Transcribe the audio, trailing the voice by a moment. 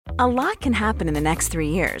A lot can happen in the next 3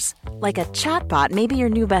 years. Like a chatbot may be your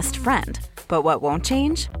new best friend. But what won't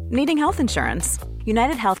change? Needing health insurance.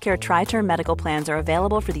 United Healthcare Tri-Term Medical Plans are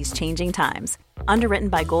available for these changing times. Underwritten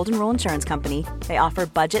by Golden Rule Insurance Company, they offer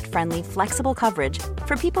budget-friendly, flexible coverage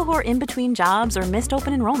for people who are in between jobs or missed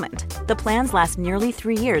open enrollment. The plans last nearly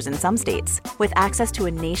 3 years in some states, with access to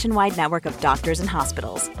a nationwide network of doctors and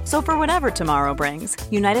hospitals. So for whatever tomorrow brings,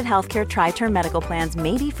 United Healthcare Tri-Term Medical Plans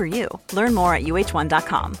may be for you. Learn more at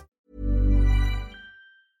uh1.com.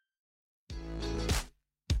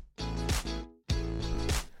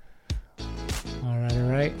 All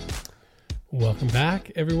right. Welcome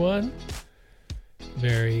back, everyone.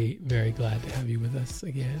 Very, very glad to have you with us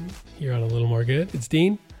again here on A Little More Good. It's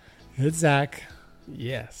Dean. It's Zach.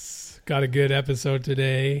 Yes. Got a good episode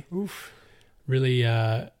today. Oof. Really,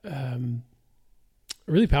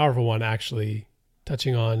 really powerful one, actually,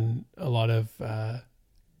 touching on a lot of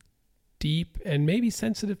deep and maybe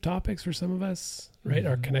sensitive topics for some of us, right? Mm-hmm.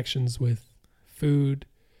 Our connections with food,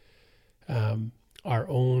 our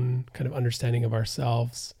own kind of understanding of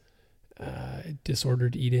ourselves,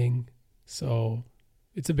 disordered eating. So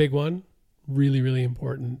it's a big one, really, really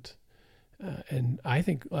important. And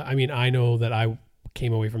I know that I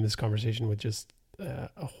came away from this conversation with just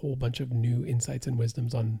a whole bunch of new insights and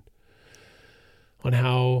wisdoms on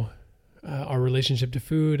how our relationship to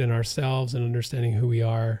food and ourselves and understanding who we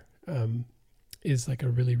are is like a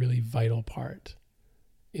really, really vital part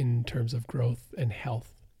in terms of growth and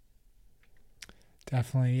health.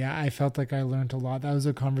 Definitely. Yeah, I felt like I learned a lot. That was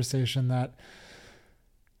a conversation that,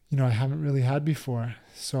 I haven't really had before.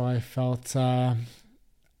 So I felt, a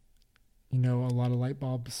lot of light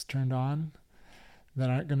bulbs turned on that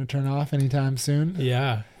aren't going to turn off anytime soon.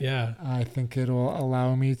 Yeah. I think it'll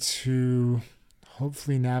allow me to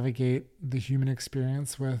hopefully navigate the human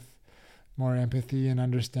experience with more empathy and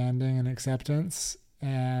understanding and acceptance,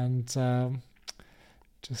 and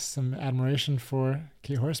just some admiration for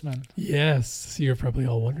Kate Horsman. Yes. You're probably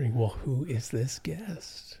all wondering, well, who is this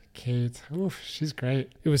guest? Kate. Oof, she's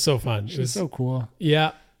great. It was so fun. She's so cool.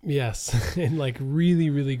 Yeah. Yes. And like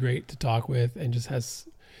really, really great to talk with, and just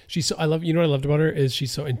what I loved about her is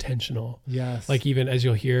she's so intentional. Yes. Like even as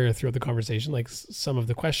you'll hear throughout the conversation, like some of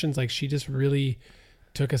the questions, like she just really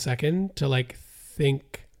took a second to like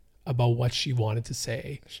think about what she wanted to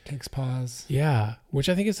say. She takes pause. Yeah. Which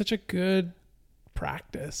I think is such a good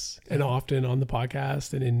practice. Yeah. And often on the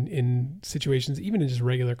podcast and in situations, even in just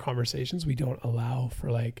regular conversations, we don't allow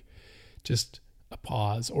for like just a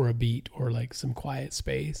pause or a beat or like some quiet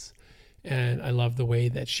space. And I love the way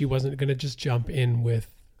that she wasn't going to just jump in with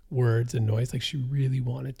words and noise. Like she really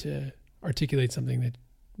wanted to articulate something that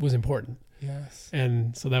was important. Yes.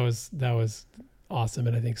 And so that was awesome.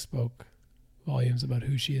 And I think spoke volumes about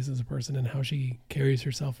who she is as a person and how she carries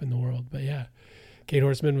herself in the world. But yeah, Kate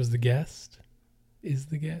Horsman is the guest.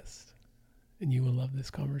 And you will love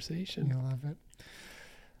this conversation. You'll love it.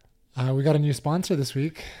 We got a new sponsor this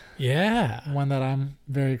week. Yeah. One that I'm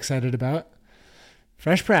very excited about.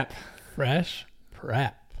 Fresh Prep. Fresh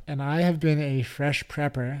Prep. And I have been a fresh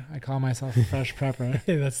prepper. I call myself a fresh prepper.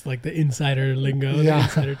 That's like the insider lingo, yeah. The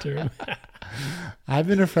insider term. I've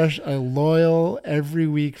been a loyal, every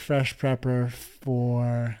week fresh prepper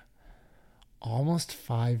for almost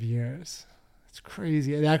 5 years. It's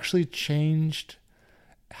crazy. It actually changed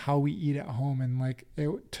how we eat at home, and like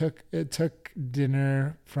it took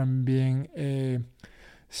dinner from being a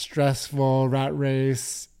stressful rat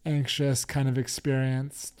race, anxious kind of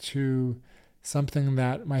experience to something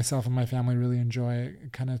that myself and my family really enjoy.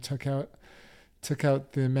 It kind of took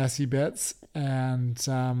out the messy bits, and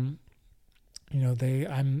I'm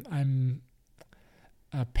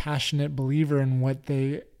a passionate believer in what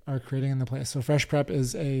they are creating in the place. So Fresh Prep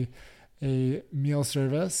is a meal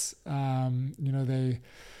service. They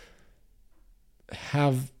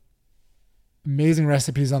have amazing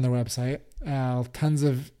recipes on their website, tons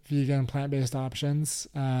of vegan, plant-based options,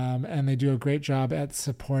 and they do a great job at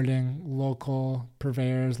supporting local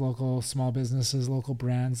purveyors, local small businesses, local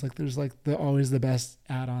brands. Like there's like always the best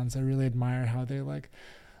add-ons. I really admire how they like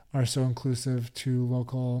are so inclusive to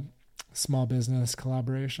local small business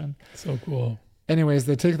collaboration. So cool. Anyways,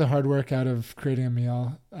 they take the hard work out of creating a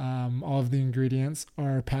meal. All of the ingredients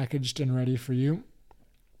are packaged and ready for you.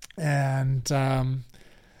 And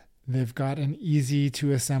they've got an easy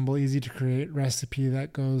to assemble, easy to create recipe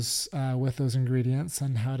that goes with those ingredients,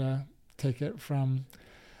 and how to take it from,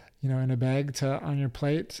 in a bag to on your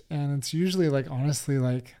plate. And it's usually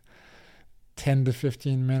honestly 10 to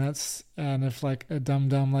 15 minutes. And if like a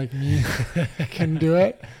dum-dum like me can do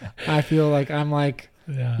it, I feel like I'm like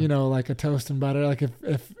a toast and butter. Like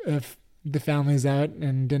if the family's out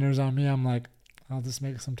and dinner's on me, I'm like, I'll just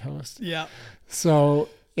make some toast. Yeah. So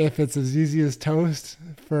if it's as easy as toast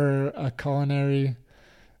for a culinary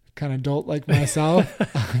kind of dolt like myself,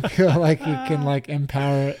 I feel like it can like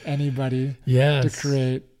empower anybody to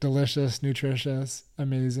create delicious, nutritious,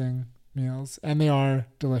 amazing meals. And they are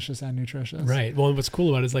delicious and nutritious. Right. Well, what's cool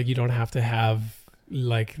about it is like you don't have to have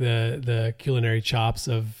like the culinary chops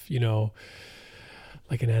of,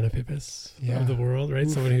 like an Anna Pippis of the world, right?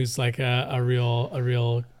 Oof. Someone who's like a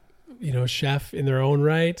real chef in their own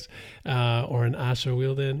right, or an Asha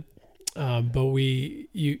Wielden. But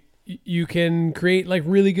you can create like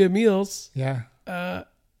really good meals. Yeah.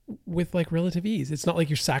 With like relative ease. It's not like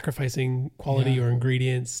you're sacrificing quality or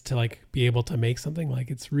ingredients to like be able to make something.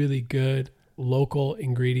 Like it's really good local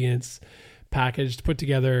ingredients, packaged, put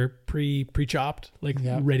together, pre-chopped, like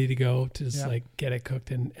ready to go to just like get it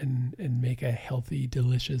cooked and make a healthy,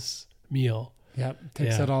 delicious meal. Yep.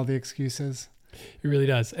 Takes out all the excuses. It really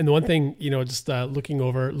does. And the one thing, just looking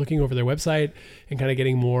over their website and kind of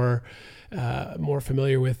getting more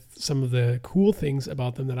familiar with some of the cool things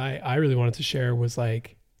about them that I really wanted to share was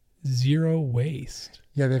like zero waste.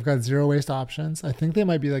 Yeah, they've got zero waste options. I think they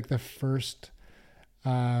might be like the first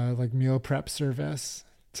like meal prep service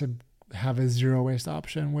to have a zero waste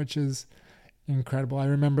option, which is incredible. I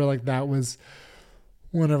remember like that was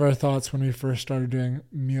one of our thoughts when we first started doing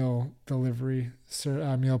meal delivery,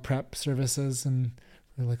 meal prep services, and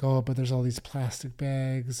we're like, oh, but there's all these plastic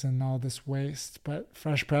bags and all this waste. But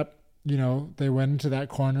Fresh Prep, they went into that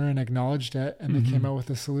corner and acknowledged it, and they came out with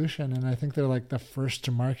a solution. And I think they're like the first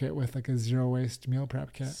to market with like a zero waste meal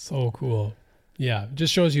prep kit. So cool. Yeah.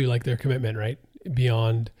 Just shows you like their commitment, right?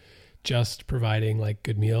 Beyond just providing like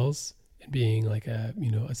good meals and being like a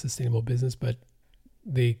sustainable business, but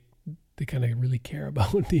they kind of really care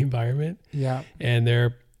about the environment. Yeah. And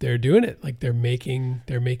they're doing it. Like they're making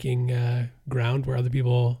ground where other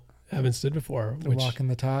people haven't stood before. They're walking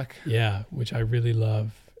the talk. Yeah. Which I really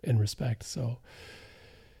love and respect. So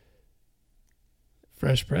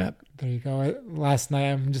Fresh Prep. There you go. Last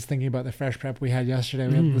night, I'm just thinking about the Fresh Prep we had yesterday.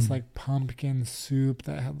 We had this like pumpkin soup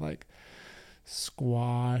that had like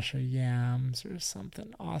squash or yams or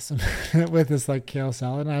something awesome with this like kale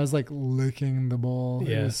salad. And I was like licking the bowl.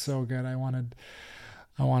 Yes. It was so good. I wanted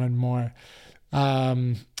more.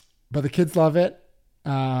 But the kids love it.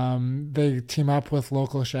 They team up with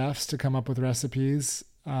local chefs to come up with recipes.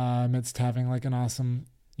 It's having like an awesome,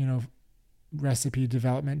 recipe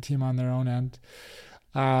development team on their own end.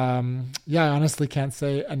 I honestly can't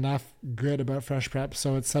say enough good about Fresh Prep.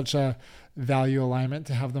 So it's such a value alignment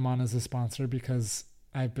to have them on as a sponsor, because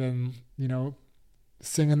I've been,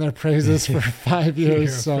 singing their praises for 5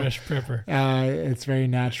 years. So Fresh Prepper. It's very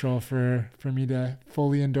natural for me to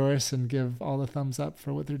fully endorse and give all the thumbs up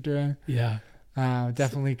for what they're doing. Yeah.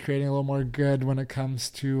 Definitely creating a little more good when it comes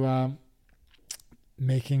to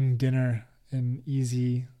making dinner an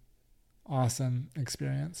easy, awesome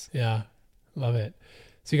experience. Yeah. Love it.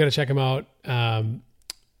 So you got to check them out.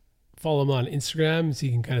 Follow them on Instagram so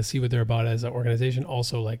you can kind of see what they're about as an organization.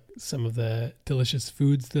 Also, like some of the delicious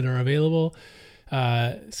foods that are available.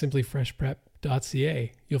 Simply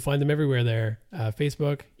freshprep.ca. You'll find them everywhere there.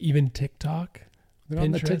 Facebook, even TikTok. They're Pinterest.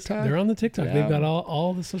 on the TikTok? They're on the TikTok. Yeah. They've got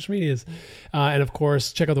all the social medias. And of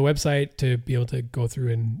course, check out the website to be able to go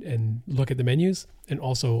through and look at the menus, and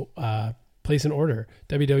also place an order,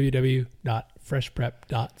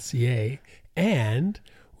 www.freshprep.ca. And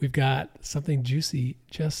we've got something juicy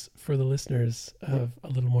just for the listeners of A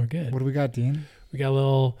Little More Good. What do we got, Dean? We got a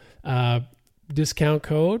little discount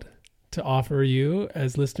code to offer you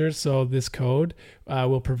as listeners. So this code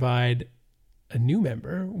will provide a new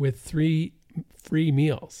member with 3 free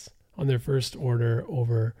meals on their first order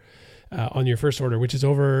on your first order, which is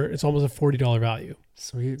it's almost a $40 value.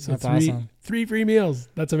 Sweet. So that's awesome. 3 free meals.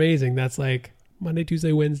 That's amazing. That's like Monday,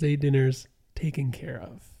 Tuesday, Wednesday dinners taken care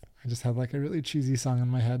of. I just had like a really cheesy song in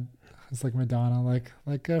my head. It's like Madonna, like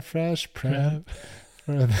a fresh prep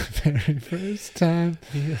for the very first time.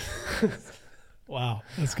 Yeah. Wow,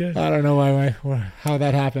 that's good. I don't know how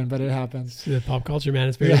that happened, but it happened. It's the pop culture, man.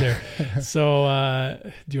 It's buried there. So,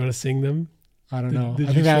 do you want to sing them? I don't know.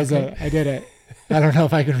 I think that was I did it. I don't know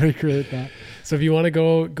if I can recreate that. So if you want to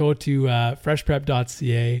go to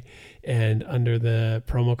freshprep.ca, and under the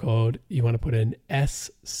promo code, you want to put in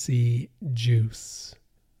SC Juice.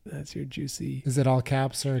 That's your juicy. Is it all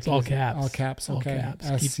caps or? It's all caps. All caps. Okay. All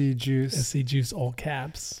caps. SC Juice. SC Juice, all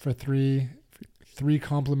caps. For three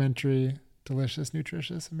complimentary, delicious,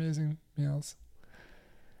 nutritious, amazing meals.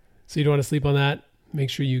 So you don't want to sleep on that. Make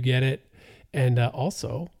sure you get it. And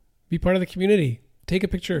also be part of the community. Take a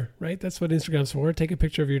picture, right? That's what Instagram's for. Take a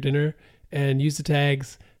picture of your dinner and use the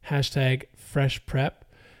tags #FreshPrep.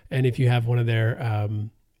 And if you have one of their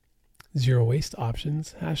zero waste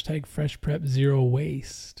options, hashtag fresh prep zero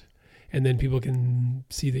waste. And then people can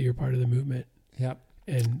see that you're part of the movement. Yep.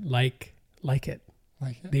 And like it.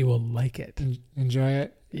 Like it. They will like it. Enjoy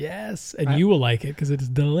it. Yes. And you will like it because it's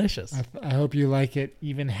delicious. I hope you like it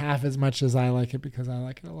even half as much as I like it, because I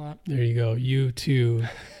like it a lot. There you go. You too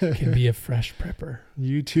can be a fresh prepper.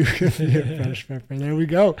 You too can be a fresh prepper. There we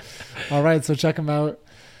go. All right. So check them out.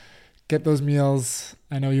 Get those meals.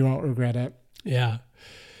 I know you won't regret it. Yeah.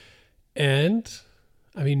 And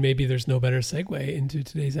I mean, maybe there's no better segue into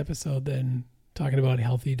today's episode than talking about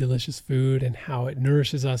healthy, delicious food and how it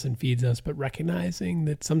nourishes us and feeds us, but recognizing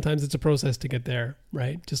that sometimes it's a process to get there,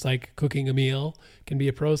 right? Just like cooking a meal can be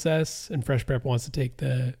a process, and Fresh Prep wants to take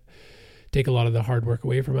a lot of the hard work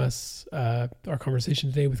away from us. Our conversation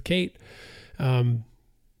today with Kate,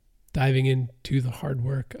 diving into the hard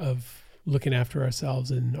work of looking after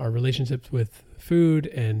ourselves and our relationships with food,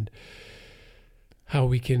 and how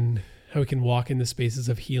we can walk in the spaces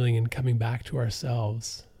of healing and coming back to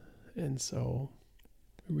ourselves. And so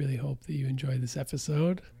we really hope that you enjoy this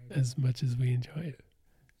episode as much as we enjoyed it.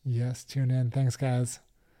 Yes, tune in. Thanks, guys.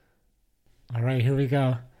 All right, here we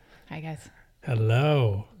go. Hi, guys.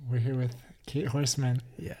 Hello. We're here with Kate Horsman.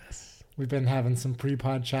 Yes. We've been having some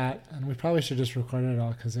pre-pod chat, and we probably should just record it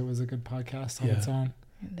all because it was a good podcast on its own.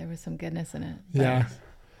 There was some goodness in it. Yeah.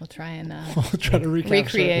 We'll try and we'll try to recreate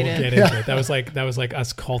it. We'll get into it. That was like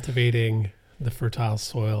us cultivating the fertile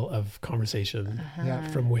soil of conversation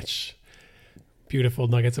from which beautiful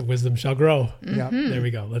nuggets of wisdom shall grow. Yep. There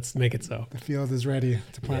we go. Let's make it so. The field is ready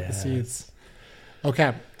to plant the seeds.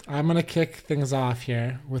 Okay. I'm going to kick things off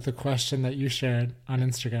here with a question that you shared on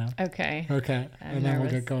Instagram. Okay. And then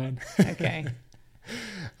we'll get going. Okay.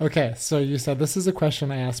 Okay. So you said, this is a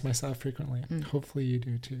question I ask myself frequently. Hopefully you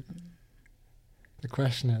do too. The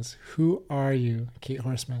question is, who are you, Kate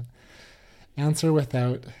Horsman? Answer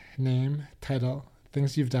without name, title,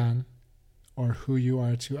 things you've done, or who you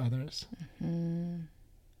are to others.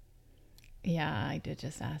 Yeah, I did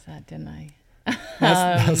just ask that, didn't I?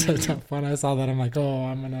 That's a tough one. I saw that. I'm like, oh,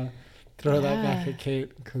 I'm going to throw that back at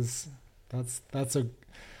Kate, because that's a,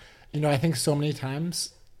 I think so many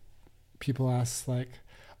times people ask, like,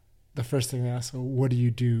 the first thing they ask, well, what do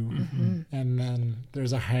you do? And then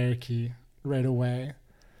there's a hierarchy right away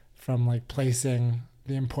from like placing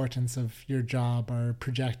the importance of your job or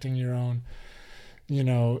projecting your own,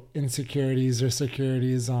 insecurities or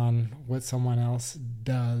securities on what someone else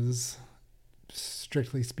does,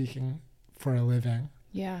 strictly speaking, for a living.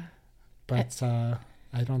 Yeah. But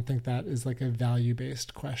I don't think that is like a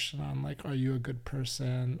value-based question on like, are you a good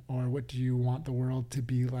person, or what do you want the world to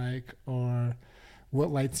be like, or what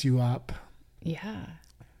lights you up? Yeah.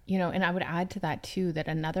 And I would add to that too, that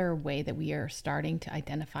another way that we are starting to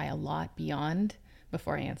identify a lot beyond,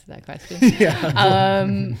 before I answer that question,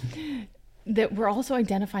 that we're also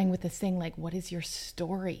identifying with this thing, like, what is your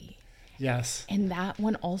story? Yes. And that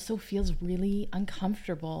one also feels really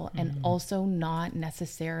uncomfortable and also not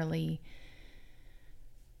necessarily,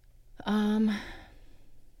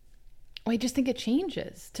 I just think it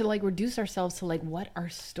changes to like reduce ourselves to like what our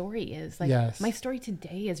story is. Like my story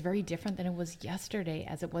today is very different than it was yesterday,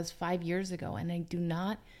 as it was 5 years ago. And I do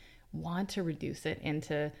not want to reduce it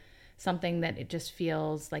into something that it just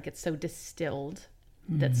feels like it's so distilled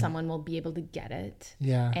that someone will be able to get it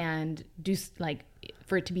and do like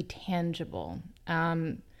for it to be tangible.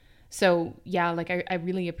 So yeah, like I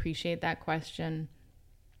really appreciate that question.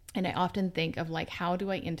 And I often think of like, how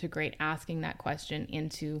do I integrate asking that question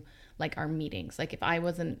into like our meetings? Like if I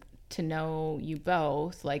wasn't to know you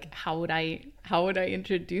both, like how would I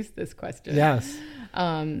introduce this question? Yes.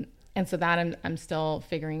 And so that I'm still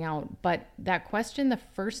figuring out. But that question, the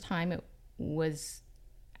first time it was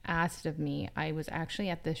asked of me, I was actually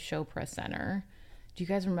at the Show Press Center. Do you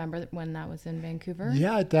guys remember when that was in Vancouver?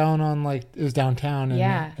 Yeah, down on like, it was downtown.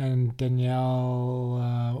 And, and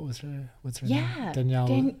Danielle, what's her name? Danielle.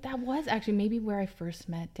 That was actually maybe where I first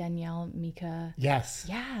met Danielle Mika. Yes.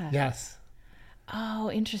 Yeah. Yes. Oh,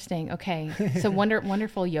 interesting. Okay. So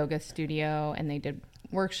wonderful yoga studio, and they did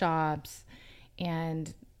workshops,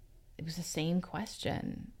 and it was the same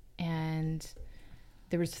question. And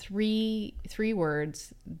there was three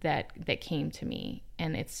words that came to me,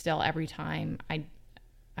 and it's still every time I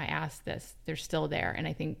ask this, they're still there, and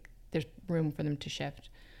I think there's room for them to shift.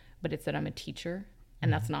 But it's that I'm a teacher,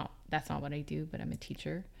 and that's not what I do, but I'm a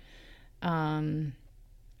teacher.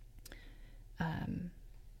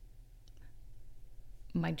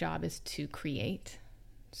 My job is to create.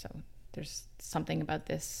 So there's something about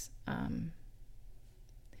this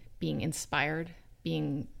being inspired,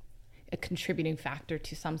 being a contributing factor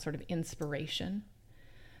to some sort of inspiration.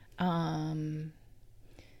 And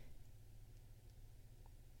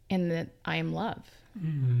that I am love.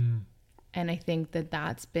 And I think that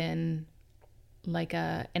that's been like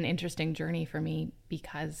an interesting journey for me,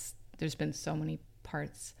 because there's been so many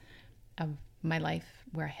parts of my life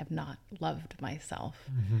where I have not loved myself.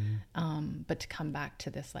 But to come back to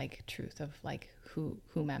this like truth of like,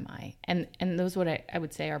 whom am I? And those what I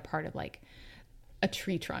would say are part of like a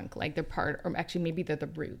tree trunk, like they're part, or actually maybe they're the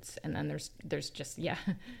roots. And then there's just,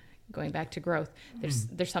 going back to growth,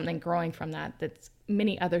 there's something growing from that, that's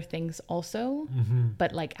many other things also,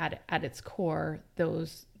 but like at its core,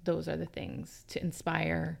 those are the things to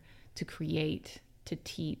inspire, to create, to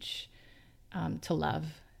teach, to love,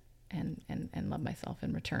 and love myself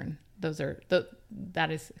in return.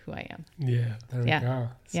 That is who I am. Yeah. There we go.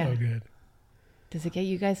 So good. Does it get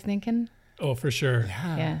you guys thinking? Oh, for sure.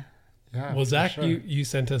 Yeah. Well, Zach, sure. you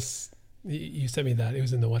sent me that. It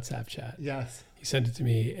was in the WhatsApp chat. Yes. You sent it to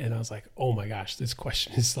me and I was like, oh my gosh, this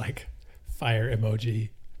question is like fire emoji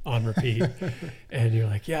on repeat. And you're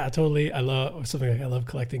like, yeah, totally. I love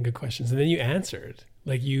collecting good questions. And then you answered,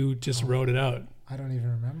 like you just wrote it out. I don't even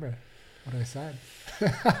remember what I said.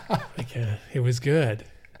 It was good.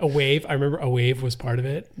 A wave. I remember a wave was part of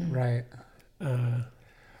it. Right.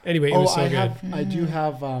 Anyway, it was so good. I do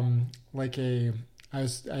have I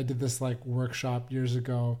did this like workshop years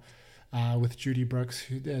ago with Judy Brooks,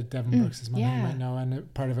 who Devin Brooks is my name, you might know,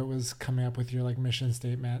 and part of it was coming up with your like mission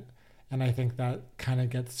statement, and I think that kind of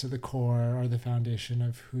gets to the core or the foundation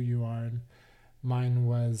of who you are. And mine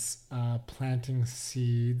was planting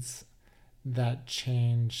seeds that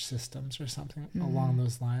change systems or something along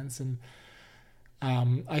those lines. And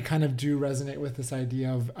I kind of do resonate with this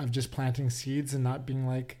idea of just planting seeds and not being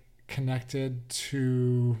like connected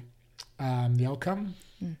to the outcome.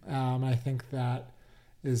 I think that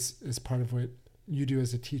is part of what you do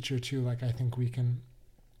as a teacher too. Like I think we can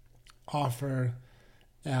offer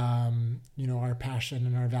our passion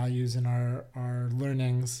and our values and our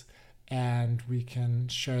learnings, and we can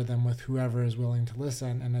share them with whoever is willing to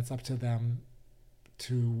listen, and it's up to them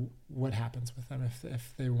to what happens with them,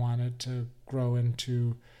 if they wanted to grow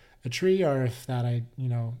into a tree, or if that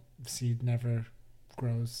seed never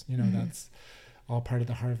grows. That's all part of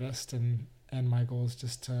the harvest, and my goal is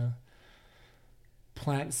just to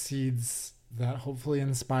plant seeds that hopefully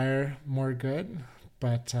inspire more good.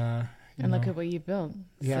 But look at what you built.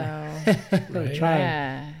 Yeah. So Right.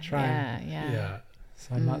 Trying. Yeah.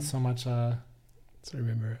 So I'm not so much So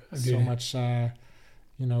remember,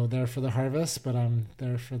 there for the harvest, but I'm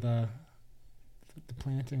there for the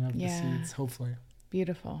planting of the seeds, hopefully.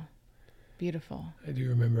 Beautiful. I do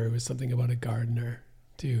remember it was something about a gardener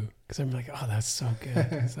too, because I'm like, oh, that's so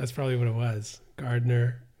good. So that's probably what it was.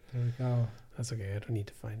 Gardener. There we go. That's okay. I don't need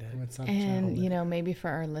to find it. What's up, and maybe for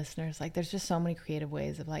our listeners, like there's just so many creative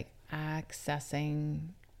ways of like accessing,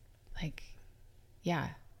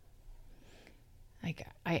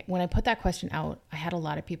 when I put that question out, I had a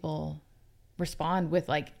lot of people respond with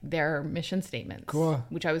like their mission statements, cool,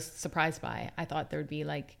 which I was surprised by. I thought there would be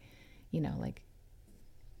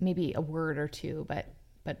maybe a word or two, but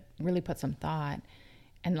really put some thought.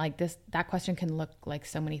 And like that question can look like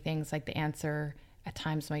so many things. Like the answer at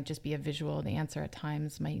times might just be a visual. The answer at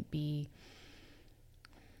times might be,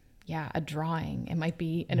 a drawing. It might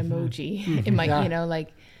be an emoji. It might,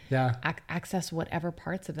 access whatever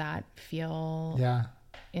parts of that feel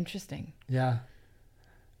interesting. Yeah.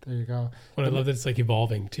 There you go. Well, I love that it's like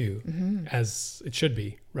evolving too, as it should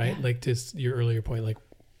be, right? Yeah. Like to your earlier point, like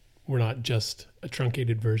we're not just a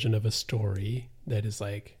truncated version of a story that is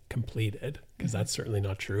like completed, because that's certainly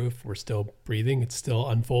not true. If we're still breathing, it's still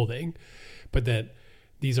unfolding, but that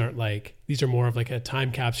these are more of like a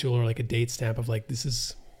time capsule or like a date stamp of like, this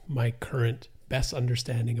is my current best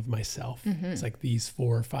understanding of myself. It's like these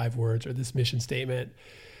 4 or 5 words or this mission statement,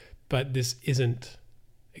 but this isn't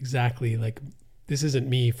exactly like, this isn't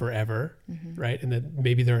me forever, right? And that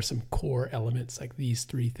maybe there are some core elements, like these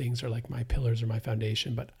 3 things are like my pillars or my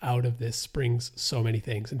foundation, but out of this springs so many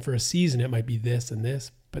things. And for a season, it might be this and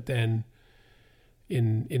this, but then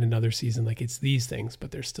in another season, like it's these things,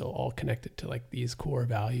 but they're still all connected to like these core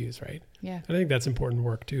values, right? Yeah. And I think that's important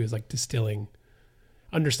work too, is like distilling,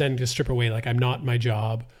 understanding to strip away, like I'm not my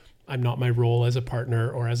job, I'm not my role as a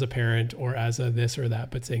partner or as a parent or as a this or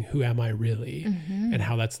that, but saying, who am I really? And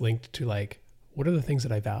how that's linked to like, what are the things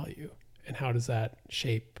that I value, and how does that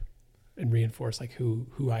shape and reinforce like who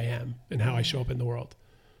I am and how I show up in the world?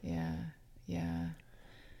 Yeah. Yeah.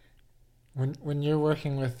 When you're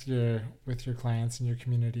working with your clients in your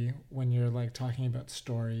community, when you're like talking about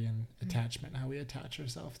story and attachment, how we attach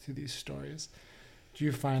ourselves to these stories, do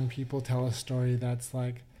you find people tell a story that's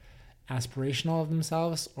like aspirational of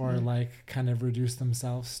themselves, or like kind of reduce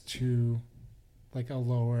themselves to like a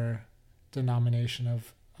lower denomination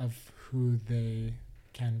of who they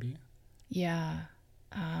can be? Yeah.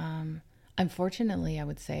 Unfortunately, I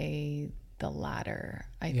would say the latter.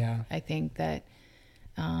 I think that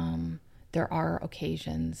there are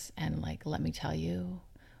occasions, and like, let me tell you,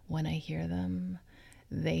 when I hear them,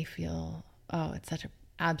 they feel, oh, it's such an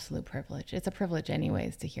absolute privilege. It's a privilege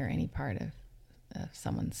anyways to hear any part of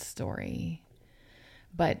someone's story.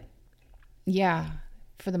 But yeah,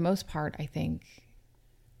 for the most part, I think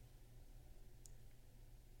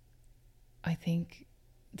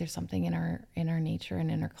there's something in our nature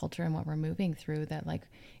and in our culture and what we're moving through that, like,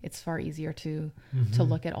 it's far easier to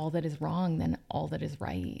look at all that is wrong than all that is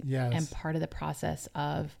right. Yes. And part of the process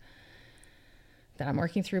of that I'm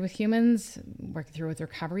working through with humans, working through with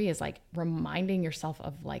recovery, is like reminding yourself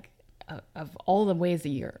of like of all the ways that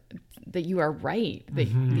you are right, that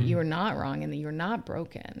you are not wrong, and that you're not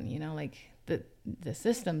broken. You know, like the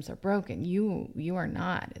systems are broken. You are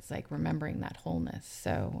not. It's like remembering that wholeness.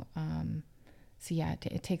 So yeah,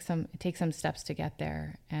 it takes some steps to get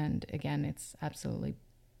there. And again, it's absolutely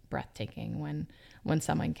breathtaking when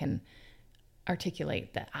someone can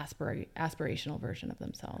articulate the aspirational version of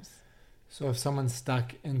themselves. So if someone's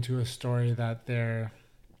stuck into a story that they're,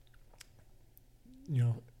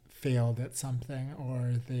 failed at something,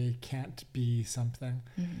 or they can't be something,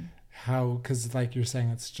 how, because like you're saying,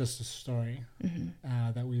 it's just a story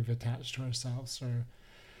that we've attached to ourselves or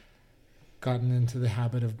gotten into the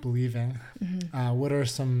habit of believing. What are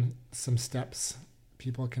some steps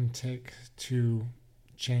people can take to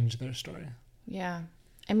change their story? Yeah.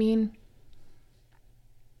 I mean,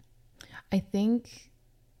 I think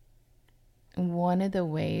one of the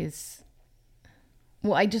ways,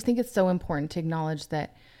 I just think it's so important to acknowledge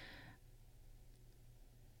that,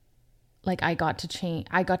 like, I got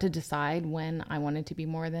to decide when I wanted to be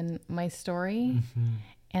more than my story.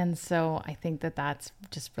 And so I think that that's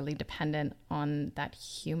just really dependent on that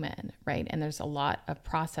human, right? And there's a lot of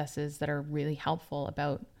processes that are really helpful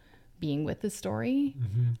about being with the story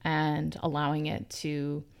and allowing it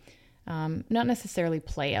to not necessarily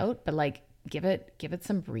play out, but like give it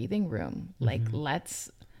some breathing room. Like,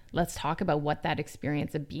 let's talk about what that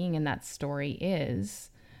experience of being in that story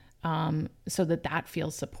is, so that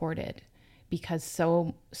feels supported. Because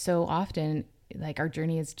so often, like, our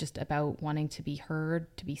journey is just about wanting to be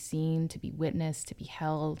heard, to be seen, to be witnessed, to be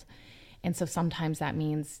held. And so sometimes that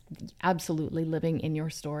means absolutely living in your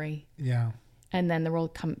story. Yeah. And then there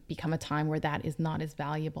will become a time where that is not as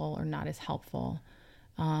valuable or not as helpful.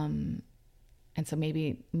 And so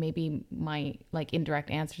maybe my like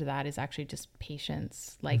indirect answer to that is actually just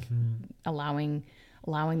patience, like allowing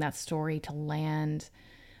that story to land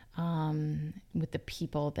with the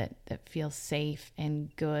people that feel safe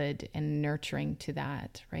and good and nurturing to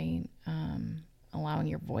that, right? Allowing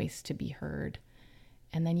your voice to be heard.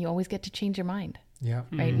 And then you always get to change your mind. Yeah.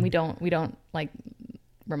 Right. And we don't like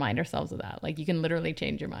remind ourselves of that. Like, you can literally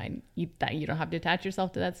change your mind. You don't have to attach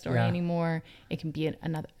yourself to that story anymore. It can be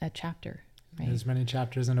a chapter. Right? There's many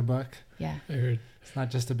chapters in a book. Yeah. I heard it's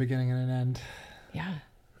not just a beginning and an end. Yeah.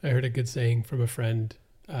 I heard a good saying from a friend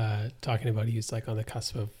talking about he's like on the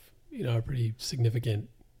cusp of, a pretty significant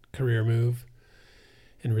career move,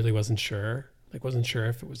 and really wasn't sure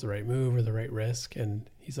if it was the right move or the right risk. And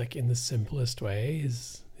he's like, in the simplest way,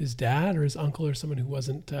 his dad or his uncle or someone who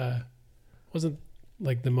wasn't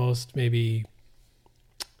like the most maybe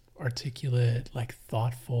articulate, like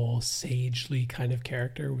thoughtful, sagely kind of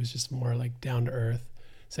character, was just more like down to earth,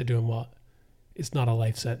 said to him, well, it's not a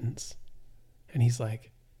life sentence. And he's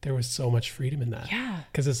like, there was so much freedom in that. Yeah.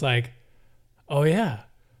 Because it's like, oh yeah,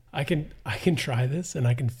 I can try this and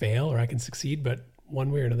I can fail or I can succeed, but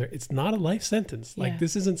one way or another, it's not a life sentence. Like,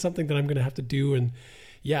 this isn't something that I'm going to have to do. And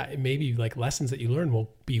yeah, it may be like lessons that you learn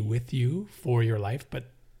will be with you for your life,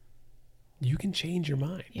 but you can change your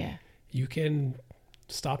mind. Yeah. You can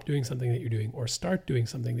stop doing something that you're doing or start doing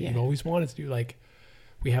something that you've always wanted to do. Like,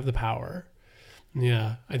 we have the power.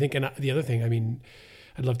 Yeah. I think, and the other thing, I mean,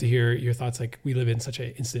 I'd love to hear your thoughts. Like, we live in such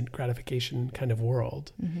an instant gratification kind of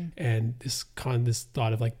world. And this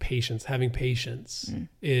thought of like patience, having patience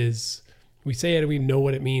is, we say it and we know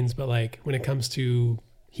what it means, but like when it comes to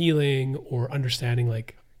healing or understanding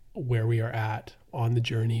like where we are at on the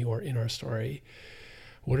journey or in our story,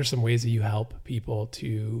 what are some ways that you help people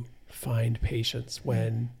to find patience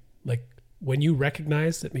when you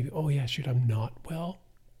recognize that maybe, oh yeah, shoot, I'm not well.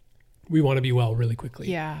 We want to be well really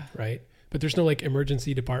quickly. Yeah. Right. But there's no like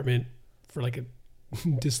emergency department for like a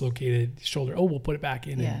dislocated shoulder. Oh, we'll put it back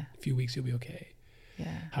in a few weeks. You'll be okay. Yeah.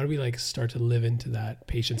 How do we like start to live into that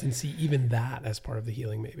patience and see even that as part of the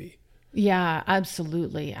healing maybe? Yeah,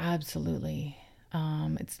 absolutely. Absolutely.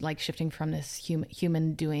 It's like shifting from this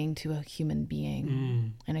human doing to a human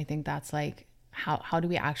being. And I think that's like, how do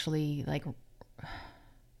we actually like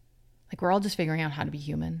we're all just figuring out how to be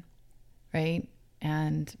human, right?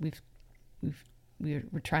 And we're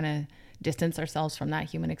trying to distance ourselves from that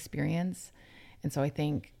human experience. And so I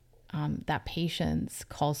think that patience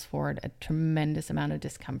calls forward a tremendous amount of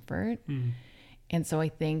discomfort. And so I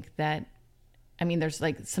think that, I mean, there's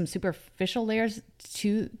like some superficial layers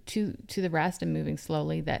to the rest and moving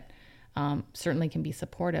slowly that certainly can be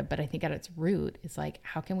supportive. But I think at its root, it's like,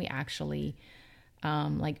 how can we actually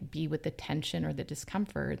like be with the tension or the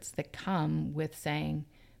discomforts that come with saying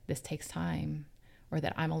this takes time, or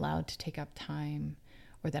that I'm allowed to take up time,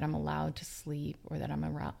 or that I'm allowed to sleep, or that I'm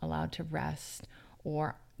allowed to rest,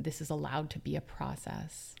 or this is allowed to be a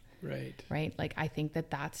process. Right. Like, I think that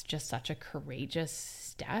that's just such a courageous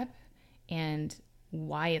step. And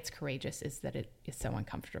why it's courageous is that it is so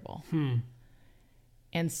uncomfortable.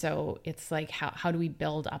 And so it's like, how do we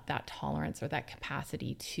build up that tolerance or that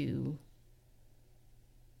capacity to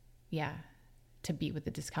be with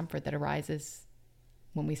the discomfort that arises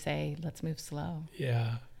when we say, let's move slow.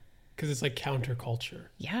 Yeah. Because it's like counterculture.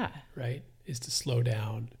 Yeah. Right? Is to slow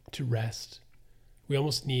down, to rest. We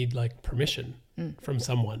almost need like permission from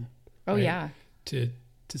someone. Oh, right? yeah. To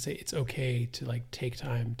say it's okay to like take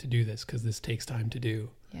time to do this because this takes time to do.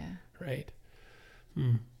 Yeah. Right.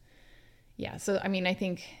 Yeah. So, I mean, I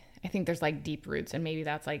think there's like deep roots, and maybe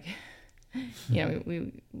that's like, you know,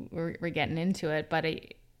 we're getting into it, but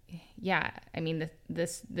I mean,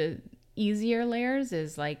 the easier layers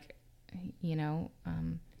is like,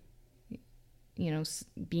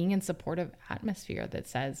 being in supportive atmosphere that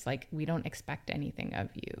says like, we don't expect anything of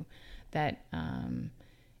you, that,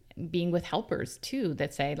 being with helpers too,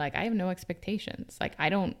 that say like, I have no expectations. Like, I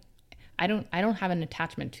don't have an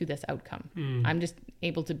attachment to this outcome. I'm just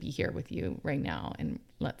able to be here with you right now, and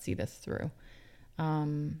let's see this through.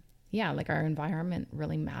 Like, our environment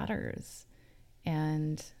really matters.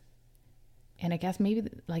 And I guess maybe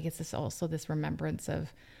like, it's this remembrance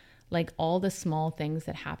of like all the small things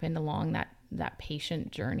that happened along that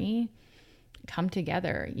patient journey come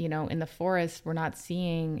together. You know, in the forest, we're not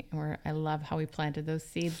seeing, or I love how we planted those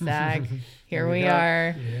seeds, Zach. Here we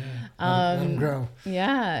are. Let them grow.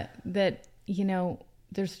 Yeah. That, you know,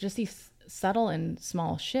 there's just these subtle and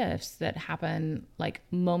small shifts that happen like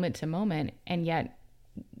moment to moment. And yet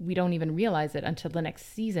we don't even realize it until the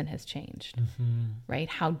next season has changed, right?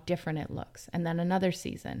 How different it looks. And then another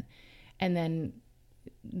season, and then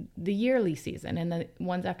the yearly season, and the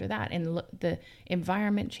ones after that, and the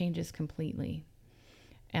environment changes completely.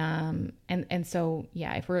 And so,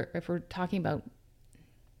 yeah, if we're talking about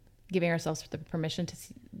giving ourselves the permission to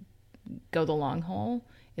go the long haul,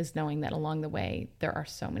 is knowing that along the way there are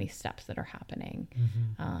so many steps that are happening,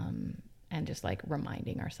 and just like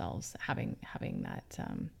reminding ourselves, having that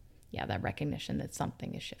that recognition that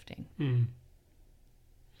something is shifting.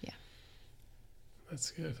 Yeah, that's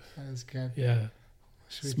good. That is good. Yeah.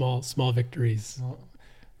 Small victories. Well,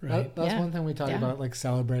 right. That's one thing we talk about, like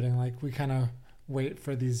celebrating. Like, we kind of wait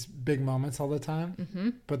for these big moments all the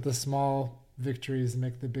time, but the small victories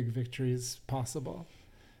make the big victories possible.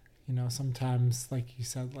 You know, sometimes, like you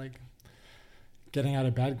said, like getting out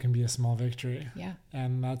of bed can be a small victory. Yeah.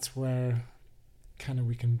 And that's where kind of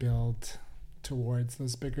we can build towards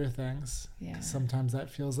those bigger things. Yeah. Sometimes that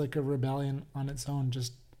feels like a rebellion on its own,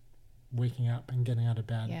 just waking up and getting out of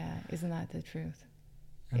bed. Yeah. Isn't that the truth?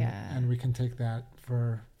 And we can take that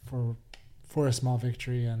for a small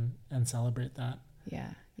victory and celebrate that.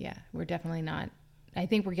 Yeah. We're definitely not, I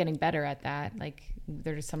think we're getting better at that. Like,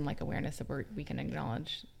 there's some like awareness that we can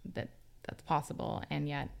acknowledge that that's possible. And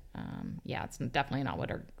yet, it's definitely not what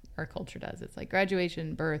our culture does. It's like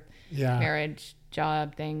graduation, birth, marriage,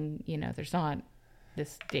 job thing. You know, there's not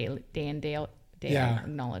this day in, day out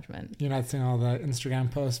acknowledgement. You're not seeing all the Instagram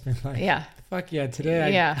posts being like, fuck yeah,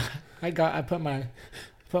 today I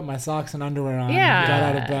put my socks and underwear on, and got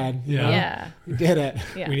out of bed. You know? You did it.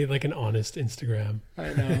 Yeah. We need like an honest Instagram.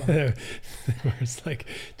 I know. Where it's like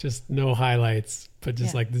just no highlights, but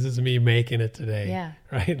just like, this is me making it today. Yeah.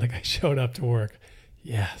 Right? Like, I showed up to work.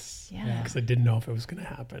 Yes. Yeah. Because I didn't know if it was going to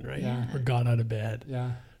happen, right? Yeah. Or got out of bed.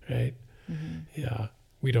 Yeah. Right? Mm-hmm. Yeah.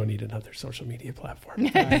 We don't need another social media platform.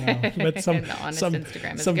 I know. But some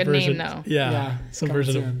Instagram is some a good version, name, though. Yeah. Some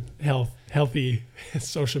version soon. of healthy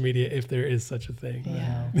social media, if there is such a thing.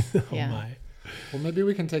 Yeah. Oh my. Well, maybe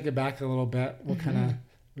we can take it back a little bit. We'll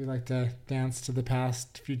we like to dance to the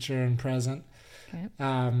past, future, and present. Okay.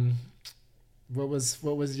 What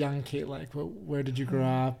was young Kate like? Where did you grow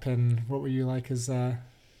up, and what were you like as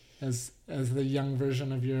the young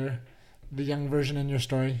version of the young version in your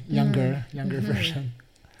story, younger version.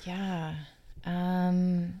 Yeah.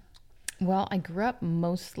 Well, I grew up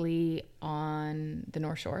mostly on the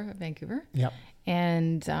North Shore of Vancouver. Yep.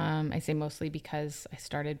 And I say mostly because I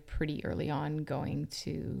started pretty early on going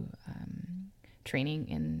to training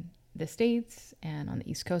in the States and on the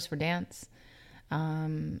East Coast for dance.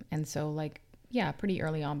 And so pretty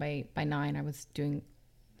early on by 9, I was doing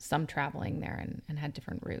some traveling there and had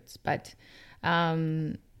different routes. But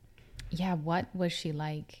what was she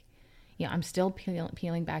like? I'm still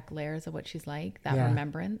peeling back layers of what she's like, that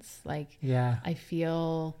remembrance. I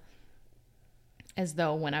feel as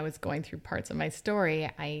though when I was going through parts of my story,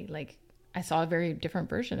 I saw a very different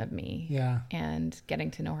version of me. Yeah. And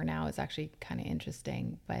getting to know her now is actually kind of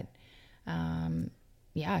interesting. But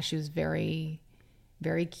she was very,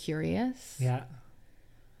 very curious. Yeah.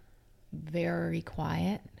 Very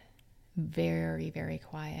quiet. Very, very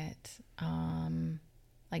quiet.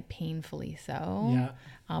 Painfully so. Yeah.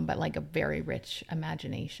 But a very rich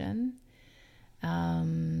imagination. I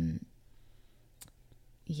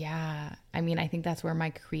think that's where my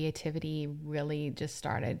creativity really just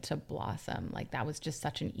started to blossom. That was just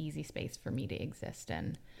such an easy space for me to exist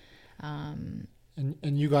in. And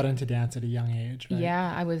you got into dance at a young age, right?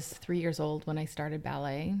 Yeah, I was 3 years old when I started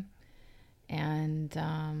ballet. And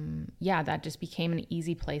that just became an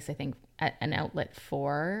easy place, I think, an outlet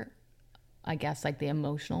for, I guess, the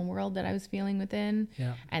emotional world that I was feeling within.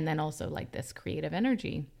 Yeah. And then also this creative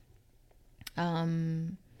energy.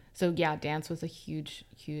 Dance was a huge,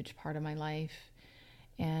 huge part of my life.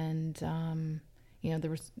 And,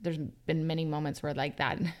 there's been many moments where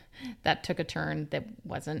that took a turn that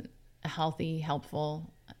wasn't healthy,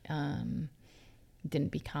 helpful,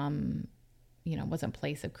 didn't become, wasn't a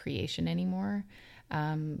place of creation anymore.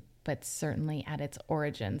 But certainly at its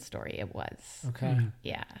origin story, it was. Okay.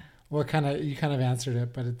 Yeah. Well, you kind of answered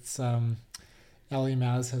it, but it's Ellie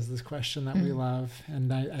Maz has this question that we love,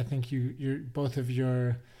 and I think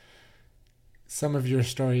some of your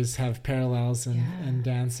stories have parallels in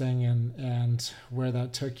dancing and where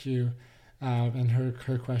that took you. And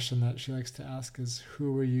her question that she likes to ask is,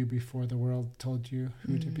 who were you before the world told you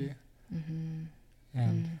who to be? Mm-hmm.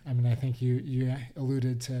 And I think you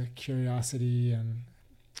alluded to curiosity and,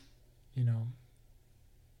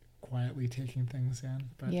 quietly taking things in.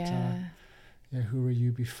 But who were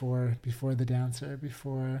you before the dancer,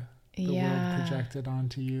 before the world projected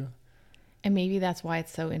onto you? And maybe that's why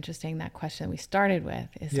it's so interesting, that question we started with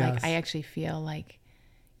is I actually feel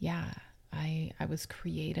I was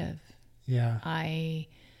creative. Yeah. I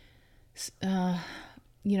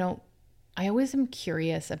always am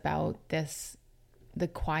curious about the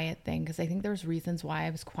quiet thing, because I think there's reasons why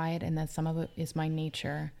I was quiet, and then some of it is my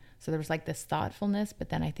nature. So there was this thoughtfulness, but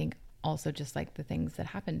then I think also just the things that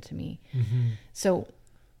happened to me. Mm-hmm. So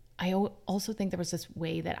I also think there was this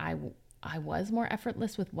way that I was more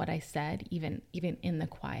effortless with what I said, even in the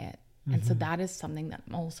quiet. Mm-hmm. And so that is something that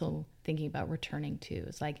I'm also thinking about returning to.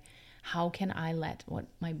 It's how can I let what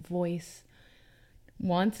my voice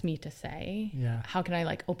wants me to say, how can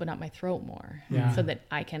I open up my throat more so that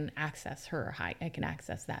I can access her, I can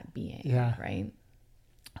access that being, right?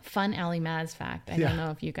 Fun Ellie Maz fact. I don't know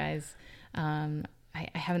if you guys, I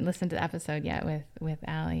haven't listened to the episode yet with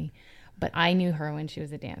Allie, but I knew her when she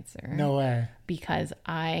was a dancer. No way. Because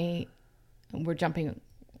we're jumping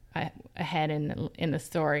ahead in the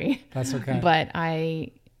story. That's okay. But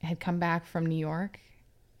I had come back from New York,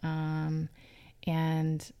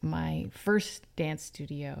 and my first dance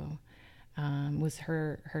studio was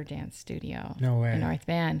her dance studio. No way. In North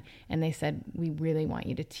Van. And they said, we really want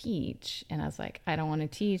you to teach. And I was like, I don't want to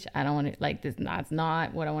teach. I don't want to, that's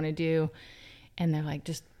not what I want to do. And they're like,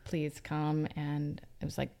 just please come. And it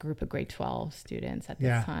was a group of grade 12 students at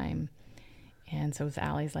this time. And so it was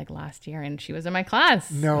Allie's last year, and she was in my class.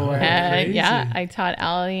 No way. I taught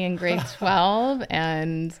Allie in grade 12,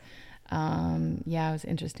 and it was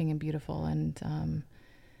interesting and beautiful, and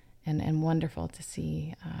wonderful to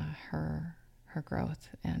see her growth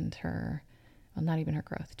and not even her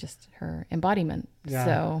growth, just her embodiment. Yeah.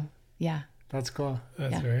 So that's cool.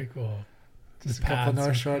 That's very cool. Just a couple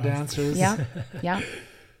North Shore dancers. Yeah. Yeah.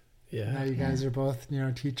 Now you guys are both,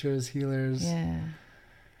 teachers, healers. Yeah.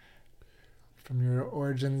 From your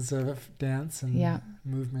origins of dance and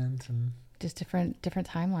movement and just different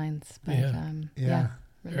timelines. But, really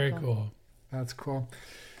very cool. That's cool.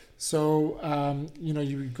 So,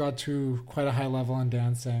 you got to quite a high level in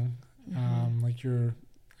dancing. Mm-hmm.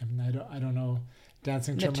 I don't know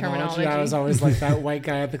dancing terminology. I was always that white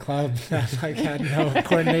guy at the club that had no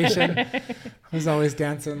coordination. I was always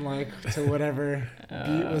dancing like to whatever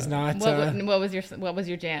beat was not. What was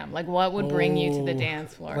your jam? Like, what would bring you to the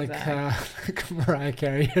dance floor? Like Mariah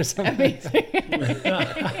Carey or something. Amazing.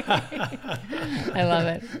 I love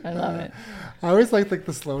it. I always liked like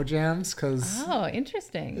the slow jams because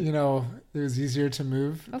interesting. You know, it was easier to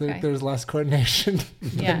move. Okay. There's less coordination.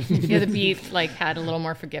 Yeah, the beat like had a little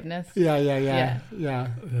more forgiveness. Yeah.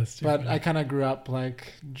 That's but I kind of grew up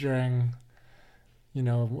like during, you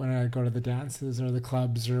know, when I go to the dances or the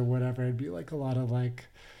clubs or whatever, it'd be like a lot of like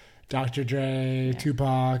Dr. Dre,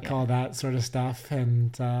 Tupac, all that sort of stuff.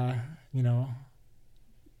 And, you know,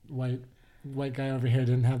 white guy over here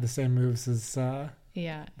didn't have the same moves as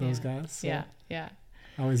those guys. So Yeah.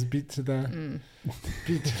 I always beat to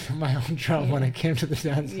my own drum when it came to the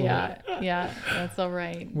dance floor. Yeah, that's all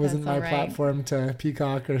right. Wasn't my platform to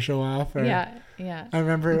peacock or show off. Or, yeah. I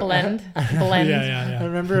remember blend. I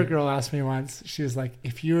remember a girl asked me once. She was like,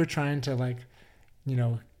 "If you were trying to like, you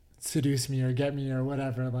know, seduce me or get me or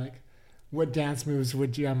whatever, like, what dance moves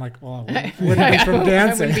would you?" I'm like, "Well, I wouldn't be from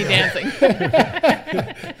dancing. I wouldn't be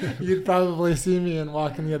dancing. You'd probably see me and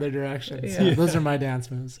walk in the other direction. So those are my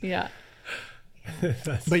dance moves." Yeah.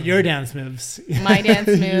 But your dance moves. My dance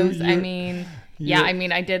moves. I mean,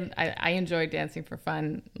 I enjoyed dancing for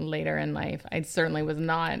fun later in life. I certainly was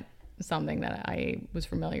not something that I was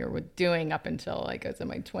familiar with doing up until like I was in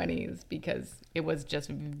my 20s, because it was just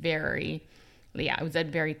it was a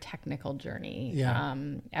very technical journey. Yeah.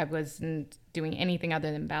 I wasn't doing anything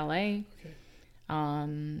other than ballet. Okay.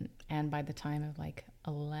 And by the time of like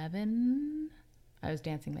 11, I was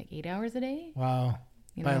dancing like 8 hours a day. Wow.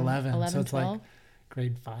 By 11, so it's 12. like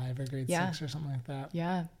grade 5 or grade 6 or something like that.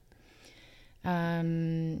 Yeah.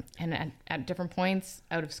 And at different points,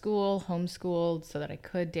 out of school, homeschooled, so that I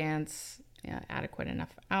could dance adequate enough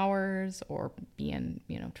hours, or be in,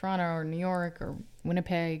 you know, Toronto or New York or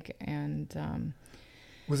Winnipeg. And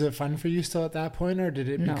was it fun for you still at that point, or did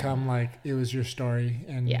it become like it was your story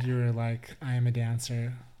and you were like, I am a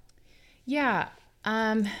dancer? Yeah.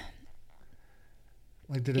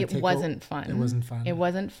 Like, did it wasn't fun. It wasn't fun. It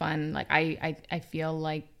wasn't fun. Like I feel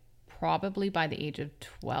like probably by the age of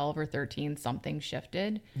 12 or 13, something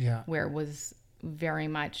shifted. Yeah. Where it was very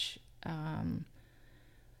much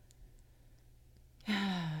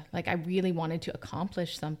like I really wanted to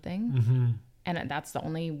accomplish something. Mm-hmm. And that's the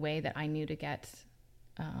only way that I knew to get,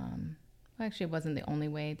 actually it wasn't the only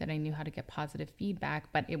way that I knew how to get positive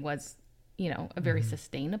feedback, but it was, you know, a very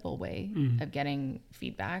sustainable way of getting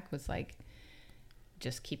feedback, was like,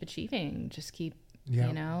 just keep achieving, just keep,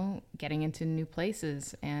 you know, getting into new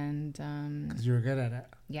places. And because you were good at it.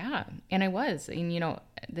 Yeah. And I was. And, you know,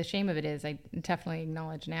 the shame of it is, I definitely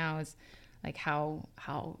acknowledge now, is like how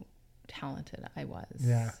talented I was.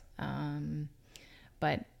 Yeah.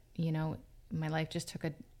 But, you know, my life just took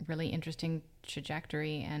a really interesting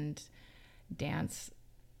trajectory, and dance,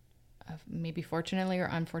 maybe fortunately or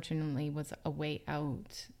unfortunately, was a way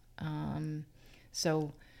out.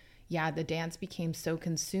 So yeah, the dance became so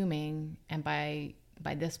consuming, and by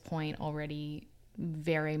this point already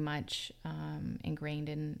very much ingrained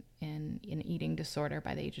in eating disorder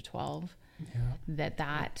by the age of 12. Yeah.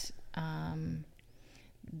 That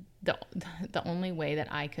the only way that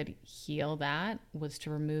I could heal that was to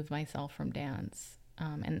remove myself from dance,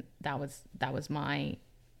 and that was my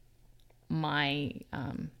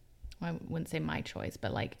I wouldn't say my choice,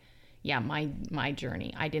 but like, yeah, my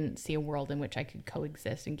journey. I didn't see a world in which I could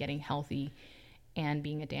coexist in getting healthy and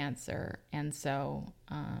being a dancer. And so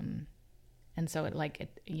it like,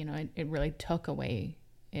 it really took away,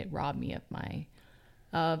 it robbed me of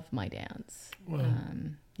my dance. Wow.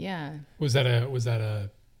 Yeah. Was that a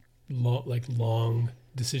long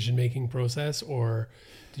decision-making process, or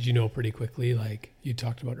did you know pretty quickly, like you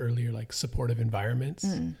talked about earlier, like supportive environments?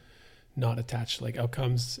 Not attached to like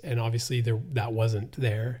outcomes, and obviously that wasn't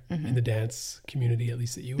there in the dance community, at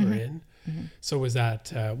least that you were in. So was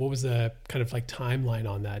that what was the kind of like timeline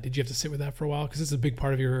on that? Did you have to sit with that for a while, because it's a big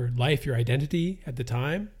part of your life, your identity at the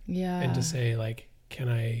time? Yeah. And to say like,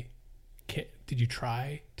 did you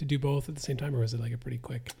try to do both at the same time, or was it like a pretty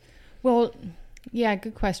quick? Well, yeah,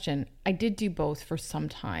 good question. I did do both for some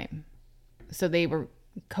time, so they were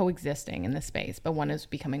coexisting in the space, but one is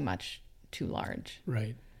becoming much too large.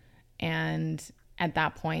 Right. And at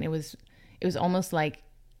that point, it was almost like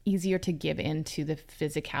easier to give in to the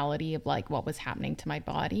physicality of like what was happening to my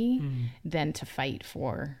body than to fight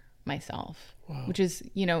for myself. Wow. Which is,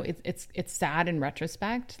 you know, it's sad in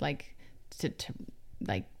retrospect, like to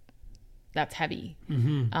like that's heavy.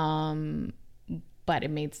 But it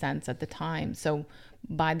made sense at the time. So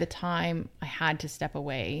by the time I had to step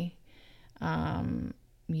away,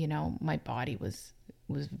 you know, my body was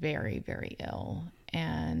very, very ill,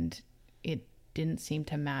 and it didn't seem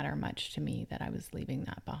to matter much to me that I was leaving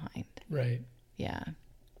that behind. Right. Yeah.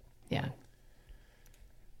 Yeah. Wow.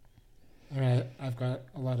 All right. I've got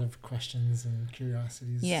a lot of questions and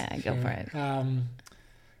curiosities. Yeah, go for it.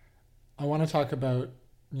 I want to talk about,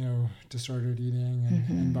 you know, disordered eating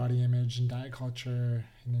and body image and diet culture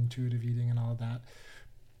and intuitive eating and all of that.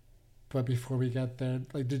 But before we get there,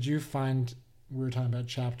 like, did you find, we were talking about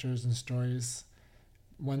chapters and stories,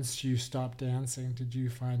 once you stopped dancing, did you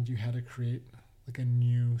find you had to create like a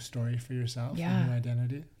new story for yourself, a new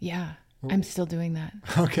identity? Yeah. I'm still doing that.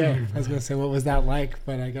 Okay. I was going to say, what was that like?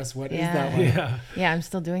 But I guess what is that like? Yeah, I'm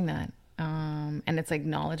still doing that. And it's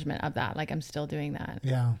acknowledgement of that. Like, I'm still doing that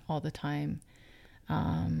all the time.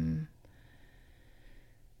 I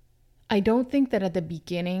don't think that at the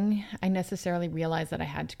beginning, I necessarily realized that I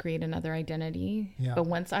had to create another identity. Yeah. But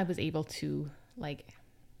once I was able to like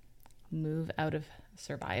move out of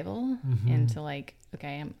survival into like,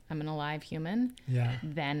 okay, I'm an alive human. Yeah.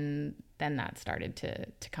 Then that started to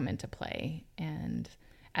come into play. And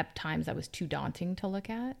at times that was too daunting to look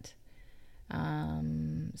at.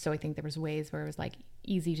 So I think there was ways where it was like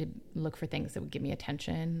easy to look for things that would give me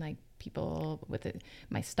attention, like people with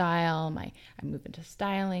my style, I moved into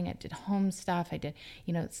styling, I did home stuff, I did,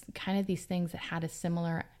 you know, it's kind of these things that had a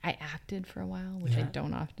similar, I acted for a while, which I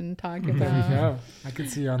don't often talk about. There you go. I could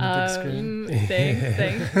see you on the big screen.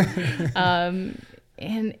 Thanks.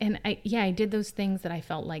 And I did those things that I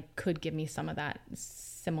felt like could give me some of that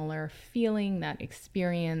similar feeling, that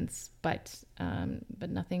experience, but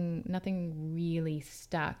nothing really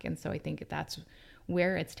stuck. And so I think that's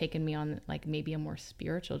where it's taken me on like maybe a more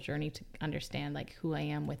spiritual journey to understand like who I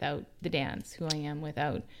am without the dance, who I am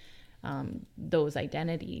without those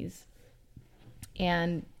identities,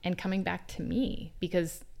 and coming back to me,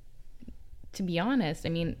 because to be honest, I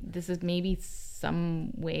mean, this is maybe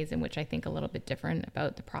some ways in which I think a little bit different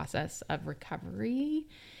about the process of recovery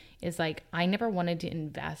is like, I never wanted to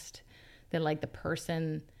invest that like the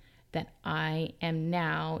person that I am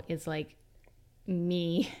now is like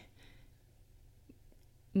me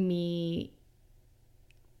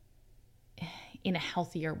in a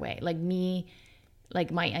healthier way, like me, like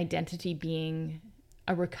my identity being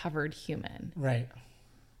a recovered human. Right.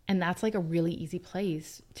 And that's like a really easy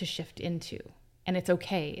place to shift into. And it's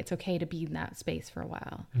okay. It's okay to be in that space for a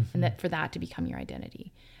while and that for that to become your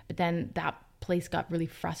identity. But then that place got really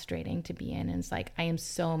frustrating to be in. And it's like, I am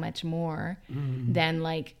so much more than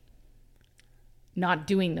like not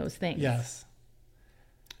doing those things. Yes.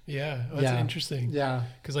 Yeah. Oh, that's interesting. Yeah.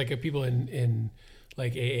 Because like people in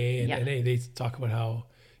like AA and NA, they talk about how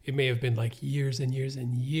it may have been like years and years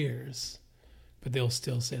and years, but they'll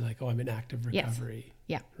still say like, oh, I'm in active recovery. Yes.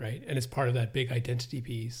 Yeah. Right. And it's part of that big identity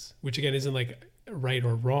piece, which again, isn't like right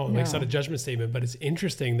or wrong. No. Like it's not a judgment statement, but it's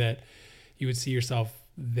interesting that you would see yourself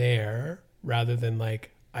there rather than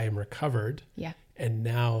like, I am recovered. Yeah. And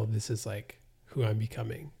now this is like who I'm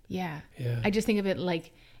becoming. Yeah. Yeah. I just think of it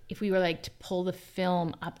like, if we were like to pull the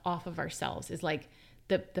film up off of ourselves, is like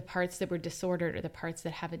the parts that were disordered or the parts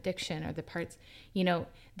that have addiction or the parts, you know,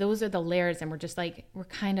 those are the layers. And we're just like, we're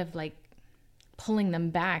kind of like pulling them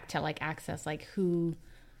back to like access like who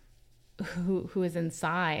is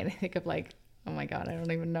inside. I think of like, oh my God, I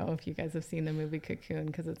don't even know if you guys have seen the movie Cocoon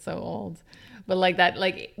because it's so old, but like that,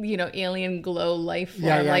 like, you know, alien glow life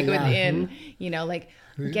form, within, you know, like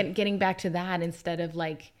getting back to that instead of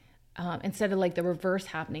like the reverse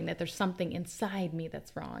happening, that there's something inside me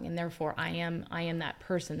that's wrong. And therefore I am that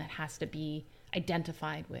person that has to be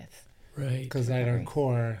identified with. Right. Because at our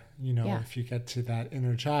core, you know, if you get to that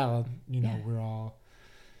inner child, you know, we're all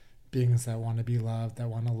beings that want to be loved, that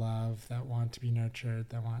want to love, that want to be nurtured,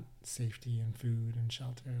 that want safety and food and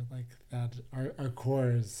shelter. Like that, our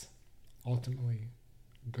core is ultimately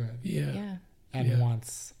good. Yeah. And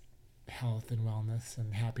wants health and wellness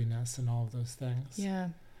and happiness and all of those things. Yeah.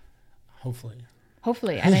 Hopefully.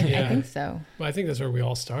 And I think so. Well, I think that's where we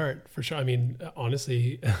all start for sure. I mean,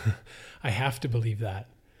 honestly, I have to believe that,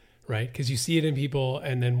 right? Because you see it in people,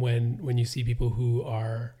 and then when you see people who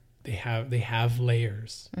are they have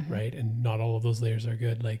layers, right? And not all of those layers are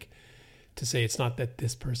good. Like to say it's not that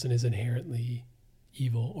this person is inherently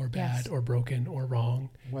evil or bad or broken or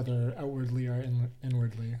wrong, whether outwardly or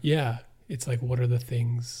inwardly. Yeah, it's like, what are the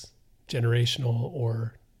things, generational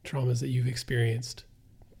or traumas that you've experienced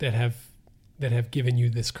that have given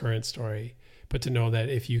you this current story, but to know that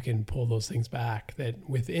if you can pull those things back, that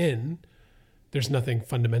within there's nothing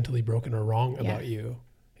fundamentally broken or wrong about you.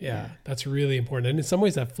 Yeah, that's really important. And in some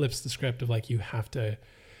ways that flips the script of like, you have to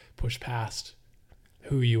push past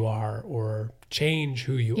who you are or change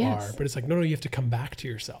who you Yes. are. But it's like, no, you have to come back to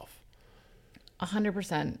yourself.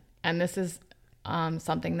 100%. And this is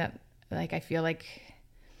something that like, I feel like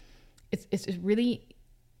it's really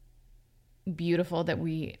beautiful that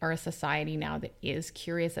we are a society now that is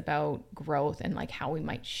curious about growth and like how we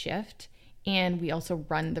might shift. And we also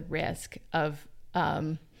run the risk of,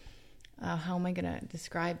 how am I going to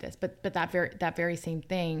describe this? But that very same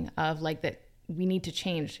thing of like that we need to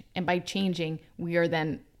change. And by changing, we are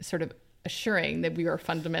then sort of assuring that we are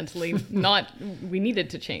fundamentally we needed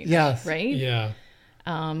to change. Yes. Right? Yeah.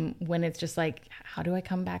 When it's just like, how do I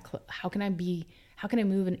come back? How can I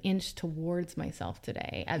move an inch towards myself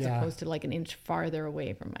today as opposed to like an inch farther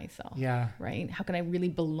away from myself? Yeah. Right. How can I really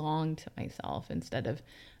belong to myself instead of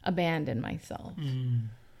abandon myself?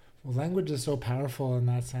 Well, language is so powerful in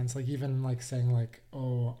that sense. Like even like saying like,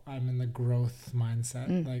 oh, I'm in the growth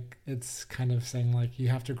mindset. Like it's kind of saying like you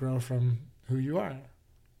have to grow from who you are.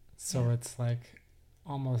 So it's like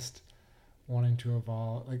almost wanting to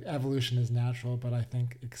evolve. Like evolution is natural, but I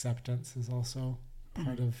think acceptance is also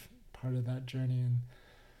part of that journey, and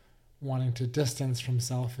wanting to distance from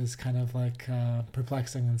self is kind of like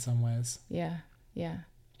perplexing in some ways. Yeah.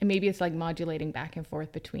 And maybe it's like modulating back and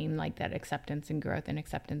forth between like that acceptance and growth and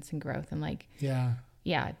like,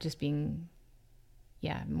 just being,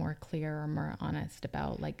 more clear or more honest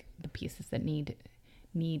about like the pieces that need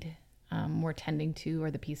more tending to, or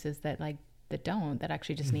the pieces that like, that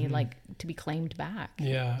actually just need like to be claimed back.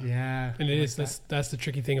 Yeah. And it is, that's the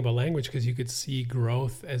tricky thing about language, because you could see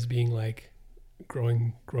growth as being like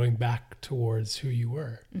growing back towards who you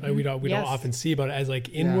were. Like we don't often see about it as like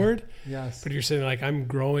inward. Yes. But you're saying like, I'm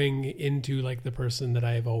growing into like the person that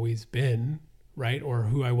I've always been, right? Or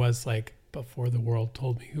who I was like before the world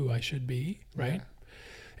told me who I should be, right? Yeah.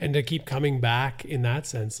 And to keep coming back in that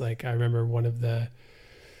sense, like I remember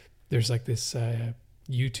there's like this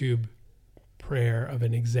YouTube prayer of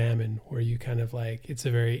an examen where you kind of like, it's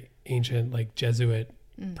a very ancient like Jesuit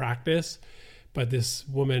practice, but this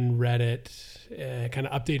woman read it, kind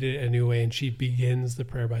of updated it a new way, and she begins the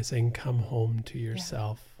prayer by saying, come home to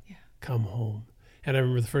yourself. Come home. And I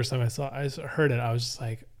remember the first time I heard it, I was just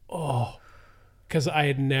like, oh, because I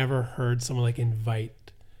had never heard someone like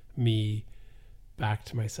invite me back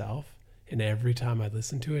to myself. And every time I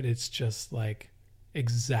listen to it, it's just like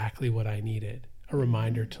exactly what I needed. A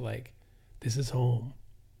reminder to like, this is home,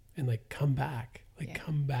 and like, come back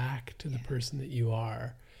to the person that you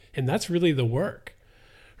are. And that's really the work,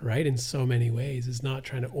 right? In so many ways, is not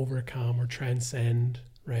trying to overcome or transcend,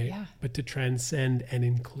 right? Yeah. But to transcend and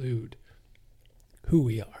include who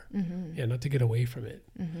we are. Yeah. Not to get away from it.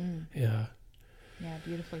 Yeah. Yeah.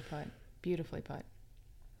 Beautifully put.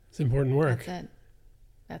 It's important work.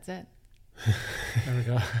 That's it. There we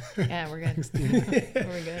go. Yeah, we're good.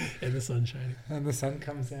 We're good. And the sun's shining. And the sun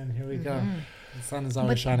comes in. Here we go. The sun is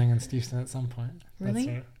always shining in Steveston at some point.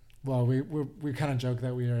 Really? Well, we kind of joke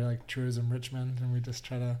that we are like Tourism Richmond, and we just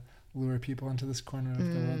try to lure people into this corner of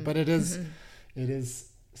the world. But it is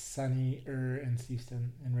sunnier in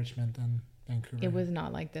Steveston, in Richmond, than Vancouver. It was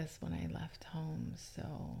not like this when I left home,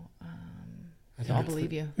 so I'll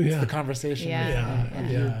believe you. It's the conversation.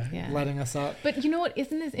 Yeah. Letting us up. But you know what?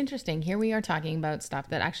 Isn't this interesting? Here we are talking about stuff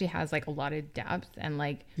that actually has like a lot of depth, and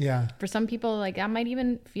like for some people, like that might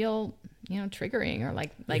even feel triggering, or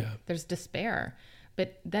like there's despair.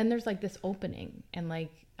 But then there's like this opening, and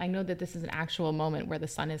like I know that this is an actual moment where the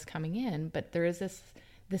sun is coming in, but there is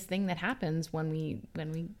this thing that happens when we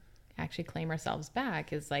actually claim ourselves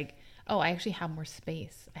back, is like, oh, I actually have more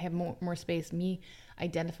space. I have more space. Me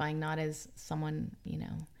identifying not as someone,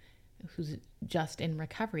 who's just in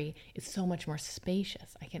recovery, is so much more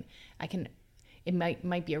spacious. I can, it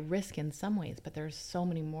might be a risk in some ways, but there's so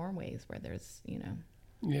many more ways where there's,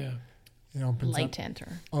 It opens light to enter.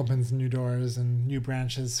 Opens new doors, and new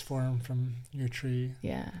branches form from your tree.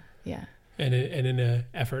 Yeah. And in an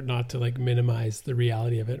effort not to like minimize the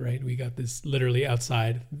reality of it, right? We got this literally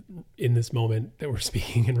outside in this moment that we're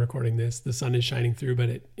speaking and recording this. The sun is shining through, but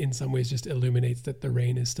it in some ways just illuminates that the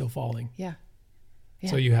rain is still falling. Yeah.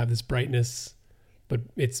 So you have this brightness, but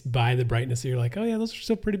it's by the brightness that you're like, oh yeah, those are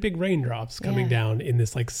still pretty big raindrops coming down in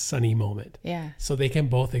this like sunny moment. Yeah. So they can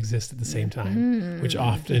both exist at the same time, which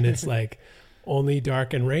often it's like only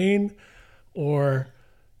dark and rain, or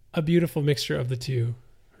a beautiful mixture of the two,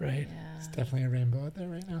 right? Yeah. It's definitely a rainbow out there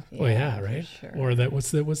right now. Well, yeah, right. Sure. Or that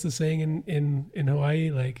what's the saying in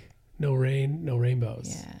Hawaii, like no rain, no rainbows.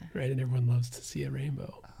 Yeah. Right, and everyone loves to see a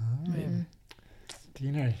rainbow. Oh. Right?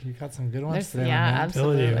 Dina, you got some good ones today. Yeah,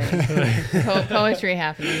 absolutely. Poetry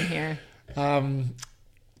happening here.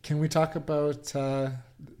 Can we talk about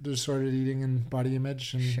disordered eating and body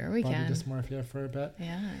image and sure we body can. dysmorphia for a bit.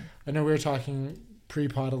 Yeah. I know we were talking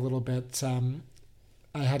pre-pod a little bit.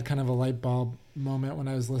 I had kind of a light bulb moment when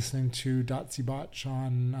I was listening to Dotsie Botch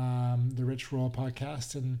on the Rich Roll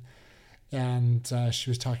podcast, and she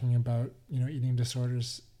was talking about, you know, eating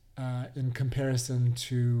disorders in comparison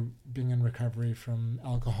to being in recovery from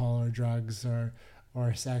alcohol or drugs or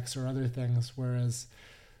sex or other things, whereas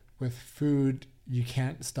with food you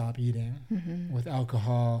can't stop eating. Mm-hmm. With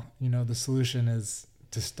alcohol, you know, the solution is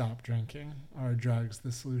to stop drinking, or drugs,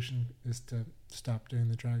 the solution is to stop doing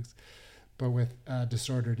the drugs. But with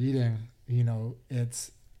disordered eating, you know, you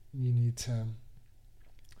need to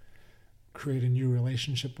create a new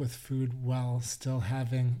relationship with food while still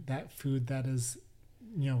having that food that is,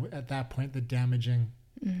 you know, at that point, the damaging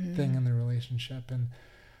mm-hmm. thing in the relationship. And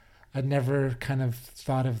I'd never kind of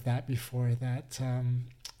thought of that before, that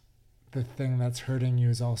the thing that's hurting you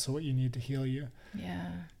is also what you need to heal you.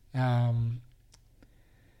 Yeah.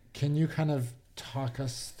 Can you kind of talk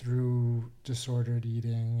us through disordered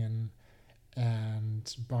eating and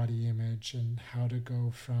body image, and how to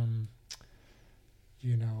go from,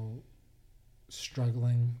 you know,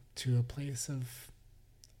 struggling to a place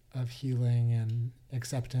of healing and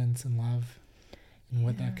acceptance and love, and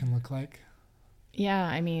what that can look like? Yeah,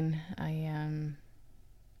 I mean,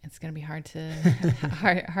 it's going to be hard to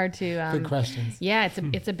hard to big questions. Yeah,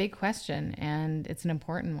 it's a big question, and it's an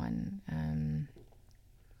important one.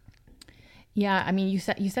 Yeah, I mean, you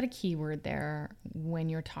said a key word there when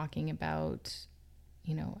you're talking about,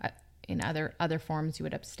 you know, in other forms you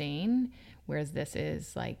would abstain, whereas this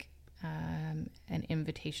is like an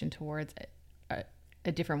invitation towards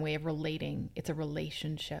a different way of relating. It's a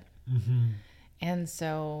relationship. Mm-hmm. And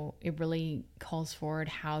so it really calls forward,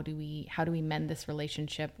 how do we mend this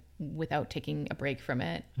relationship without taking a break from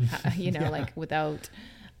it? You know, yeah. Like without,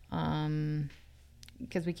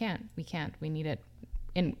 because we can't, we need it.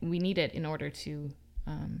 And we need it in order to,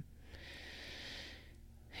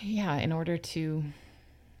 in order to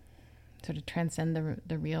sort of transcend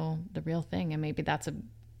the real thing. And maybe that's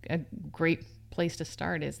a great place to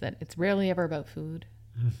start, is that it's rarely ever about food,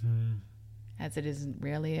 mm-hmm. as it is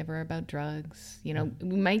rarely ever about drugs. You know,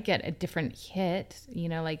 we might get a different hit, you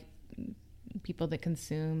know, like people that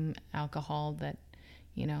consume alcohol that,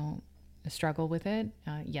 you know, struggle with it.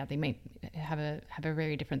 They might have a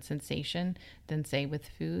very different sensation than, say, with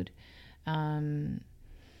food.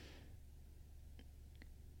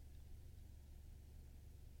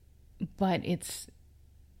 But it's,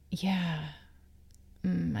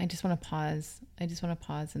 I just want to pause. I just want to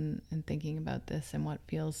pause and thinking about this and what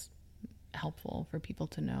feels helpful for people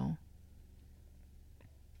to know.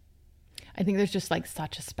 I think there's just like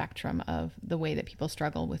such a spectrum of the way that people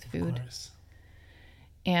struggle with food. Of course.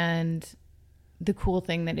 And the cool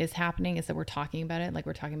thing that is happening is that we're talking about it, like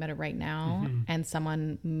we're talking about it right now. Mm-hmm. And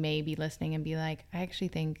someone may be listening and be like, I actually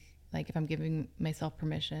think, like, if I'm giving myself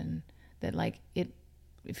permission, that like it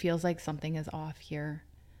feels like something is off here.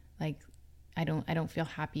 Like I don't feel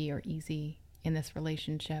happy or easy in this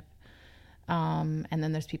relationship. And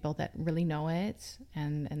then there's people that really know it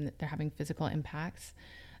and they're having physical impacts.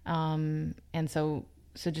 And so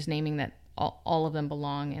just naming that all of them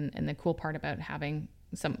belong. And the cool part about having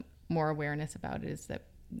some more awareness about it is that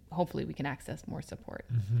hopefully we can access more support.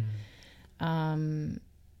 Mm-hmm.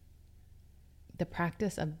 The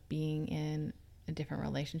practice of being in a different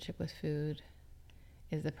relationship with food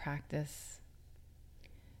is the practice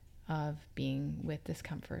of being with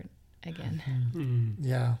discomfort again. Mm-hmm.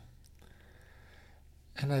 Yeah.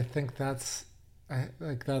 And I think that's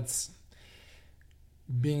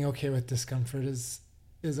being okay with discomfort is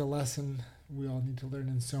a lesson we all need to learn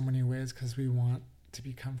in so many ways, because we want to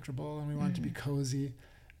be comfortable and we want to be cozy.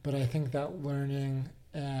 But I think that learning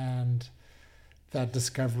and that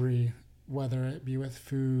discovery, whether it be with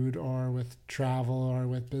food or with travel or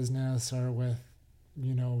with business or with,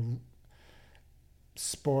 you know,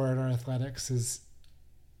 sport or athletics, is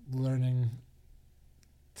learning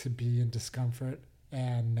to be in discomfort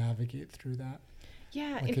and navigate through that.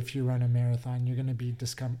 Yeah. Like if you run a marathon, you're going to be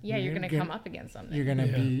discomfort. Yeah, you're going to come up against something. You're going to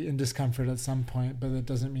be in discomfort at some point, but that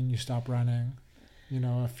doesn't mean you stop running. You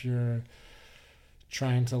know, if you're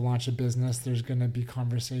trying to launch a business, there's going to be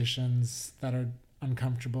conversations that are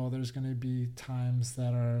uncomfortable. There's going to be times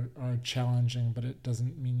that are challenging, but it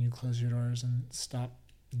doesn't mean you close your doors and stop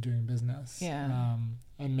doing business. Yeah.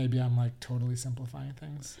 And maybe I'm like totally simplifying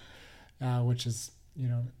things, which is, you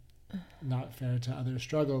know, not fair to other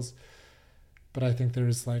struggles. But I think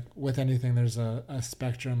there's like, with anything, there's a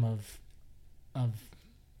spectrum of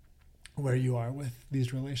where you are with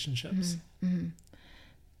these relationships. Mm-hmm. Mm-hmm.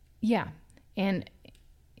 Yeah. And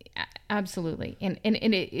Absolutely. And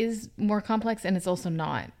it is more complex, and it's also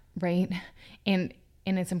not, right? And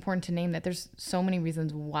it's important to name that there's so many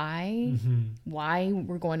reasons why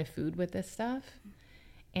we're going to food with this stuff.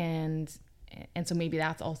 And so maybe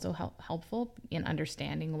that's also helpful in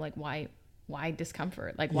understanding like why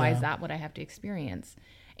discomfort, like why is that what I have to experience?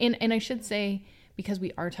 And I should say, because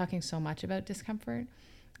we are talking so much about discomfort,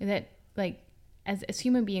 that like as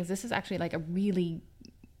human beings, this is actually like a really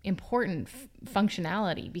important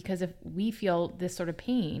functionality, because if we feel this sort of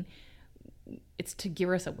pain, it's to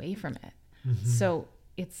gear us away from it. So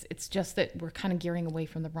it's just that we're kind of gearing away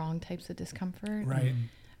from the wrong types of discomfort. Right.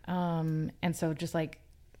 And so just like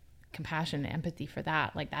compassion and empathy for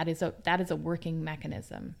that, like that is a working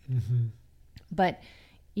mechanism. But,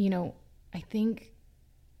 you know, I think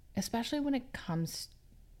especially when it comes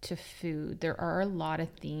to food, there are a lot of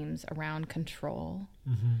themes around control,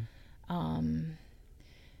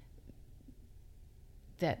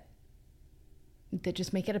 that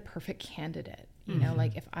just make it a perfect candidate. You know,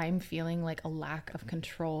 like if I'm feeling like a lack of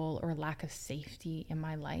control or a lack of safety in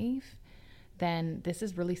my life, then this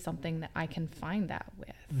is really something that I can find that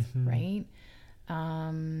with, right?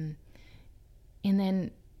 And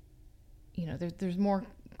then, you know, there's more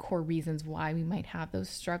core reasons why we might have those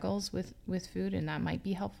struggles with food, and that might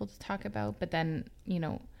be helpful to talk about. But then, you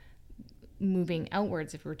know, moving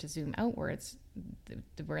outwards, if we were to zoom outwards,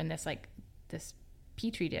 we're in this like this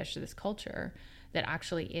petri dish, this culture that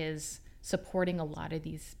actually is supporting a lot of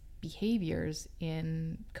these behaviors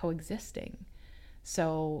in coexisting,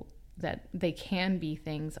 so that they can be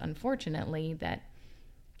things, unfortunately, that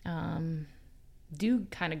do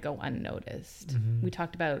kind of go unnoticed. We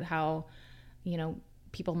talked about how, you know,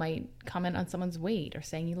 people might comment on someone's weight or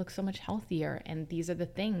saying you look so much healthier, and these are the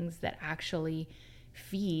things that actually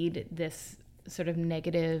feed this sort of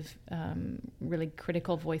negative, really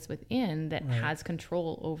critical voice within that has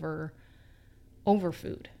control over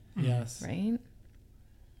food. Yes. Right.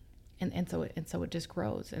 And so it just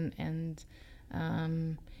grows, and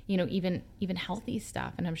you know, even healthy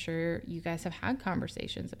stuff. And I'm sure you guys have had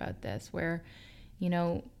conversations about this where, you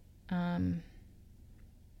know, I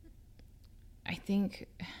think,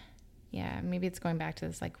 maybe it's going back to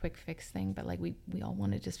this like quick fix thing, but like we all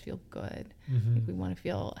want to just feel good. Like we want to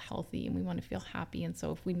feel healthy and we want to feel happy. And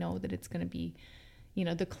so if we know that it's going to be, you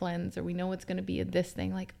know, the cleanse, or we know it's going to be this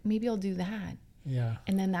thing, like maybe I'll do that. Yeah.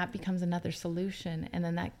 And then that becomes another solution. And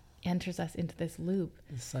then that enters us into this loop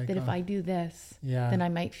that if I do this, then I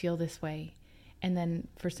might feel this way. And then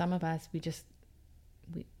for some of us,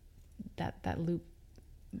 that loop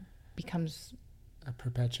becomes a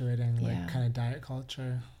perpetuating like kind of diet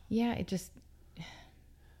culture. Yeah.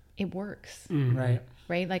 It works. Right.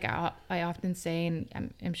 Right. Like I often say,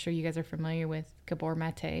 and I'm sure you guys are familiar with Gabor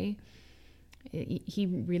Mate. He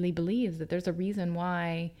really believes that there's a reason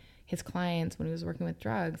why his clients, when he was working with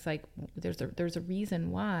drugs, like there's a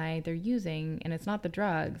reason why they're using, and it's not the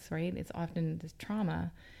drugs, right? It's often this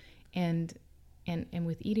trauma, and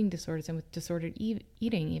with eating disorders and with disordered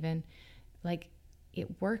eating, even, like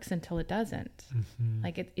it works until it doesn't.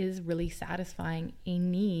 Like it is really satisfying a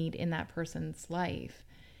need in that person's life,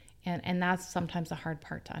 and that's sometimes the hard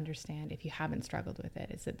part to understand if you haven't struggled with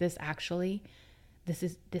it, is that this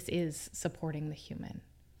is supporting the human,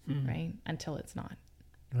 right? Until it's not.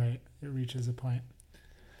 Right. It reaches a point.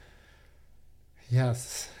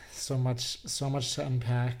 Yes. So much to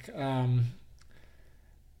unpack.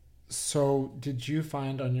 So did you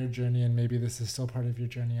find on your journey, and maybe this is still part of your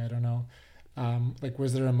journey, I don't know, like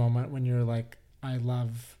was there a moment when you're like, I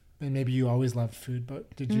love, and maybe you always loved food,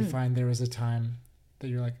 but did you find there was a time that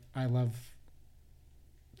you're like, I love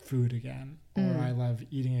food again, or I love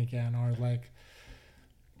eating again, or like,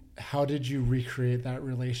 how did you recreate that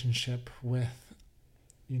relationship with,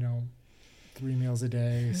 you know, 3 meals a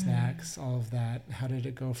day, snacks, all of that? How did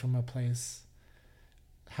it go to a place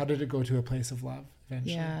of love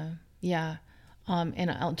eventually? Yeah.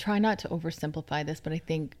 And I'll try not to oversimplify this, but I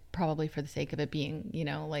think probably for the sake of it being, you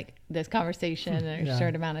know, like this conversation in a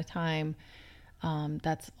short amount of time,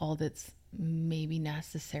 that's all that's maybe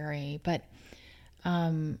necessary. But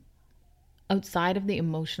outside of the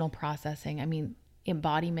emotional processing, I mean,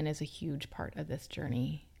 embodiment is a huge part of this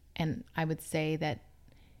journey. And I would say that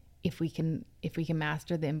if we can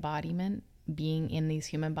master the embodiment, being in these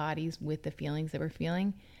human bodies with the feelings that we're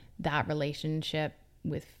feeling, that relationship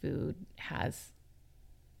with food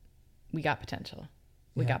we got potential.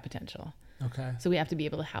 We got potential. Okay. So we have to be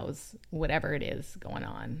able to house whatever it is going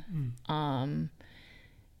on.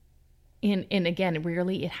 And again,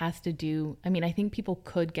 rarely it has to do, I mean, I think people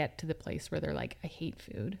could get to the place where they're like, I hate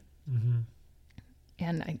food.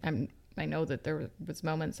 And I know that there was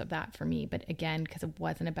moments of that for me, but again, because it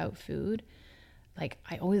wasn't about food, like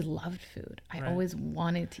I always loved food. I always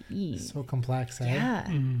wanted to eat. So complex, eh? Yeah.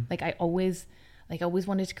 Like I always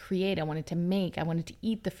wanted to create. I wanted to make. I wanted to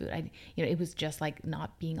eat the food. It was just like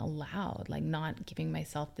not being allowed, like not giving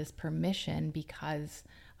myself this permission because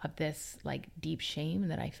of this like deep shame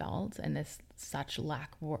that I felt and this such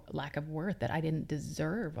lack of worth that I didn't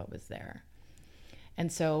deserve what was there.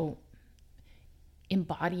 And so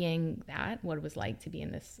embodying that, what it was like to be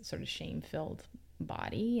in this sort of shame-filled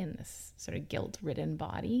body and this sort of guilt-ridden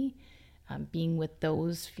body, being with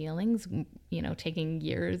those feelings, taking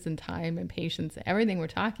years and time and patience, everything we're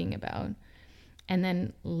talking about, and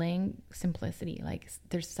then laying simplicity. Like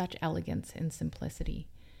there's such elegance in simplicity,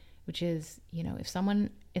 which is, if someone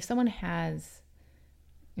has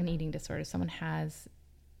an eating disorder, someone has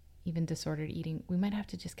even disordered eating, we might have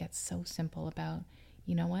to just get so simple about,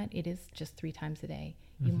 you know what, it is just 3 times a day.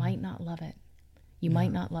 You might not love it. You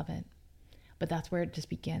might not love it. But that's where it just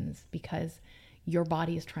begins, because your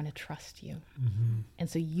body is trying to trust you. And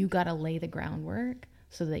so you got to lay the groundwork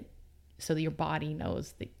so that your body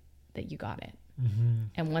knows that you got it.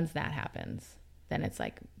 And once that happens, then it's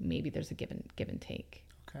like maybe there's a give and take.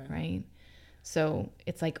 Okay. Right? So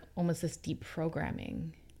it's like almost this deep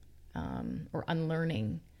programming or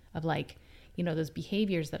unlearning of like, those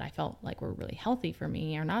behaviors that I felt like were really healthy for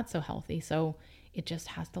me are not so healthy. So it just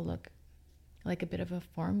has to look like a bit of a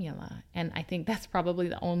formula. And I think that's probably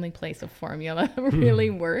the only place a formula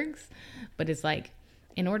really works. But it's like,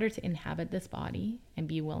 in order to inhabit this body and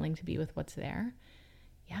be willing to be with what's there,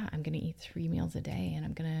 I'm going to eat 3 meals a day, and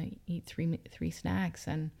I'm going to eat three snacks,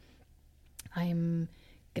 and I'm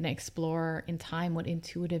going to explore in time what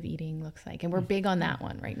intuitive eating looks like. And we're big on that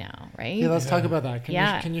one right now, right? Yeah, let's talk about that.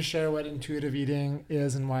 Can you share what intuitive eating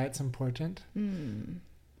is and why it's important?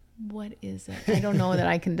 What is it? I don't know that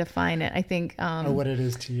I can define it. I think... or what it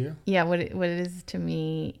is to you? Yeah, what it is to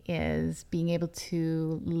me is being able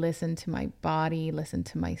to listen to my body, listen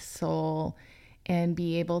to my soul, and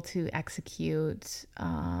be able to execute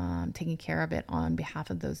taking care of it on behalf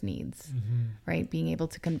of those needs, right? Being able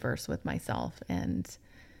to converse with myself and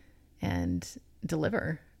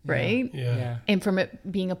deliver, right? Yeah. And from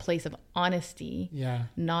it being a place of honesty,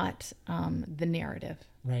 not the narrative.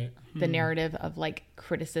 Right. The narrative of like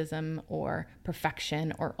criticism or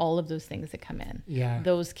perfection or all of those things that come in. Yeah.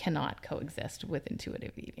 Those cannot coexist with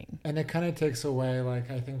intuitive eating. And it kind of takes away,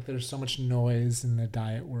 like, I think there's so much noise in the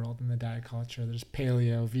diet world, in the diet culture. There's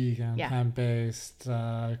paleo, vegan, plant-based,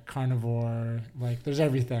 carnivore, like there's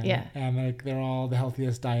everything. Yeah. And like they're all the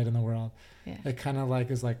healthiest diet in the world. Yeah. It kind of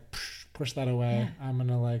like is like, push that away. Yeah. I'm going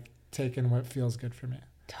to like take in what feels good for me.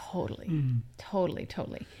 Totally.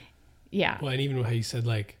 Totally. Yeah. Well, and even how you said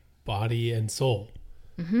like body and soul,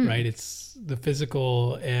 right? It's the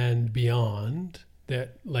physical and beyond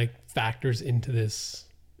that like factors into this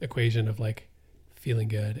equation of like feeling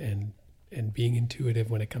good and being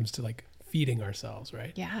intuitive when it comes to like feeding ourselves,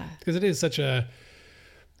 right? Yeah. Because it is such a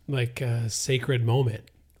like a sacred moment,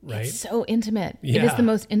 right? It's so intimate. Yeah. It is the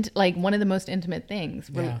most like one of the most intimate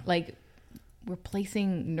things. We're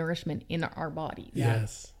placing nourishment in our bodies.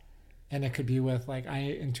 Yes. And it could be with like, I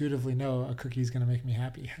intuitively know a cookie is going to make me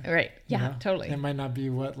happy. Right. Yeah, totally. It might not be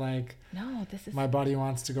what like, this is... my body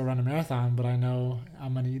wants to go run a marathon, but I know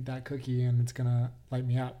I'm going to eat that cookie and it's going to light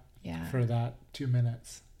me up for that 2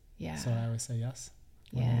 minutes. Yeah. So I always say yes.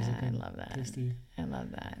 I love that. Tasty. I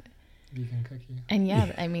love that. Vegan cookie. And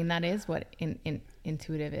I mean, that is what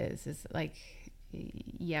intuitive is like,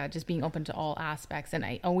 just being open to all aspects. And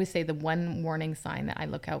I always say the one warning sign that I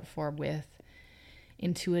look out for with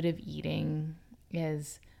intuitive eating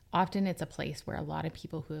is often it's a place where a lot of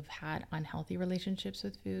people who have had unhealthy relationships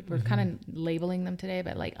with food, we're kind of labeling them today,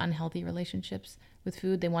 but like unhealthy relationships with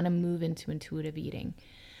food, they want to move into intuitive eating.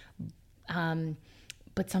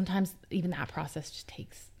 But sometimes even that process just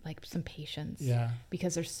takes like some patience. Yeah.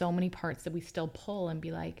 Because there's so many parts that we still pull and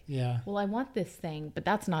be like, well, I want this thing, but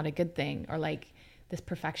that's not a good thing. Or like this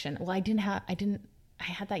perfection. Well, I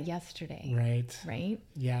had that yesterday. Right.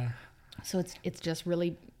 Yeah. So it's just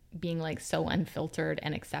really being like so unfiltered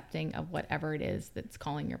and accepting of whatever it is that's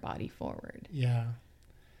calling your body forward. Yeah.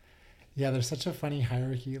 Yeah. There's such a funny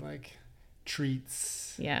hierarchy, like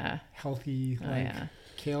treats. Yeah. Healthy.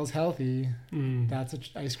 Kale's healthy. That's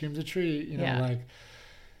ice cream's a treat. Like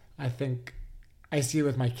I think I see it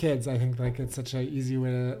with my kids. I think like it's such an easy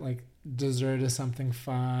way to like dessert is something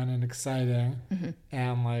fun and exciting.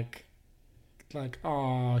 And like,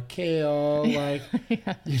 oh, kale, like,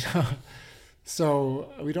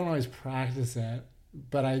 so we don't always practice it,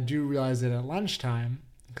 but I do realize it at lunchtime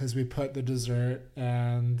because we put the dessert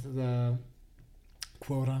and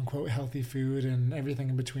quote unquote healthy food and everything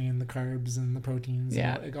in between, the carbs and the proteins.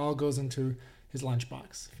 Yeah. It all goes into his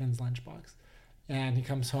lunchbox, Finn's lunchbox. And he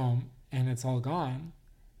comes home and it's all gone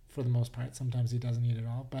for the most part. Sometimes he doesn't eat it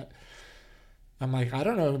all, but I'm like, I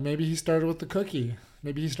don't know, maybe he started with the cookie.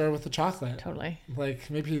 Maybe he started with the chocolate. Totally. Like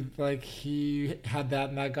maybe like he had that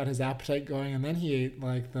and that got his appetite going, and then he ate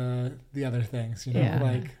like the other things, you know, Yeah.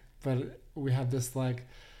 like, but we have this like,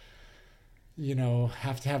 you know,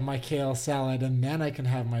 have to have my kale salad and then I can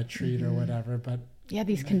have my treat or whatever. But yeah,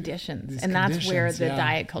 these conditions. These and that's where conditions, the yeah.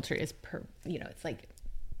 diet culture is, it's like,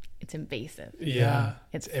 it's invasive. Yeah.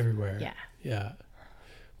 It's everywhere. Yeah. Yeah.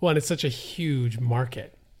 Well, and it's such a huge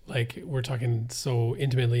market. Like we're talking so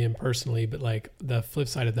intimately and personally, but like the flip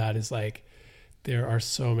side of that is like, there are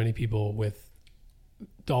so many people with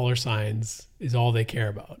dollar signs is all they care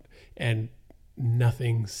about, and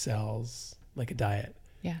nothing sells like a diet.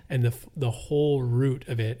 Yeah. And the whole root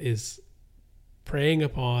of it is preying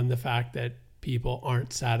upon the fact that people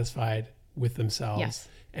aren't satisfied with themselves. Yes.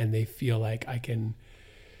 And they feel like I can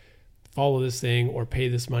follow this thing or pay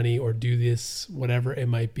this money or do this, whatever it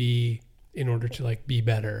might be, in order to like be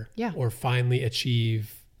better. Yeah. Or finally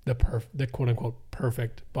achieve the quote unquote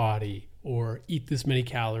perfect body, or eat this many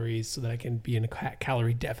calories so that I can be in a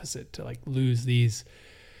calorie deficit to like lose these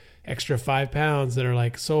extra 5 pounds that are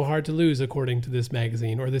like so hard to lose according to this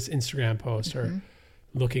magazine or this Instagram post, or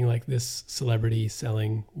looking like this celebrity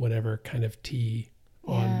selling whatever kind of tea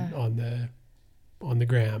on the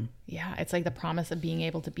gram. Yeah. It's like the promise of being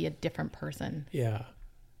able to be a different person. Yeah.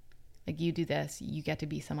 Like you do this, you get to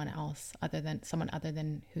be someone else other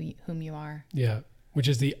than whom you are. Yeah. Which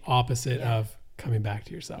is the opposite of coming back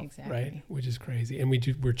to yourself. Exactly. Right. Which is crazy. And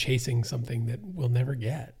we're chasing something that we'll never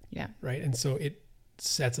get. Yeah. Right. And so it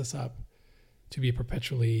sets us up to be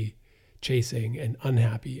perpetually chasing and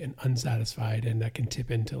unhappy and unsatisfied. And that can tip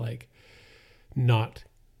into like not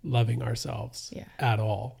loving ourselves at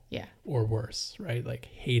all. Yeah. Or worse, right? Like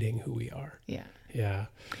hating who we are. Yeah. Yeah.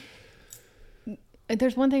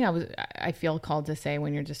 There's one thing I feel called to say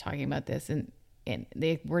when you're just talking about this, and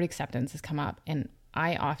the word acceptance has come up, and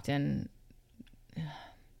I often,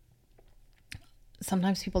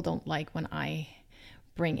 sometimes people don't like when I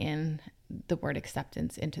bring in the word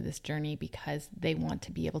acceptance into this journey because they want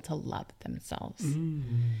to be able to love themselves.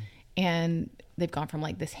 And they've gone from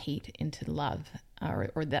like this hate into love,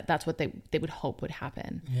 or that's what they would hope would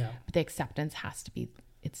happen. Yeah. But the acceptance has to be,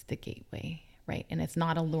 it's the gateway. Right. And it's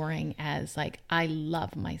not alluring as like, I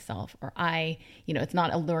love myself, or it's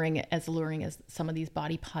not alluring as some of these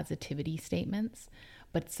body positivity statements,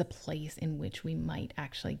 but it's a place in which we might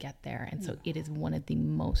actually get there. And so it is one of the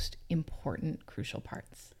most important, crucial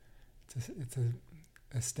parts. It's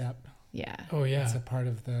a step. Yeah. Oh yeah. It's a part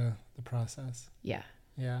of the process. Yeah.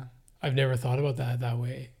 Yeah. I've never thought about that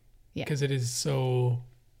way. Yeah. Because it is so,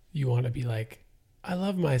 you want to be like, I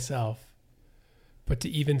love myself. But to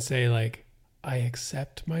even say like, I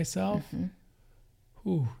accept myself.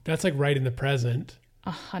 Ooh, that's like right in the present.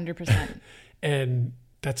 100%. And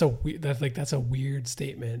that's a weird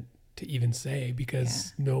statement to even say,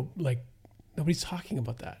 because nobody's talking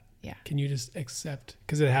about that. Yeah. Can you just accept?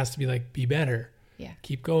 Because it has to be like, be better. Yeah.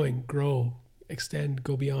 Keep going, grow, extend,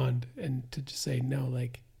 go beyond. And to just say, no,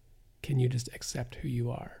 like, can you just accept who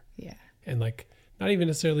you are? Yeah. And like, not even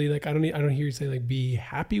necessarily like, I don't hear you say like, be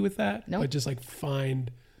happy with that. Nope. But just like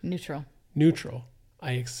find neutral.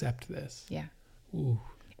 I accept this. Yeah. Ooh,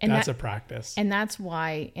 and that's a practice. And that's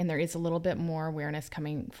why, and there is a little bit more awareness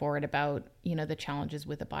coming forward about, the challenges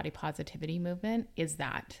with the body positivity movement is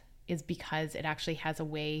because it actually has a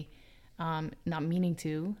way, not meaning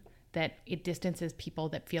to, that it distances people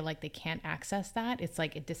that feel like they can't access that. It's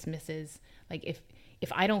like it dismisses, like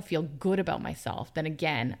if I don't feel good about myself, then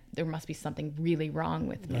again, there must be something really wrong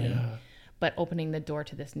with me. Yeah. But opening the door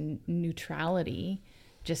to this neutrality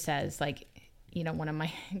just says like, one of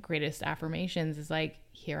my greatest affirmations is like,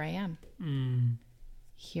 here I am.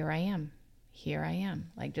 Here I am. Here I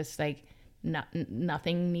am. Like, just like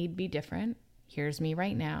nothing need be different. Here's me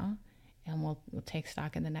right now. And we'll take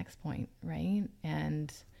stock in the next point. Right.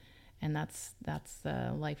 And that's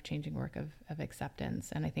the life-changing work of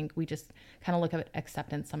acceptance. And I think we just kind of look at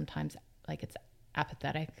acceptance sometimes like it's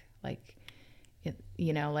apathetic, like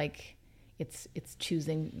it's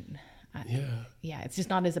choosing. It's just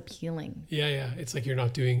not as appealing. It's like you're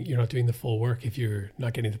not doing the full work if you're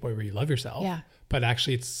not getting to the point where you love yourself. But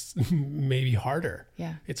actually it's maybe harder.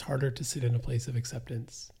 It's harder to sit in a place of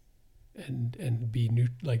acceptance and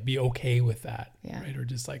be okay with that. Right. Or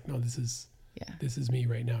just like, no, this is me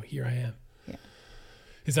right now. Here I am.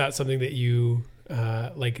 Is that something that you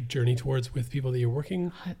like journey towards with people that you're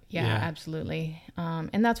working? Yeah, absolutely.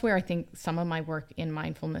 And that's where I think some of my work in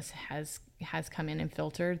mindfulness has come in and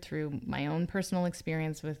filtered through my own personal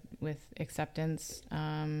experience with acceptance.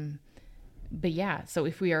 But yeah, so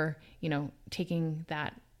if we are, taking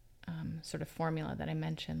that sort of formula that I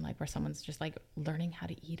mentioned, like where someone's just like learning how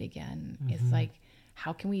to eat again, it's like,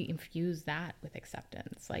 how can we infuse that with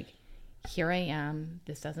acceptance? Like, here I am,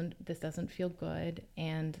 this doesn't feel good,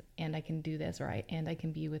 and I can do this, and I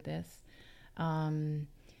can be with this. And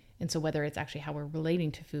so whether it's actually how we're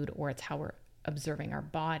relating to food or it's how we're observing our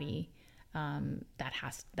body, that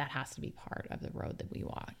has to be part of the road that we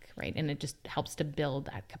walk, right? And it just helps to build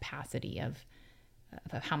that capacity of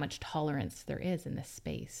how much tolerance there is in this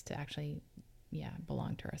space to actually,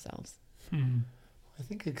 belong to ourselves. I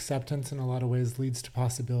think acceptance in a lot of ways leads to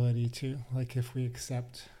possibility too. Like if we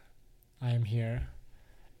accept I am here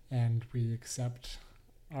and we accept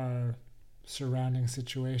our surrounding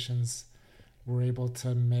situations, we're able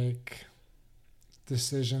to make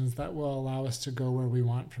decisions that will allow us to go where we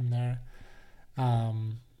want from there.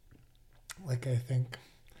 Like I think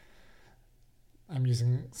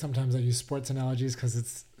sometimes I use sports analogies because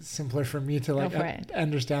it's simpler for me to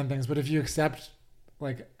understand things. But if you accept,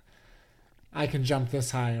 like, I can jump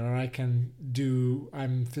this high, or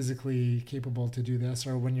I'm physically capable to do this,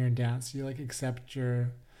 or when you're in dance, you like accept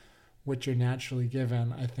what you're naturally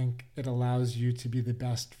given. I think it allows you to be the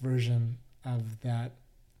best version of that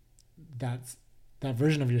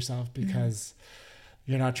version of yourself, because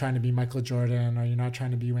you're not trying to be Michael Jordan, or you're not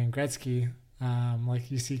trying to be Wayne Gretzky.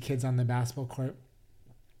 Like you see kids on the basketball court,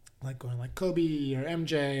 like going like Kobe or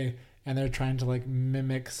MJ, and they're trying to like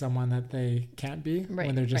mimic someone that they can't be. Right,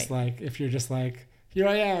 when they're just like, if you're just like, here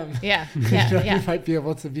I am. Yeah. You might be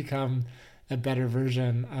able to become a better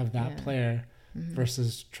version of that player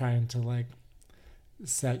versus trying to like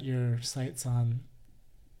set your sights on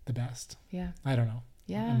the best. Yeah. I don't know.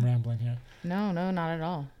 Yeah. I'm rambling here. No, not at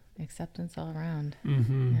all. Acceptance all around.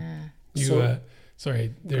 Yeah.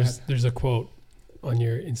 There's a quote on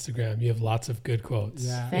your Instagram. You have lots of good quotes.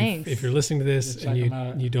 Yeah. Thanks. If you're listening to this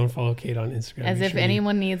and you don't follow Kate on Instagram, as if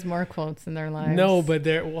anyone needs more quotes in their lives. No, but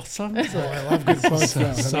some. I love good quotes.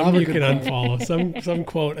 Some you can unfollow. Some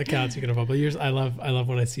quote accounts you can unfollow. But yours, I love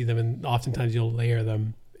when I see them, and oftentimes you'll layer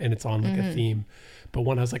them, and it's on like a theme. But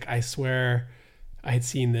one I was like, I swear, I had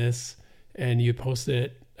seen this, and you posted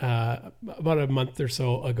it about a month or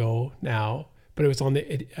so ago now. But it was on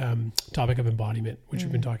the topic of embodiment, which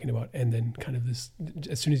we've been talking about. And then kind of this,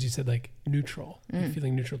 as soon as you said like neutral, like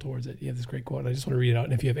feeling neutral towards it, you have this great quote. And I just want to read it out.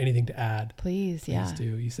 And if you have anything to add, please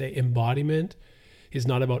do. You say, embodiment is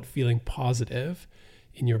not about feeling positive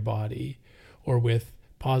in your body or with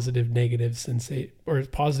positive, negative or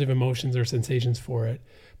positive emotions or sensations for it,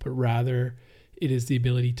 but rather it is the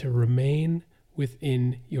ability to remain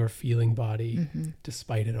within your feeling body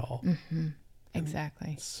despite it all.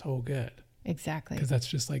 Exactly. So good. Exactly. Because that's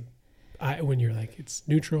just like, when you're like, it's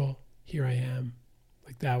neutral, here I am.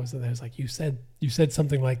 Like that was like, you said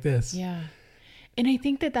something like this. Yeah. And I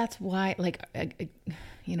think that's why, like,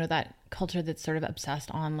 that culture that's sort of obsessed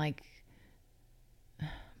on like,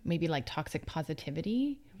 maybe like toxic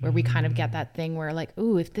positivity, where we kind of get that thing where like,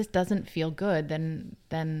 ooh, if this doesn't feel good,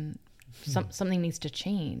 then something needs to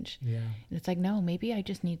change. Yeah. And it's like, no, maybe I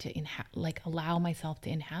just need to allow myself to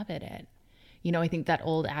inhabit it. I think that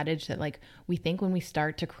old adage that like we think when we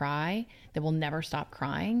start to cry that we'll never stop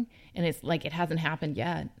crying, and it's like it hasn't happened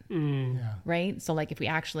yet. Yeah. Right? So like if we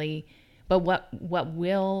actually, but what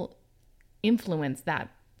will influence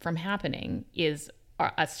that from happening is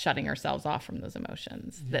us shutting ourselves off from those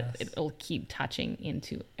emotions. Yes. That it'll keep touching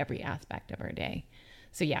into every aspect of our day.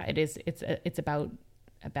 So yeah, it's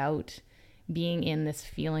about being in this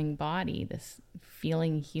feeling body, this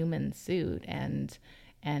feeling human suit, and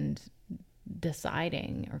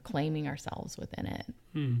deciding or claiming ourselves within it.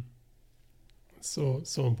 So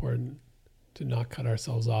important to not cut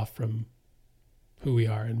ourselves off from who we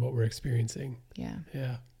are and what we're experiencing.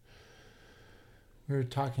 Yeah. We were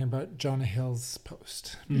talking about Jonah Hill's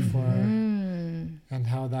post before and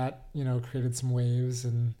how that, created some waves,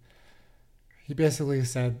 and he basically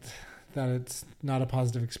said that it's not a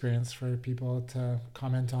positive experience for people to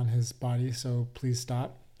comment on his body, so please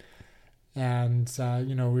stop. And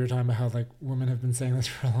we were talking about how like women have been saying this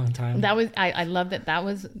for a long time. That was I love that. That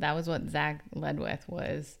was what Zach led with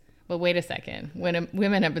was. But wait a second,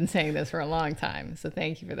 women have been saying this for a long time. So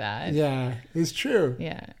thank you for that. Yeah, it's true.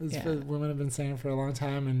 Yeah, women have been saying it for a long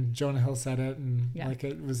time, and Jonah Hill said it, and like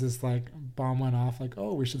it was this like bomb went off. Like,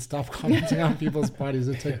 oh, we should stop commenting on people's bodies.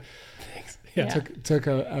 It took took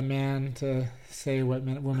a man to say what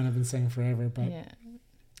women have been saying forever, but. Yeah.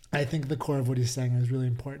 I think the core of what he's saying is really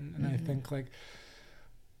important. And I think like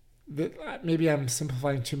maybe I'm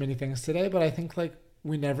simplifying too many things today, but I think like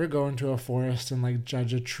we never go into a forest and like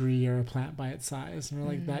judge a tree or a plant by its size. And we're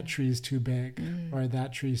like, that tree is too big or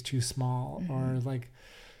that tree is too small or like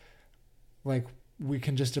we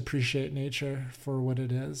can just appreciate nature for what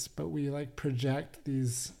it is, but we like project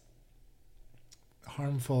these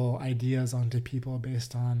harmful ideas onto people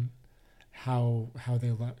based on how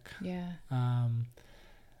they look. Yeah.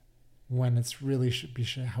 When it's really should be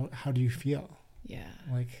how do you feel? Yeah.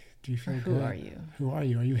 Like, do you feel good? Who are you? Who are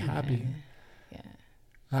you? Are you happy?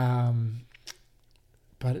 Yeah.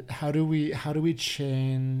 But how do we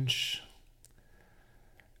change?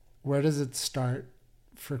 Where does it start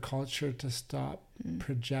for culture to stop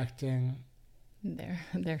projecting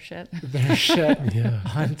their shit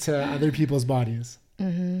onto other people's bodies?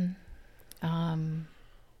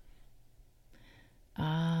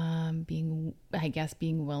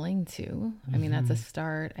 Being willing to. I mean, that's a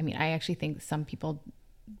start. I mean, I actually think some people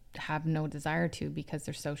have no desire to because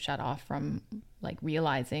they're so shut off from like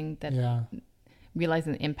realizing the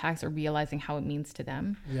impacts or realizing how it means to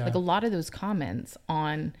them. Yeah. Like a lot of those comments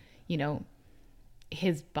on,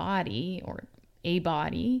 his body or a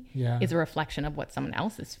body is a reflection of what someone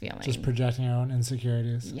else is feeling. Just projecting our own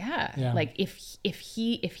insecurities. Yeah. Like if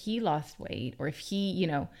he lost weight or if he,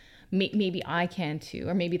 maybe I can too,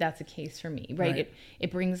 or maybe that's a case for me, right?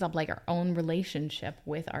 It brings up like our own relationship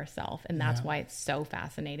with ourselves. And that's why it's so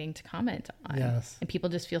fascinating to comment on. Yes. And people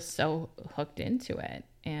just feel so hooked into it.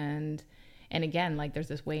 And again, like there's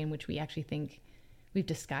this way in which we actually think we've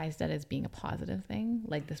disguised it as being a positive thing,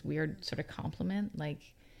 like this weird sort of compliment,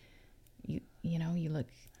 like you look.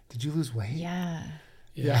 Did you lose weight? Yeah.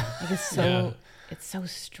 Yeah. Like it's so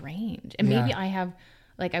strange. And maybe I have,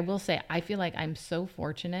 like, I will say, I feel like I'm so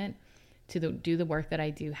fortunate to do the work that I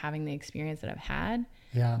do, having the experience that I've had.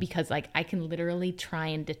 Yeah. Because like I can literally try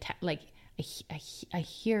and detect, like I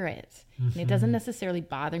hear it, and it doesn't necessarily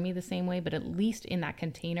bother me the same way, but at least in that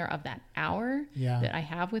container of that hour that I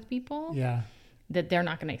have with people. Yeah. That they're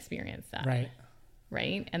not going to experience that. Right.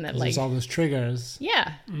 And that like there's all those triggers.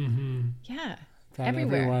 Yeah. Yeah. That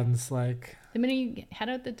everywhere. Everyone's like the minute you head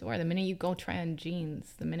out the door, the minute you go try on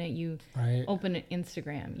jeans, the minute you open an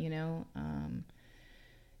Instagram,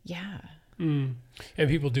 And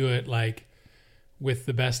people do it like with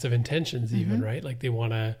the best of intentions even, right? Like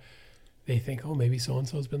they think, oh, maybe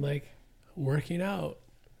so-and-so's been like working out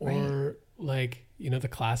or like, the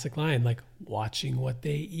classic line, like watching what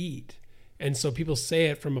they eat. And so people say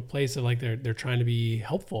it from a place of like they're trying to be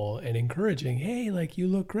helpful and encouraging. Hey, like you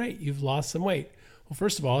look great. You've lost some weight. Well,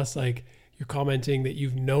 first of all, it's like you're commenting that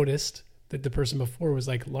you've noticed that the person before was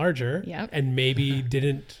like larger and maybe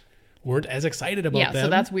weren't as excited about them. Yeah, so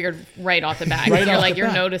that's weird right off the bat.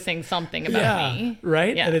 You're noticing something about me.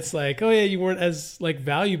 Right? Yeah. And it's like, oh yeah, you weren't as like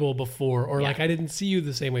valuable before, or like I didn't see you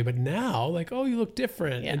the same way, but now like, oh, you look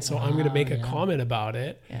different. Yeah. And so I'm going to make a comment about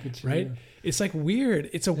it. Yeah. Right? It's like weird.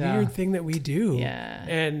 It's a weird thing that we do. Yeah.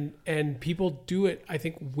 And people do it, I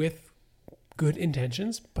think, with good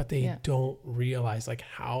intentions, but they don't realize like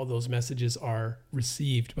how those messages are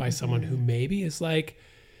received by someone who maybe is like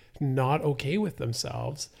not okay with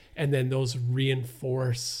themselves. And then those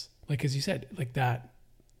reinforce, like, as you said, like that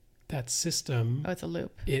system. Oh, it's a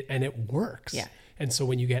loop. It works. Yeah. And so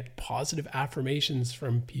when you get positive affirmations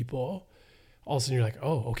from people, all of a sudden you're like,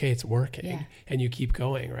 oh, okay, it's working. Yeah. And you keep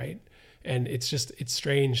going, right? And it's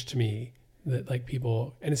strange to me that like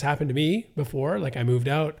people, and it's happened to me before, like I moved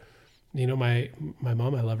out, my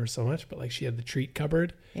mom, I love her so much, but like she had the treat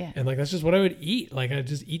cupboard and like, that's just what I would eat. Like I'd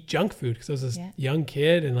just eat junk food because I was this young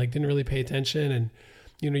kid and like didn't really pay attention. And,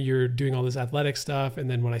 you're doing all this athletic stuff. And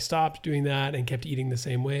then when I stopped doing that and kept eating the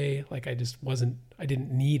same way, like I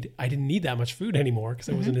didn't need that much food anymore because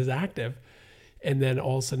I wasn't as active. And then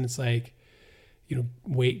all of a sudden it's like,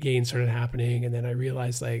 weight gain started happening. And then I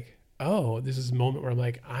realized like, oh, this is a moment where I'm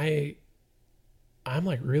like, I'm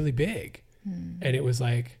like really big. And it was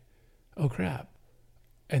like, oh crap.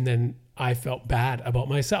 And then I felt bad about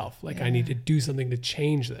myself. Like I need to do something to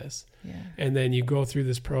change this. Yeah. And then you go through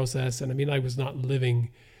this process. And I mean, I was not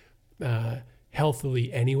living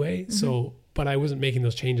healthily anyway. So, but I wasn't making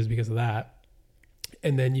those changes because of that.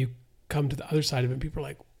 And then you come to the other side of it and people are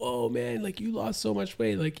like, whoa, man, like you lost so much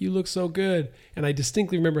weight. Like you look so good. And I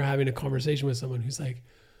distinctly remember having a conversation with someone who's like,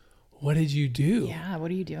 what did you do? Yeah.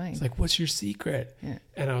 What are you doing? It's like, what's your secret? Yeah.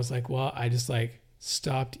 And I was like, well, I just like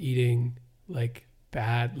stopped eating like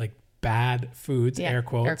bad foods, air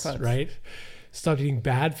quotes, right? Stopped eating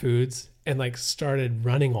bad foods and like started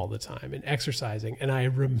running all the time and exercising. And I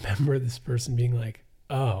remember this person being like,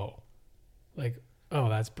 oh,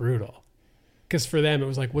 that's brutal. because for them it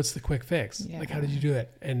was like, what's the quick fix? Yeah. Like, how did you do it?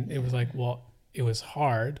 And it was like, well, it was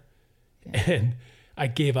hard. Yeah. And I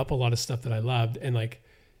gave up a lot of stuff that I loved and like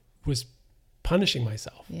was punishing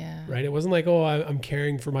myself. Yeah. Right. It wasn't like, oh, I'm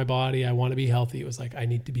caring for my body. I want to be healthy. It was like, I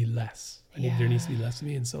need to be less. There needs to be less of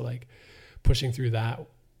me. And so like pushing through that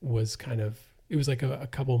was kind of, it was like a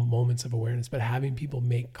couple moments of awareness, but having people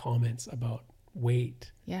make comments about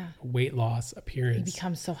weight, weight loss, appearance. You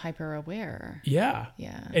become so hyper aware. Yeah.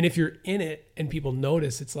 Yeah. And if you're in it and people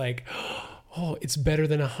notice, it's like, oh, it's better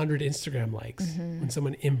than 100 Instagram likes when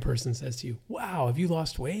someone in person says to you, wow, have you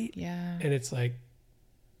lost weight? Yeah. And it's like,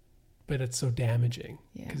 but it's so damaging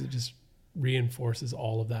because it just reinforces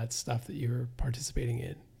all of that stuff that you're participating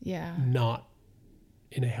in. Yeah. Not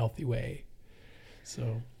in a healthy way.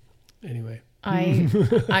 So anyway. I'm going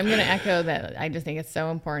to echo that. I just think it's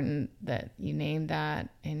so important that you named that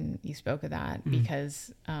and you spoke of that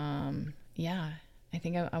because, I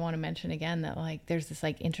think I want to mention again that like, there's this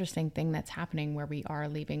like interesting thing that's happening where we are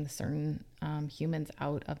leaving certain humans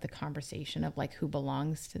out of the conversation of like who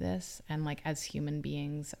belongs to this. And like, as human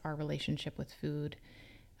beings, our relationship with food,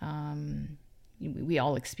 we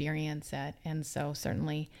all experience it. And so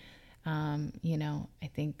certainly, I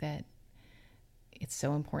think that it's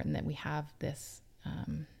so important that we have this,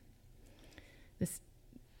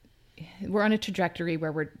 we're on a trajectory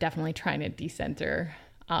where we're definitely trying to decenter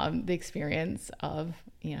the experience of,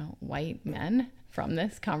 white men from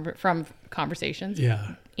this from conversations.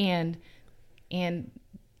 Yeah. And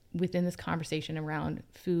within this conversation around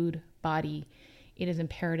food, body, it is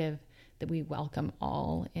imperative that we welcome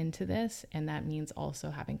all into this. And that means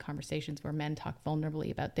also having conversations where men talk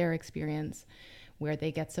vulnerably about their experience, where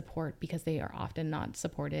they get support because they are often not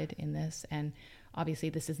supported in this. And obviously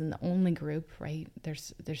this isn't the only group, right?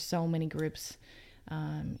 There's so many groups,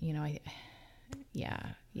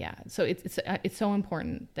 So it's so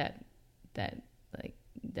important that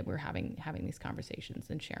we're having these conversations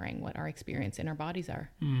and sharing what our experience in our bodies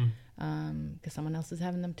are, because someone else is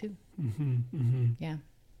having them too. Yeah.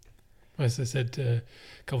 As I said to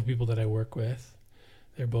a couple of people that I work with,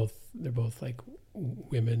 they're both like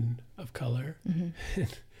women of color.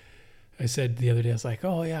 I said the other day, I was like,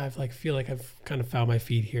 oh yeah, feel like I've kind of found my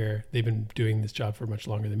feet here. They've been doing this job for much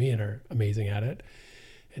longer than me and are amazing at it.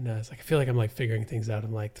 And it's like, I feel like I'm like figuring things out.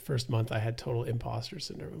 I'm like, the first month I had total imposter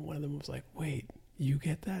syndrome. And one of them was like, wait, you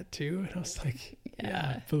get that too? And I was like,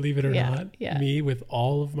 yeah, believe it or not, me with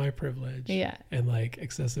all of my privilege and like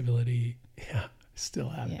accessibility. Yeah. Still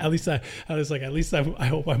have it. At least I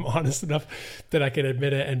hope I'm honest enough that I can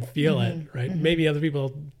admit it and feel it. Right. Maybe other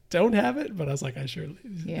people don't have it, but I was like, but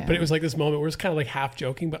it was like this moment where it's kind of like half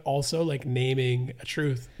joking, but also like naming a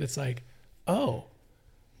truth. That's like, oh,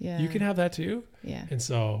 you can have that too. Yeah. And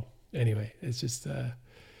so anyway, it's just, I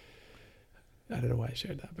don't know why I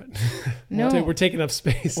shared that, but no, we're taking up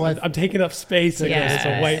space. Well, I'm taking up space again. It's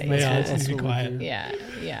a white male. It's need to be quiet. Yeah.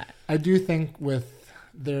 Yeah. I do think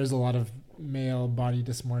there's a lot of male body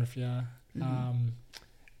dysmorphia,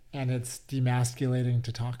 and it's demasculating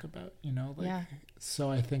to talk about, so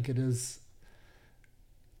I think it is,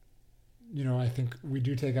 I think we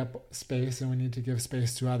do take up space and we need to give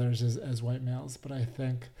space to others as white males, but I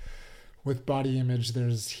think with body image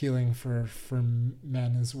there's healing for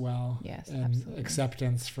men as well. Yes, and absolutely.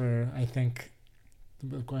 Acceptance for, I think,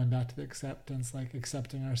 going back to the acceptance, like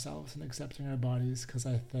accepting ourselves and accepting our bodies, because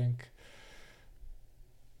I think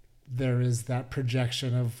there is that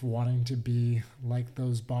projection of wanting to be like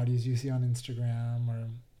those bodies you see on Instagram, or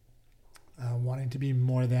wanting to be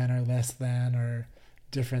more than or less than or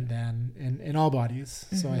different than in all bodies.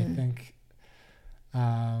 So I think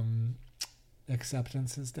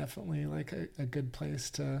acceptance is definitely like a good place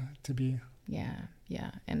to be. Yeah.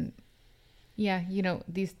 Yeah. And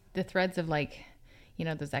the threads of like,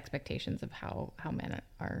 those expectations of how men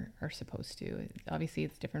are supposed to, obviously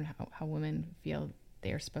it's different how women feel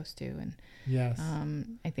they are supposed to. And yes,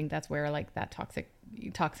 I think that's where like that toxic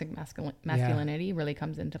masculinity really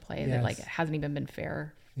comes into play. That like it hasn't even been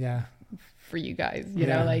fair for you guys, you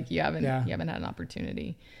know, like you haven't had an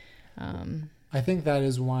opportunity. I think that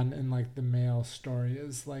is one in like the male story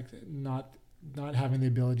is like not having the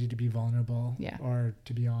ability to be vulnerable or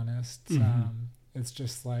to be honest. It's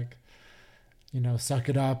just like, suck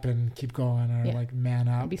it up and keep going, or like man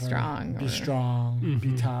up, be strong,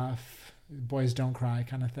 be tough. Boys don't cry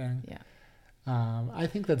kind of thing. I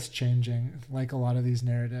think that's changing, like a lot of these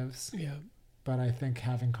narratives. But I think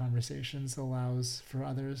having conversations allows for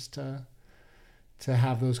others to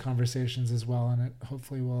have those conversations as well, and it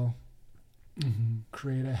hopefully will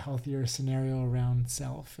create a healthier scenario around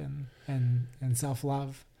self and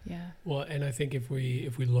self-love. Well, and I think if we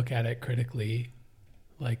look at it critically,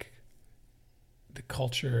 like the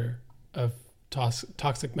culture of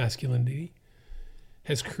toxic masculinity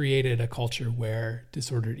has created a culture where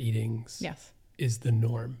disordered eating is the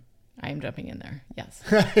norm. I am jumping in there. Yes.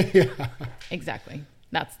 Yeah. Exactly.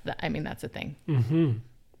 That's the thing. Mm-hmm.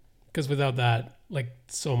 Because without that, like,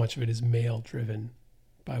 so much of it is male driven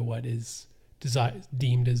by what is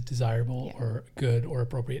deemed as desirable or good or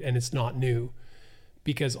appropriate. And it's not new,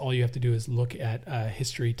 because all you have to do is look at a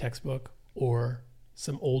history textbook or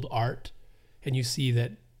some old art, and you see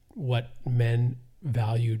that what men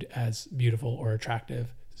valued as beautiful or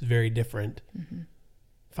attractive is very different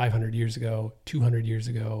 500 years ago, 200 years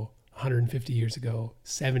ago, 150 years ago,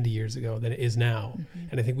 70 years ago than it is now.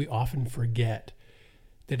 And I think we often forget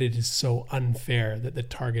that it is so unfair that the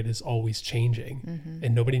target is always changing,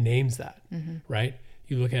 and nobody names that, right?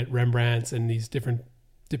 You look at Rembrandt's and these different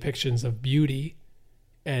depictions of beauty,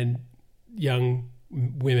 and young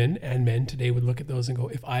women and men today would look at those and go,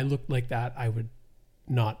 if I looked like that, I would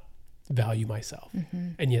not value myself.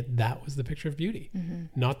 And yet that was the picture of beauty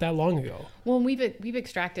not that long ago. Well, we've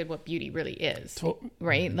extracted what beauty really is,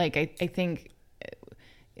 right? Like I think,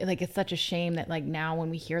 like, it's such a shame that, like, now when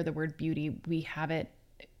we hear the word beauty, we have it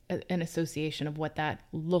an association of what that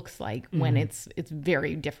looks like when it's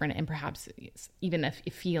very different, and perhaps even a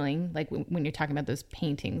feeling like when you're talking about those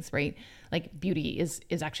paintings, right? Like, beauty is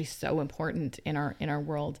actually so important in our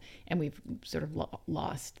world, and we've sort of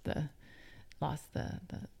lost the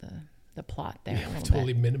plot there. Yeah, we've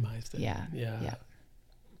totally minimized it. Yeah.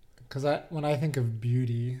 Because when I think of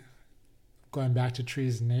beauty, going back to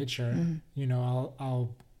trees and nature, you know,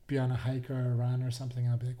 I'll be on a hike or a run or something,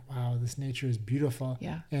 and I'll be like, wow, this nature is beautiful.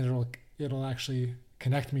 Yeah. And it'll actually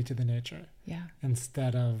connect me to the nature. Yeah.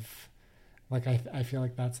 Instead of, like, I feel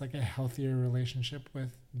like that's like a healthier relationship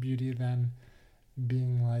with beauty than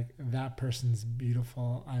being like, that person's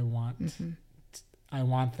beautiful. I want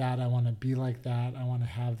that. I want to be like that. I want to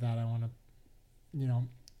have that. I want to, you know,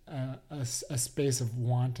 a space of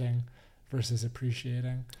wanting versus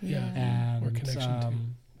appreciating. Yeah. And, or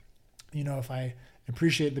connection you know, if I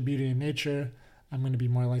appreciate the beauty in nature, I'm going to be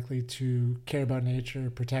more likely to care about nature,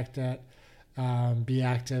 protect it, be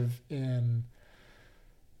active in,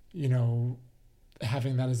 you know,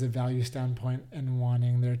 having that as a value standpoint and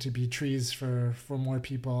wanting there to be trees for more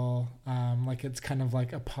people. Like, it's kind of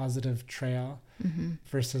like a positive trail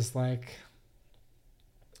versus, like,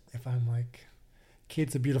 if I'm like,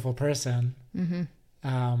 Kate's a beautiful person,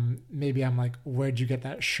 maybe I'm like, where'd you get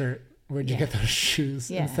that shirt? Where'd you get those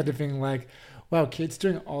shoes? Instead of being like, wow, Kate's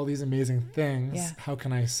doing all these amazing things. Yeah. How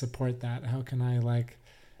can I support that? How can I, like,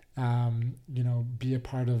 you know, be a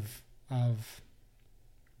part of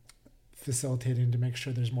facilitating to make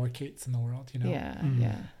sure there's more Kates in the world, you know?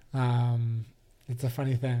 Yeah. It's a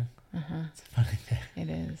funny thing. It's a funny thing. It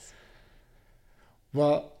is.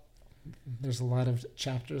 Well, there's a lot of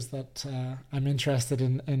chapters that I'm interested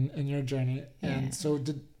in your journey. Yeah. And so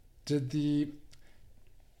did the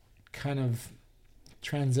kind of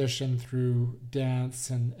transition through dance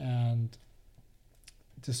and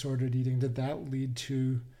disordered eating, did that lead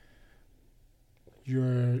to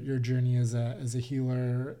your journey as a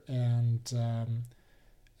healer and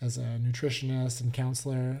as a nutritionist and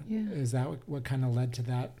counselor? Yeah. Is that what kind of led to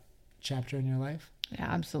that chapter in your life? Yeah,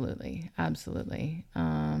 absolutely.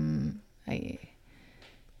 I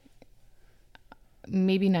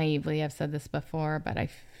maybe naively, I've said this before, but I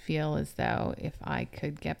feel as though if I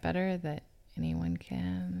could get better, that anyone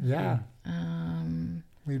can. Yeah.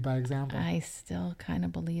 Lead by example. I still kind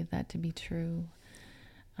of believe that to be true.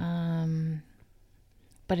 But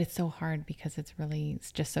it's so hard because it's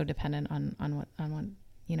just so dependent on what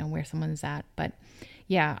you know, where someone's at. But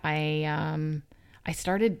yeah, I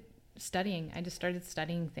started studying. I just started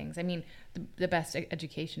studying things. I mean, the best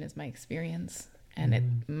education is my experience,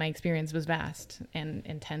 and my experience was vast and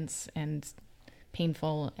intense and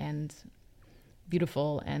painful and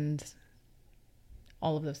beautiful and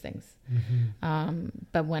all of those things.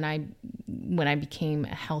 But when I became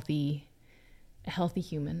a healthy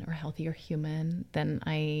human or healthier human, then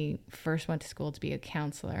I first went to school to be a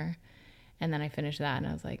counselor, and then I finished that and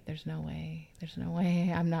I was like, there's no way.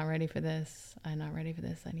 I'm not ready for this. I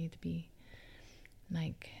need to be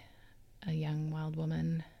like a young wild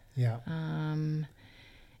woman. Yeah.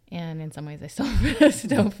 And in some ways I still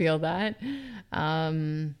feel that.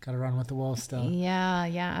 Gotta run with the wolves still.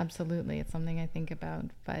 Yeah, absolutely. It's something I think about,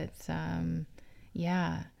 but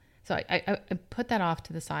yeah. So I put that off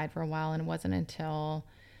to the side for a while, and it wasn't until,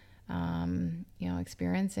 you know,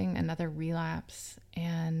 experiencing another relapse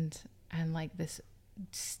and like this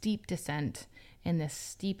steep descent and this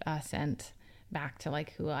steep ascent back to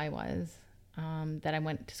like who I was that I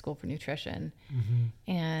went to school for nutrition.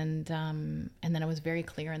 And then I was very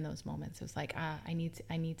clear in those moments. It was like, I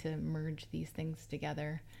need to merge these things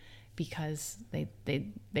together because they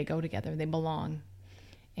go together, they belong.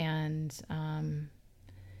 And I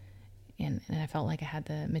felt like I had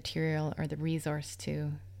the material or the resource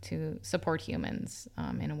to support humans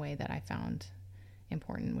in a way that I found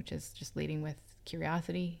important, which is just leading with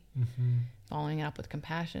curiosity, following it up with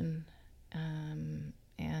compassion. And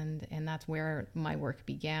that's where my work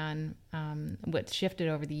began. What shifted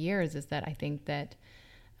over the years is that I think that,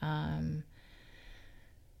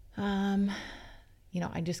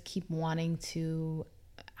 I just keep wanting to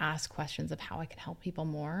ask questions of how I can help people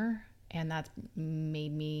more. And that's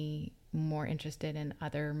made me more interested in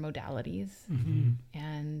other modalities.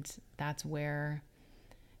 And that's where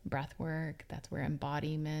breath work, that's where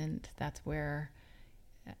embodiment, that's where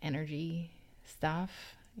energy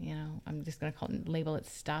stuff, I'm just going to label it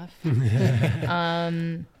stuff,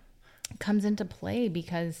 comes into play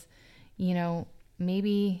because,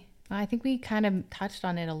 maybe, I think we kind of touched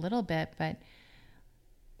on it a little bit, but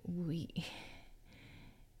we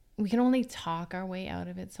can only talk our way out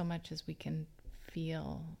of it so much as we can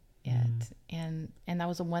feel it. And that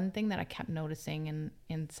was the one thing that I kept noticing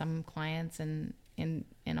in some clients and in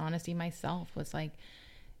honesty myself was like,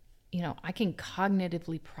 I can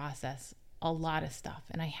cognitively process a lot of stuff,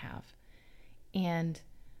 and I have. And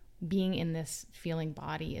being in this feeling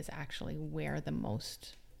body is actually where the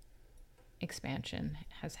most expansion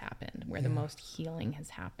has happened, where the most healing has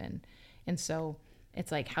happened. And so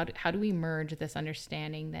it's like, how do we merge this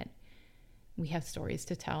understanding that we have stories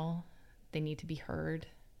to tell, they need to be heard,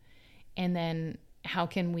 and then how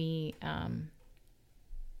can we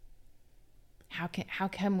how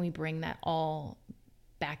can we bring that all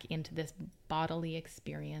back into this bodily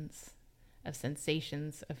experience of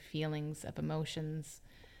sensations, of feelings, of emotions,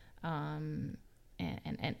 and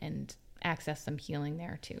access some healing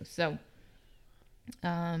there too. So,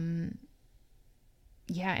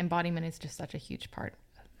 embodiment is just such a huge part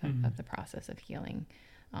of the process of healing.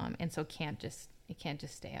 And so it can't just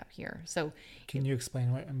stay up here. So can you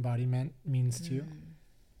explain what embodiment means to you?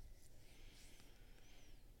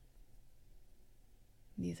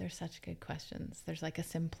 These are such good questions. There's like a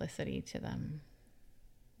simplicity to them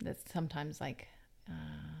that's sometimes like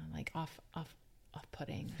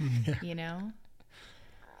off-putting,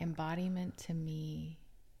 Embodiment to me,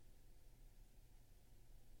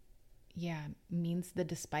 means the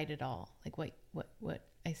despite it all. Like what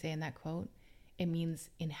I say in that quote, it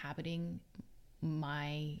means inhabiting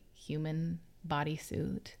my human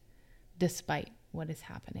bodysuit despite what is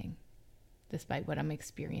happening, despite what I'm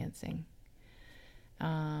experiencing.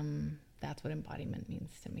 That's what embodiment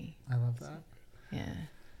means to me. I love that. Yeah.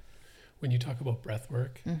 When you talk about breath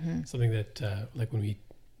work, something that, like when we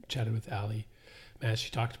chatted with Allie, man,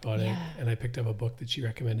 she talked about it, and I picked up a book that she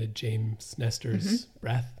recommended, James Nestor's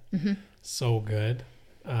Breath. So good.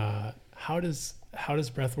 How does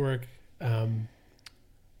breath work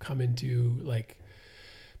come into like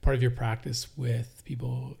part of your practice with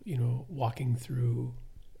people, walking through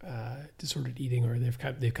disordered eating, or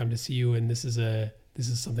they've come to see you, and this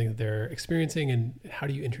is something that they're experiencing, and how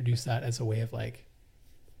do you introduce that as a way of like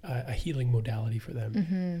a healing modality for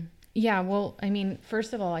them? Yeah, well, I mean,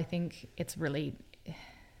 first of all, I think it's really,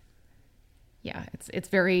 it's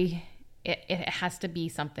very, it has to be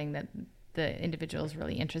something that the individual is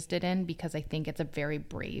really interested in, because I think it's a very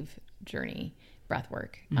brave journey, breath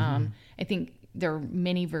work. I think there are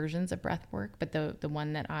many versions of breath work, but the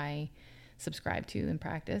one that I subscribe to and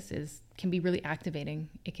practice can be really activating.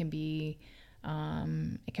 It can be,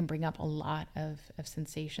 it can bring up a lot of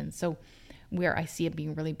sensations. So where I see it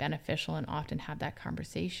being really beneficial and often have that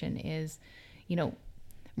conversation is,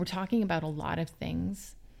 we're talking about a lot of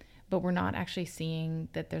things, but we're not actually seeing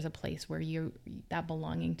that there's a place where that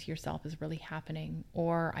belonging to yourself is really happening.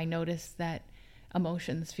 Or I notice that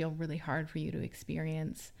emotions feel really hard for you to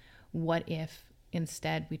experience. What if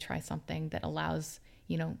instead we try something that allows,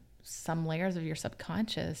 some layers of your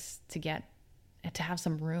subconscious to have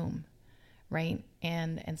some room, right?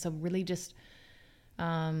 And so really just,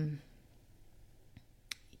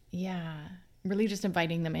 really just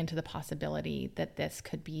inviting them into the possibility that this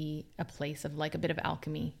could be a place of like a bit of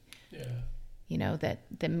alchemy.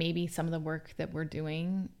 That maybe some of the work that we're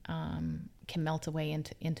doing can melt away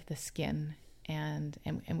into the skin, and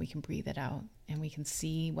we can breathe it out, and we can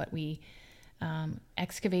see what we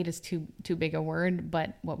excavate is too big a word,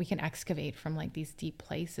 but what we can excavate from like these deep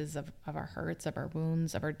places of our hurts, of our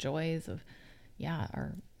wounds, of our joys, of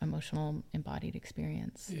our emotional embodied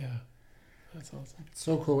experience. That's awesome.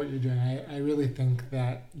 So cool what you're doing. I really think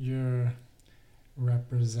that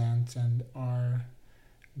represent and are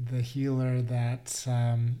the healer that,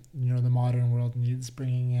 the modern world needs,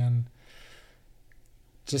 bringing in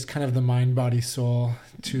just kind of the mind, body, soul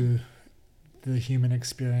to the human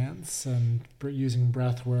experience, and using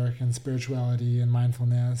breath work and spirituality and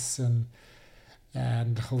mindfulness and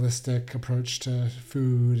holistic approach to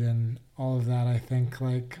food and all of that. I think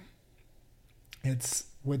like it's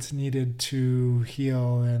what's needed to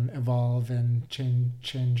heal and evolve and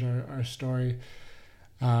change our story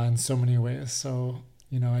in so many ways. So,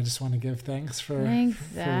 I just want to give thanks for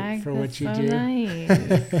what you do. Nice.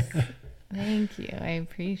 Thank you. I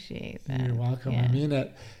appreciate that. You're welcome. Yeah. I mean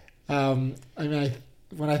it.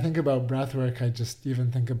 When I think about breath work, I just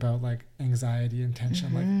even think about like anxiety and tension.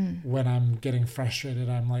 Mm-hmm. Like when I'm getting frustrated,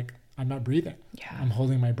 I'm like, I'm not breathing. Yeah. I'm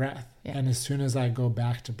holding my breath. Yeah. And as soon as I go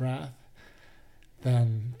back to breath,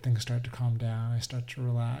 then things start to calm down. I start to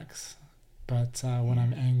relax. But when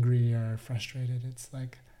I'm angry or frustrated, it's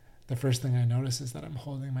like the first thing I notice is that I'm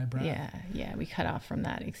holding my breath. Yeah. We cut off from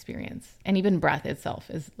that experience. And even breath itself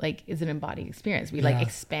is an embodied experience. We like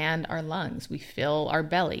expand our lungs. We fill our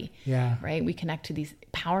belly. Yeah. Right? We connect to these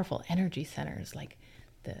powerful energy centers like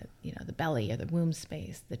the belly or the womb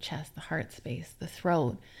space, the chest, the heart space, the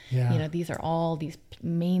throat. Yeah. These are all these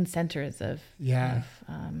main centers of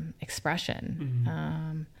expression.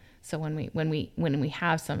 Mm-hmm. So when we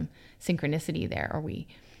have some synchronicity there, or we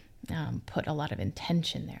put a lot of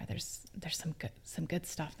intention there, there's some good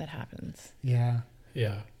stuff that happens. Yeah.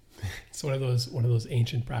 It's one of those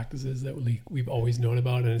ancient practices that we've always known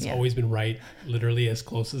about, and it's always been right, literally as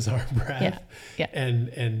close as our breath. Yeah.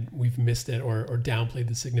 And we've missed it or downplayed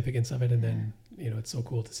the significance of it. And then it's so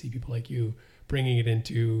cool to see people like you bringing it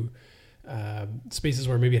into spaces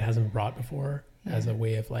where maybe it hasn't been brought before, as a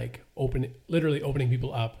way of like literally opening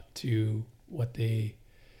people up to what they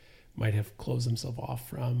might have closed themselves off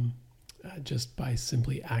from, just by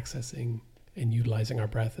simply accessing and utilizing our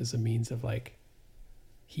breath as a means of like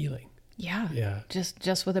healing. Yeah.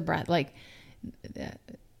 Just with a breath. Like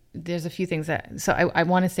there's a few things so I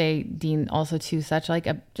want to say, Dean, also too, such like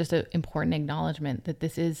just an important acknowledgement that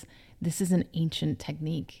this is an ancient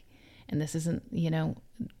technique, and this isn't,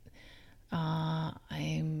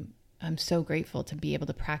 I'm so grateful to be able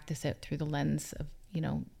to practice it through the lens of,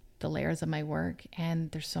 the layers of my work.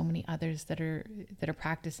 And there's so many others that are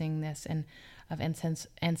practicing this, and of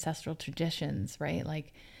ancestral traditions, right?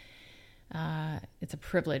 Like, it's a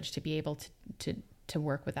privilege to be able to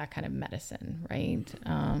work with that kind of medicine, right?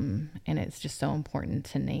 And it's just so important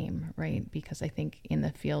to name, right? Because I think in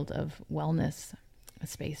the field of wellness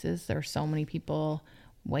spaces, there are so many people,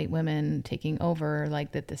 white women, taking over,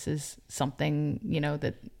 like that this is something,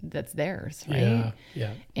 that's theirs, right?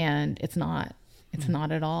 Yeah. And it's not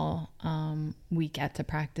at all. We get to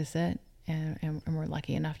practice it, and we're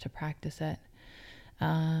lucky enough to practice it.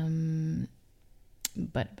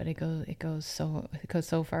 But it goes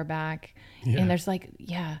so far back, and there's like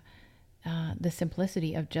the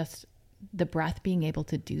simplicity of just the breath being able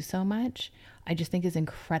to do so much, I just think is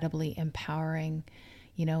incredibly empowering.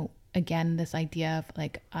 Again, this idea of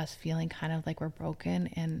like us feeling kind of like we're broken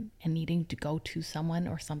and needing to go to someone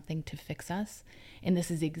or something to fix us, and this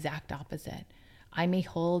is the exact opposite. I may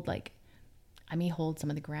hold some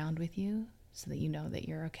of the ground with you so that you know that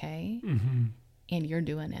you're okay. Mm-hmm. And you're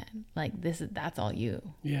doing it. Like that's all you.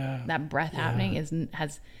 Yeah. That breath happening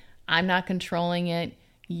I'm not controlling it.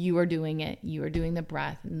 You are doing it. You are doing the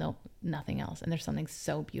breath. No, nothing else. And there's something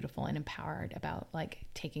so beautiful and empowered about like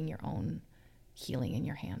taking your own healing in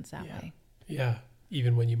your hands that way. Yeah.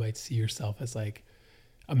 Even when you might see yourself as like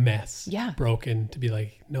a mess, broken, to be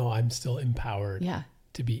like, no, I'm still empowered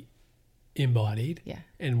to be embodied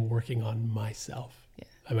and working on myself.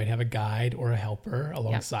 I might have a guide or a helper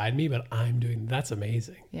alongside me, but I'm doing, that's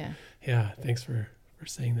amazing. Yeah. Thanks for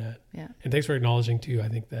saying that. Yeah. And thanks for acknowledging too, I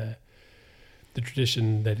think the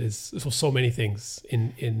tradition that is so many things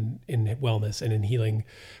in wellness and in healing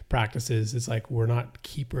practices. It's like, we're not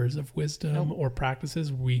keepers of wisdom or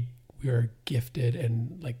practices. We are gifted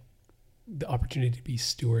and like the opportunity to be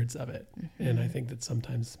stewards of it. Mm-hmm. And I think that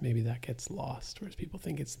sometimes maybe that gets lost, whereas people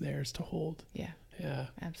think it's theirs to hold. Yeah.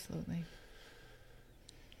 Absolutely.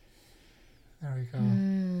 There we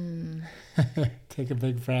go. Take a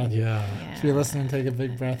big breath. Yeah. If you're listening, take a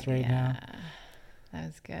big breath right now. That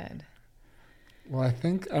was good. Well, I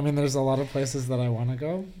think, there's a lot of places that I want to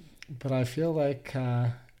go, but I feel like,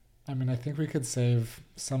 I think we could save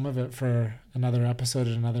some of it for another episode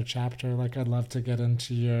and another chapter. Like, I'd love to get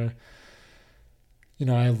into your,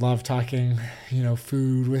 I love talking,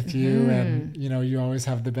 food with you, and, you always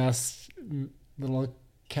have the best little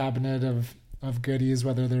cabinet of goodies,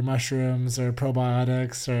 whether they're mushrooms or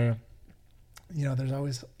probiotics or there's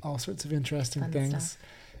always all sorts of interesting Fun things stuff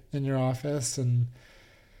in your office. And,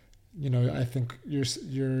 I think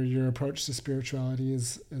your approach to spirituality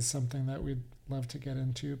is something that we'd love to get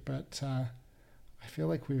into, but I feel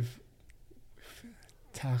like we've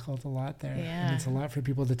tackled a lot there. Yeah. And it's a lot for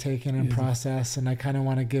people to take in and process. And I kind of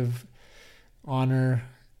want to honor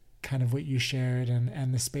kind of what you shared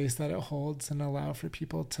and the space that it holds, and allow for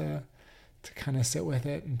people to kind of sit with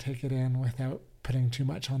it and take it in without putting too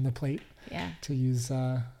much on the plate. Yeah. To use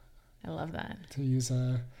I love that. To use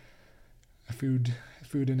a food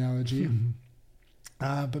analogy.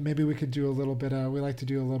 But maybe we could do a little bit we like to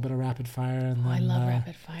do a little bit of rapid fire, and then I love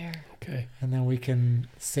rapid fire. Okay. And then we can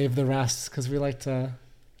save the rest, because we like to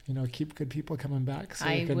keep good people coming back. So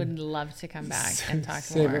I would love to come back and talk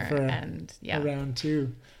save more. it for And round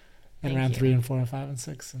 2 and Thank round you. 3 and 4 and 5 and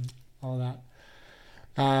 6 and all that.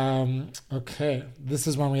 Okay. This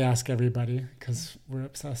is one we ask everybody, because we're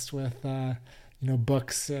obsessed with,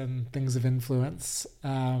 books and things of influence.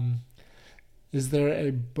 Is there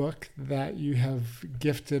a book that you have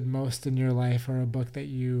gifted most in your life, or a book that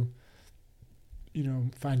you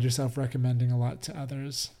find yourself recommending a lot to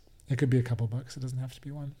others? It could be a couple books. It doesn't have to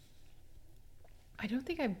be one. I don't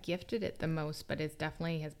think I've gifted it the most, but it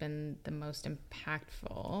definitely has been the most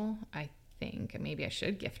impactful. I think maybe I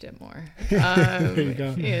should gift it more. There you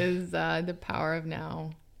go. Is The Power of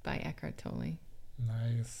Now by Eckhart Tolle.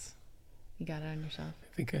 Nice. You got it on your shelf?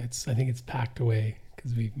 I think it's packed away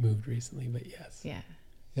because we've moved recently, but yes. Yeah.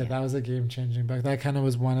 Yeah, that was a game-changing book. That kind of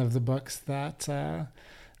was one of the books that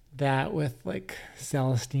with like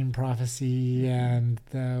Celestine Prophecy and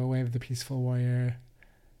The Way of the Peaceful Warrior,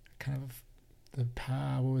 kind of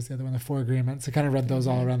what was the other one? The Four Agreements. I kind of read those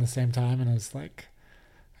all around the same time, and it was like,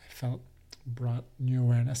 I felt brought new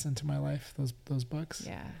awareness into my life. Those books.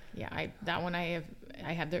 Yeah. That one I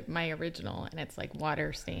have my original, and it's like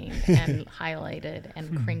water stained and highlighted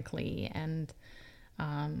and crinkly, and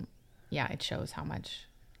it shows how much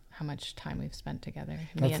time we've spent together.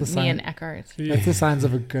 Me and Eckhart. That's the signs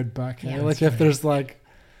of a good book. Yeah, like if there's like,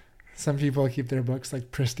 some people keep their books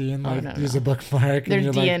like pristine, use a bookmark. There's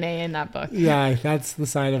and DNA in that book. Yeah, that's the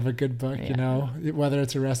sign of a good book. Whether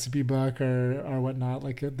it's a recipe book or whatnot.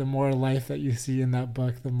 Like the more life that you see in that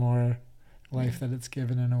book, the more life that it's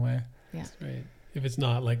given in a way. Yeah, that's right. If it's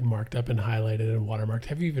not like marked up and highlighted and watermarked,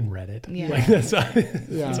 have you even read it? Yeah, like that's how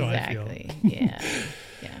exactly. I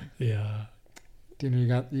feel. Yeah.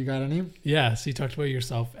 Dina, you got any? Yeah. So you talked about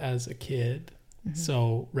yourself as a kid. Mm-hmm.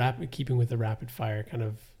 So keeping with the rapid fire kind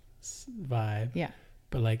of vibe. Yeah.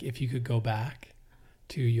 But like, if you could go back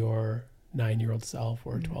to your 9-year-old self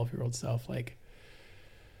or 12-year-old self, like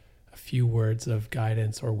a few words of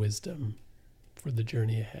guidance or wisdom for the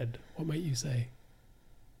journey ahead, what might you say?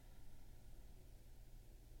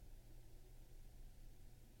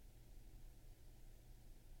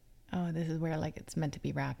 Oh, this is where like it's meant to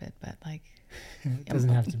be rapid, but like it doesn't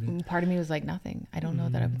have to be. Part of me was like, nothing. I don't know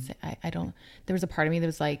that I would say. I don't. There was a part of me that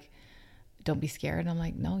was like, don't be scared. And I'm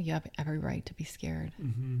like, no, you have every right to be scared.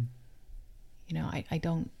 Mm-hmm. I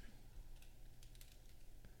don't.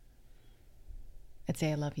 I'd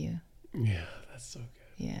say I love you. Yeah, that's so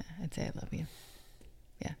good. Yeah, I'd say I love you.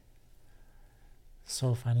 Yeah.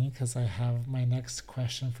 So funny, because I have my next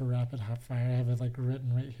question for rapid hot fire. I have it like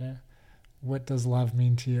written right here. What does love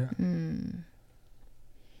mean to you?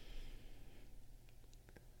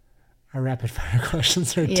 Our rapid fire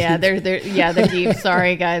questions are deep. They're deep.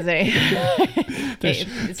 Sorry, guys.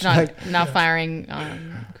 It's not firing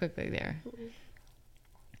quickly there.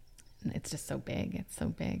 It's just so big. It's so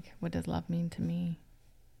big. What does love mean to me?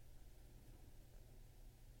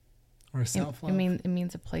 Or self-love? It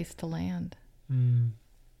means a place to land. It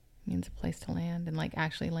means a place to land, and like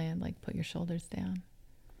actually land, like put your shoulders down.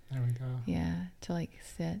 There we go. Yeah, to like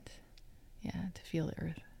sit. Yeah, to feel the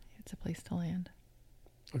earth. It's a place to land.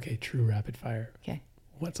 Okay, true rapid fire. Okay.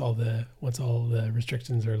 Once all the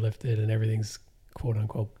restrictions are lifted and everything's quote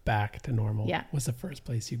unquote back to normal, what's the first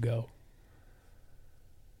place you go?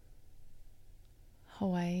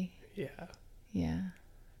 Hawaii. Yeah.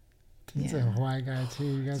 He's a Hawaii guy too.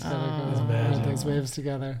 You guys gotta go ride those waves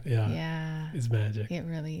together. Yeah. It's magic. It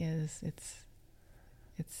really is. It's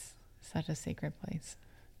such a sacred place.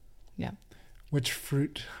 Yeah. Which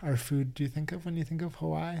fruit or food do you think of when you think of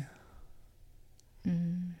Hawaii?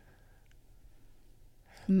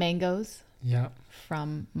 Mangoes. Yeah.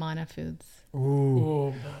 From Mana Foods.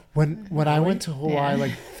 Ooh. When I went to Hawaii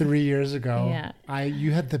like 3 years ago,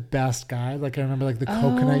 you had the best guide. Like I remember like the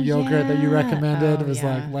coconut yogurt that you recommended. It was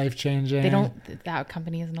like life changing. That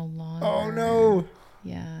company is no longer. Oh no.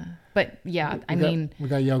 Yeah. But yeah, we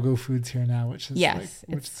got Yogo Foods here now, which is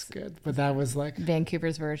which is good. But that was like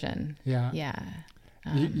Vancouver's version. Yeah. Yeah.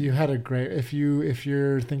 You had a great, if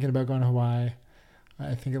you're thinking about going to Hawaii,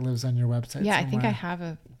 I think it lives on your website. Yeah, somewhere. I think I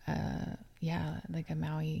have like a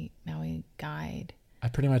Maui guide. I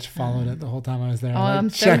pretty much followed it the whole time I was there. I'm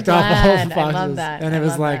so checked off glad. all the boxes. I love that. And it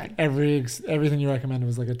was like everything you recommended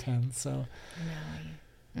was like a 10. So,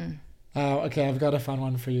 okay, I've got a fun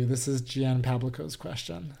one for you. This is Gian Pavlico's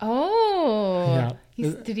question. Oh, yeah.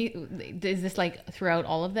 Is this like throughout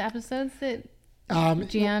all of the episodes that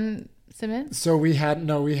Gian submits? So we had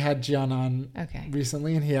Gian on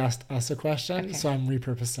recently, and he asked us a question. Okay. So I'm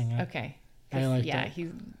repurposing it. Okay. I like that.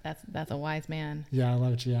 That's a wise man. Yeah, I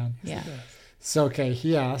love Gian. Yeah. So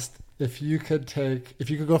he asked if you could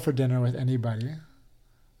go for dinner with anybody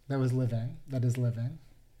that is living.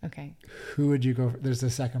 Okay. Who would you go for? There's a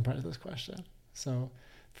second part of this question. So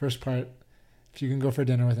first part, if you can go for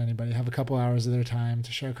dinner with anybody, have a couple hours of their time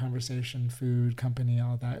to share conversation, food, company,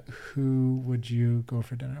 all that, who would you go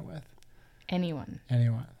for dinner with? Anyone.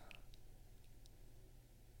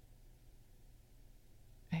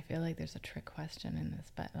 I feel like there's a trick question in this,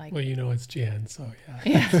 but like. Well, it's Jan, so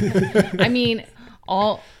yeah. Yeah. I mean,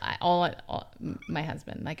 all my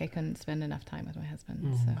husband. Like I couldn't spend enough time with my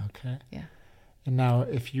husband. So. Okay. Yeah. And now,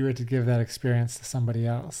 if you were to give that experience to somebody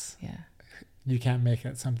else, you can't make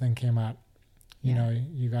it. Something came up. You know,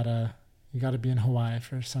 you gotta be in Hawaii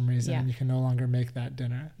for some reason, and you can no longer make that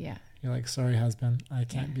dinner. Yeah. You're like, sorry, husband, I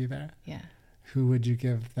can't be there. Yeah. Who would you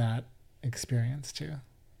give that experience to?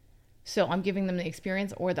 So I'm giving them the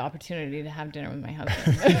experience or the opportunity to have dinner with my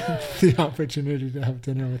husband. The opportunity to have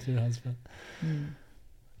dinner with your husband.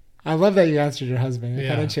 I love that you answered your husband. It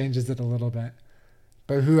kind of changes it a little bit.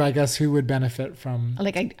 But who would benefit from?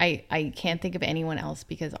 Like I can't think of anyone else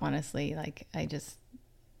because honestly, like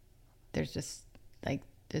there's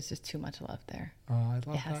just too much love there. Oh, I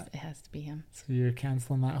love that. It has to be him. So you're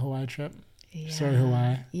canceling that Hawaii trip? Yeah. Sorry,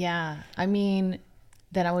 Hawaii. Yeah. I mean,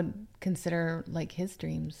 then I would consider like his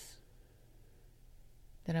dreams.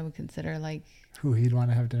 Then I would consider like who he'd want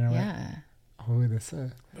to have dinner with. Yeah. Oh, that's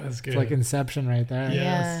good. It's like Inception right there. Yes.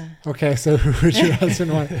 Yeah. Okay, so who would your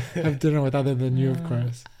husband want to have dinner with other than you, of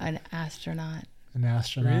course? An astronaut. An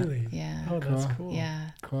astronaut. Really? Yeah. Oh, that's cool. Yeah.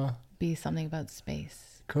 Cool. Be something about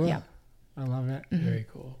space. Cool. Yep. I love it. Very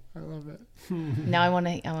cool. I love it. Now I want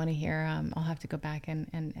to hear. I'll have to go back and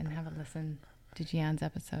have a listen to Gian's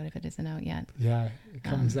episode if it isn't out yet. Yeah, it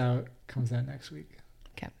comes out next week.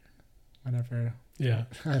 Okay. Whenever. Yeah.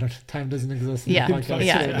 I don't. Time doesn't exist. In yeah. the podcast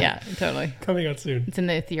Yeah. Totally. Coming out soon. It's in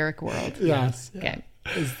the etheric world. Yes. Okay.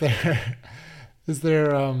 Is there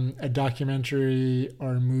a documentary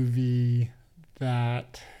or Oh, movie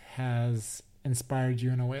that has inspired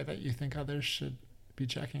you in a way that you think others should be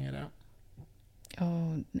checking it out?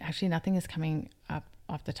 Oh, actually, nothing is coming up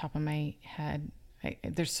off the top of my head.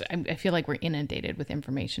 I feel like we're inundated with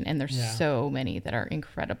information, and there's so many that are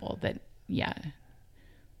incredible that,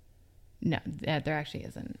 no, there actually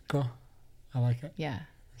isn't. Cool. I like it. Yeah.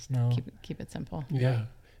 There's no... Keep it simple. Yeah.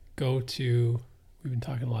 We've been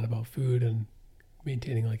talking a lot about food and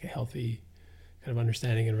maintaining like a healthy kind of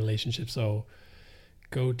understanding and relationship. So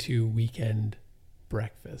go to weekend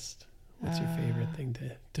breakfast. What's your favorite thing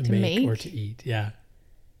to make or to eat? Yeah.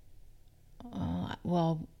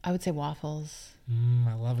 Well, I would say waffles.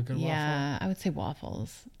 I love a good waffle. Yeah, I would say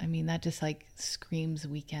waffles. I mean, that just like screams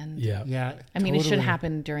weekend. Yeah. Yeah. I mean, it should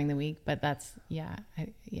happen during the week, but that's, I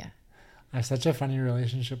have such a funny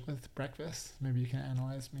relationship with breakfast. Maybe you can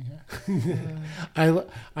analyze me here.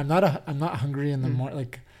 I'm not hungry in the morning.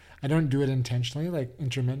 Like, I don't do it intentionally. Like,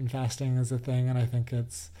 intermittent fasting is a thing, and I think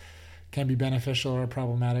can be beneficial or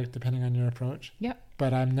problematic depending on your approach. Yep.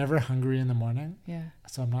 But I'm never hungry in the morning. Yeah.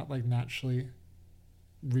 So I'm not like naturally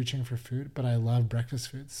reaching for food, but I love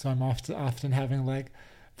breakfast foods. So I'm often having like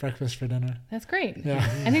breakfast for dinner. That's great. Yeah.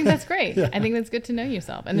 I think that's great. Yeah. I think that's good to know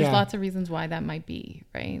yourself. And there's lots of reasons why that might be,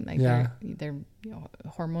 right? Like they're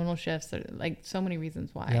hormonal shifts, or like so many reasons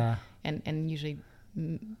why. Yeah. And usually,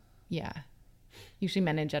 usually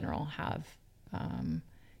men in general have,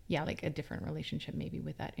 like a different relationship maybe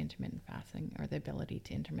with that intermittent fasting or the ability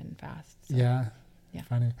to intermittent fast. So, yeah.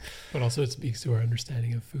 Funny. But also it speaks to our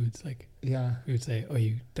understanding of foods. Like, we would say,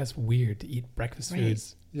 that's weird to eat breakfast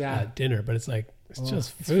foods at dinner, but it's like, it's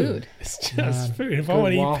just food. It's just food. If I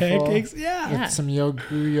want to eat pancakes, with some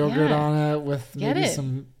yogurt on it, with maybe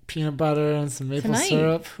some peanut butter and some maple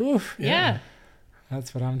syrup. Whew. Yeah.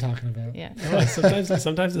 That's what I'm talking about. Yeah. Sometimes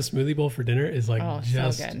the smoothie bowl for dinner is like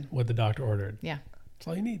just what the doctor ordered. Yeah. That's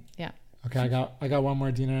all you need. Yeah. Okay, I got one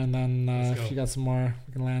more dinner, and then if you got some more,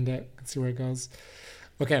 we can land it and see where it goes.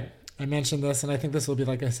 Okay. I mentioned this, and I think this will be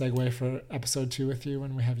like a segue for episode 2 with you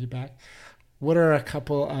when we have you back. What are a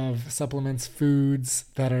couple of supplements, foods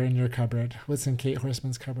that are in your cupboard? What's in Kate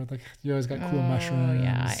Horsman's cupboard? Like, you always got cool mushrooms.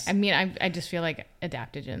 Yeah. I mean, I just feel like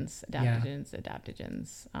adaptogens.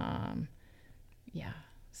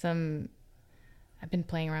 I've been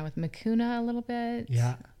playing around with Mucuna a little bit.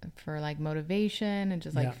 Yeah. For like motivation and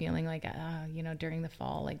just like feeling like, during the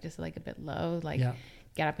fall, like just like a bit low, like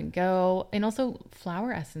get up and go. And also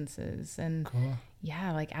flower essences and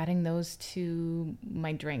like adding those to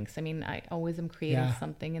my drinks. I mean, I always am creating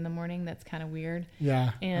something in the morning that's kind of weird.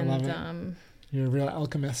 Yeah. And I love it. You're a real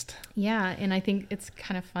alchemist. Yeah. And I think it's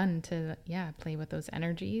kind of fun to, play with those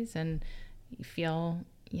energies and feel,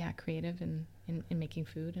 creative and in making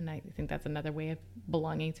food. And I think that's another way of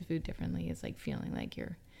belonging to food differently, is like feeling like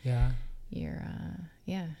you're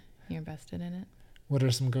invested in it. What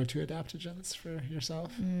are some go-to adaptogens for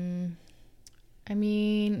yourself? I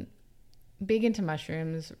mean, big into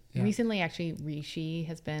mushrooms. Recently, actually, reishi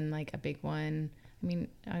has been like a big one. I mean,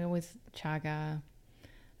 I always chaga,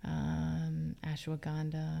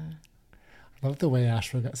 ashwagandha. I love the way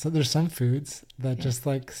ashwagandha. So there's some foods that just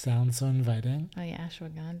like sound so inviting. Oh yeah,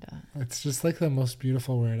 ashwagandha. It's just like the most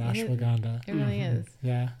beautiful word, ashwagandha. It really is.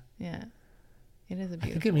 Yeah. Yeah. It is a beautiful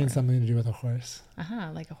I think it means something to do with a horse.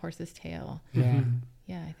 Like a horse's tail. Yeah.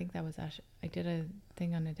 Yeah, I think that was I did a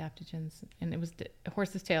thing on adaptogens, and it was a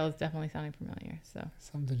horse's tail is definitely sounding familiar. So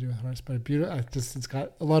something to do with horse, but beautiful. It's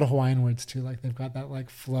got a lot of Hawaiian words too. Like they've got that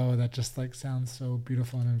like flow that just like sounds so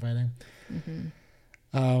beautiful and inviting.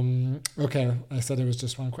 Okay, I said it was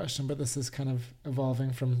just one question, but this is kind of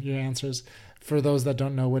evolving from your answers. For those that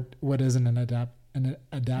don't know, what is an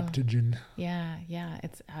adaptogen?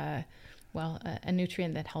 It's a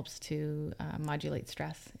nutrient that helps to modulate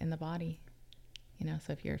stress in the body.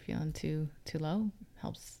 So if you're feeling too low,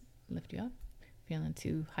 helps lift you up. Feeling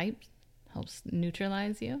too hyped, helps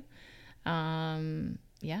neutralize you. So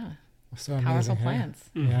powerful plants.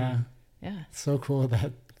 Yeah. So cool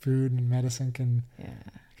that food and medicine can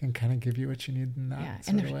kind of give you what you need in that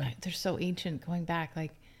sort of way. They're so ancient, going back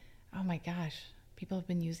like, oh my gosh, people have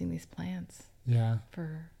been using these plants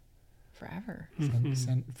for forever.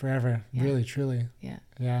 Forever. Really, truly.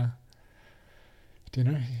 Yeah.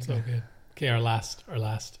 Dinner. So good. Okay, our last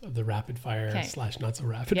of the rapid fire / not so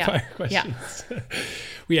rapid fire questions.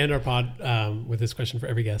 We end our pod with this question for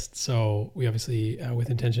every guest. So we obviously, with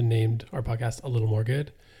intention, named our podcast A Little More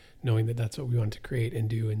Good, knowing that that's what we want to create and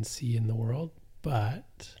do and see in the world.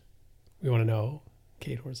 But we want to know,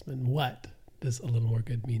 Kate Horsman, what does a little more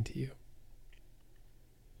good mean to you?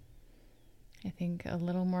 I think a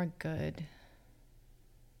little more good.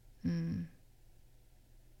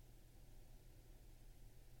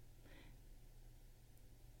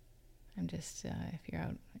 I'm just, if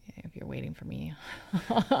you're waiting for me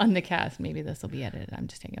on the cast, maybe this will be edited. I'm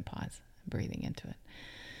just taking a pause, breathing into it.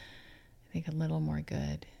 I think a little more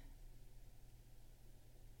good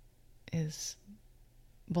is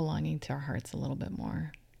belonging to our hearts a little bit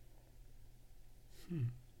more.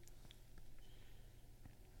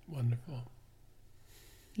 Wonderful.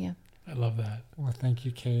 Yeah. I love that. Well, thank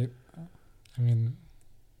you, Kate. I mean,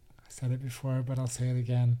 I said it before, but I'll say it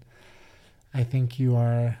again. I think you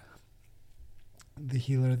are the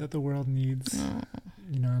healer that the world needs.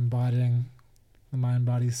 Embodying the mind,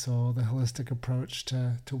 body, soul, the holistic approach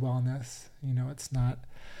to wellness. It's not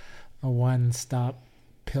a one-stop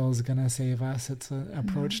pill's gonna save us. It's an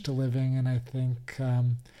approach to living. And I think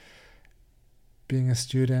being a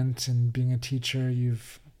student and being a teacher,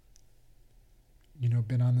 you've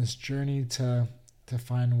been on this journey to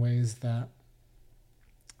find ways that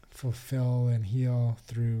fulfill and heal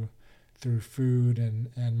through food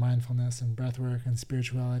and mindfulness and breath work and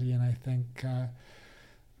spirituality. And I think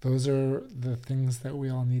those are the things that we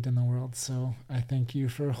all need in the world. So I thank you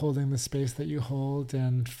for holding the space that you hold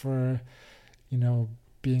and for,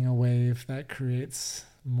 being a wave that creates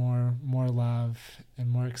more love and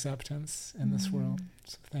more acceptance in this world.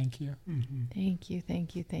 So thank you. Thank you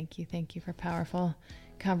for powerful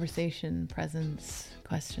conversation, presence,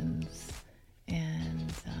 questions,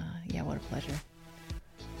 and what a pleasure.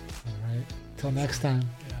 All right. Till next time.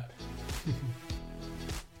 Yeah.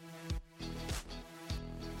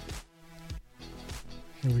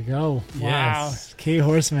 Here we go. Yes. Wow. Kate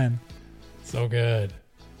Horsman. So good.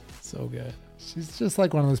 So good. She's just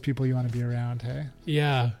like one of those people you want to be around, hey?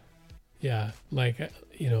 Yeah. Yeah. Like,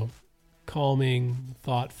 calming,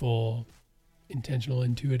 thoughtful, intentional,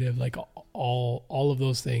 intuitive, like all of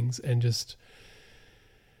those things, and just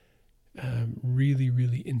really,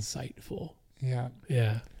 really insightful. Yeah.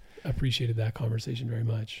 Yeah. Appreciated that conversation very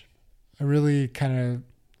much. I really kind of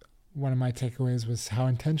one of my takeaways was how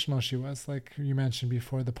intentional she was. Like you mentioned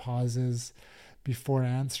before, the pauses before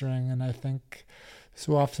answering. And I think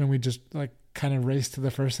so often we just like kind of race to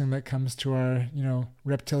the first thing that comes to our,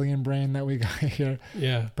 reptilian brain that we got here.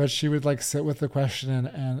 Yeah. But she would like sit with the question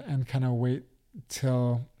and kind of wait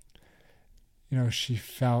till, she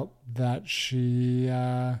felt that she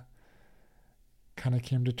kind of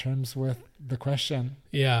came to terms with the question.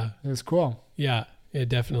 Yeah. It was cool. Yeah,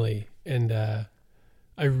 definitely. And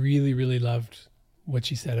I really, really loved what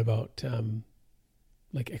she said about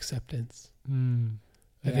like acceptance.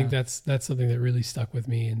 I think that's something that really stuck with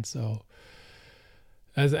me. And so,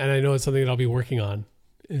 and I know it's something that I'll be working on,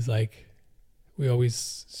 is like, we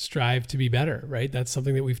always strive to be better, right? That's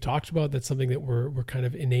something that we've talked about. That's something that we're kind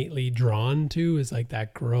of innately drawn to, is like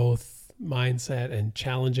that growth mindset and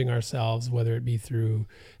challenging ourselves, whether it be through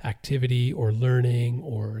activity or learning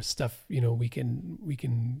or stuff, we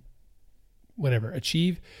can whatever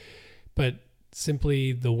achieve, but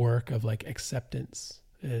simply the work of like acceptance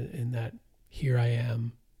and that here I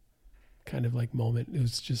am kind of like moment. It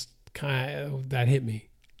was just kind of, that hit me.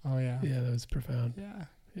 Oh yeah. Yeah. That was profound. Yeah.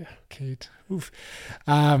 Kate. Oof.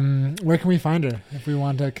 Where can we find her if we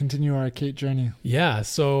want to continue our Kate journey? Yeah.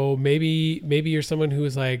 So maybe you're someone who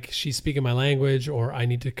is like, she's speaking my language, or I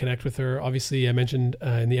need to connect with her. Obviously I mentioned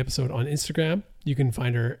in the episode on Instagram, you can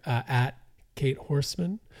find her at Kate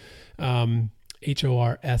Horsman, Horsman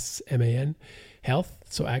Health.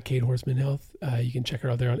 So at Kate Horsman Health, you can check her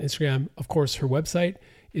out there on Instagram. Of course, her website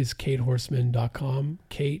is katehorsman.com,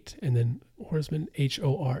 Kate, and then Horsman,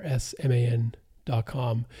 Horsman.com.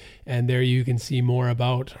 And there you can see more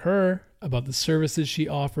about her, about the services she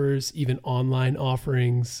offers, even online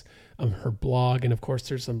offerings, her blog. And of course,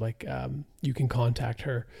 there's some like, you can contact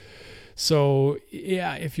her. So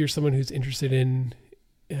yeah, if you're someone who's interested in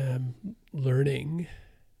learning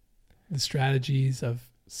the strategies of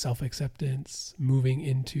self-acceptance, moving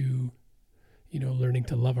into, learning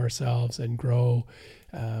to love ourselves and grow.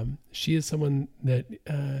 She is someone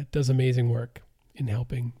that does amazing work in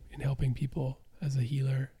helping people as a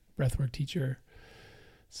healer, breathwork teacher.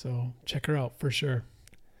 So check her out for sure.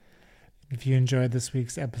 If you enjoyed this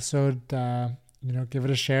week's episode, give it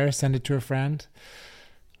a share, send it to a friend,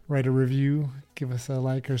 write a review, give us a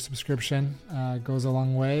like or subscription. It goes a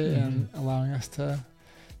long way in allowing us to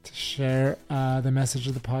share the message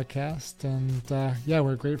of the podcast. And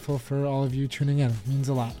we're grateful for all of you tuning in. It means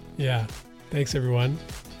a lot. Yeah. Thanks everyone.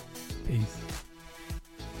 Peace.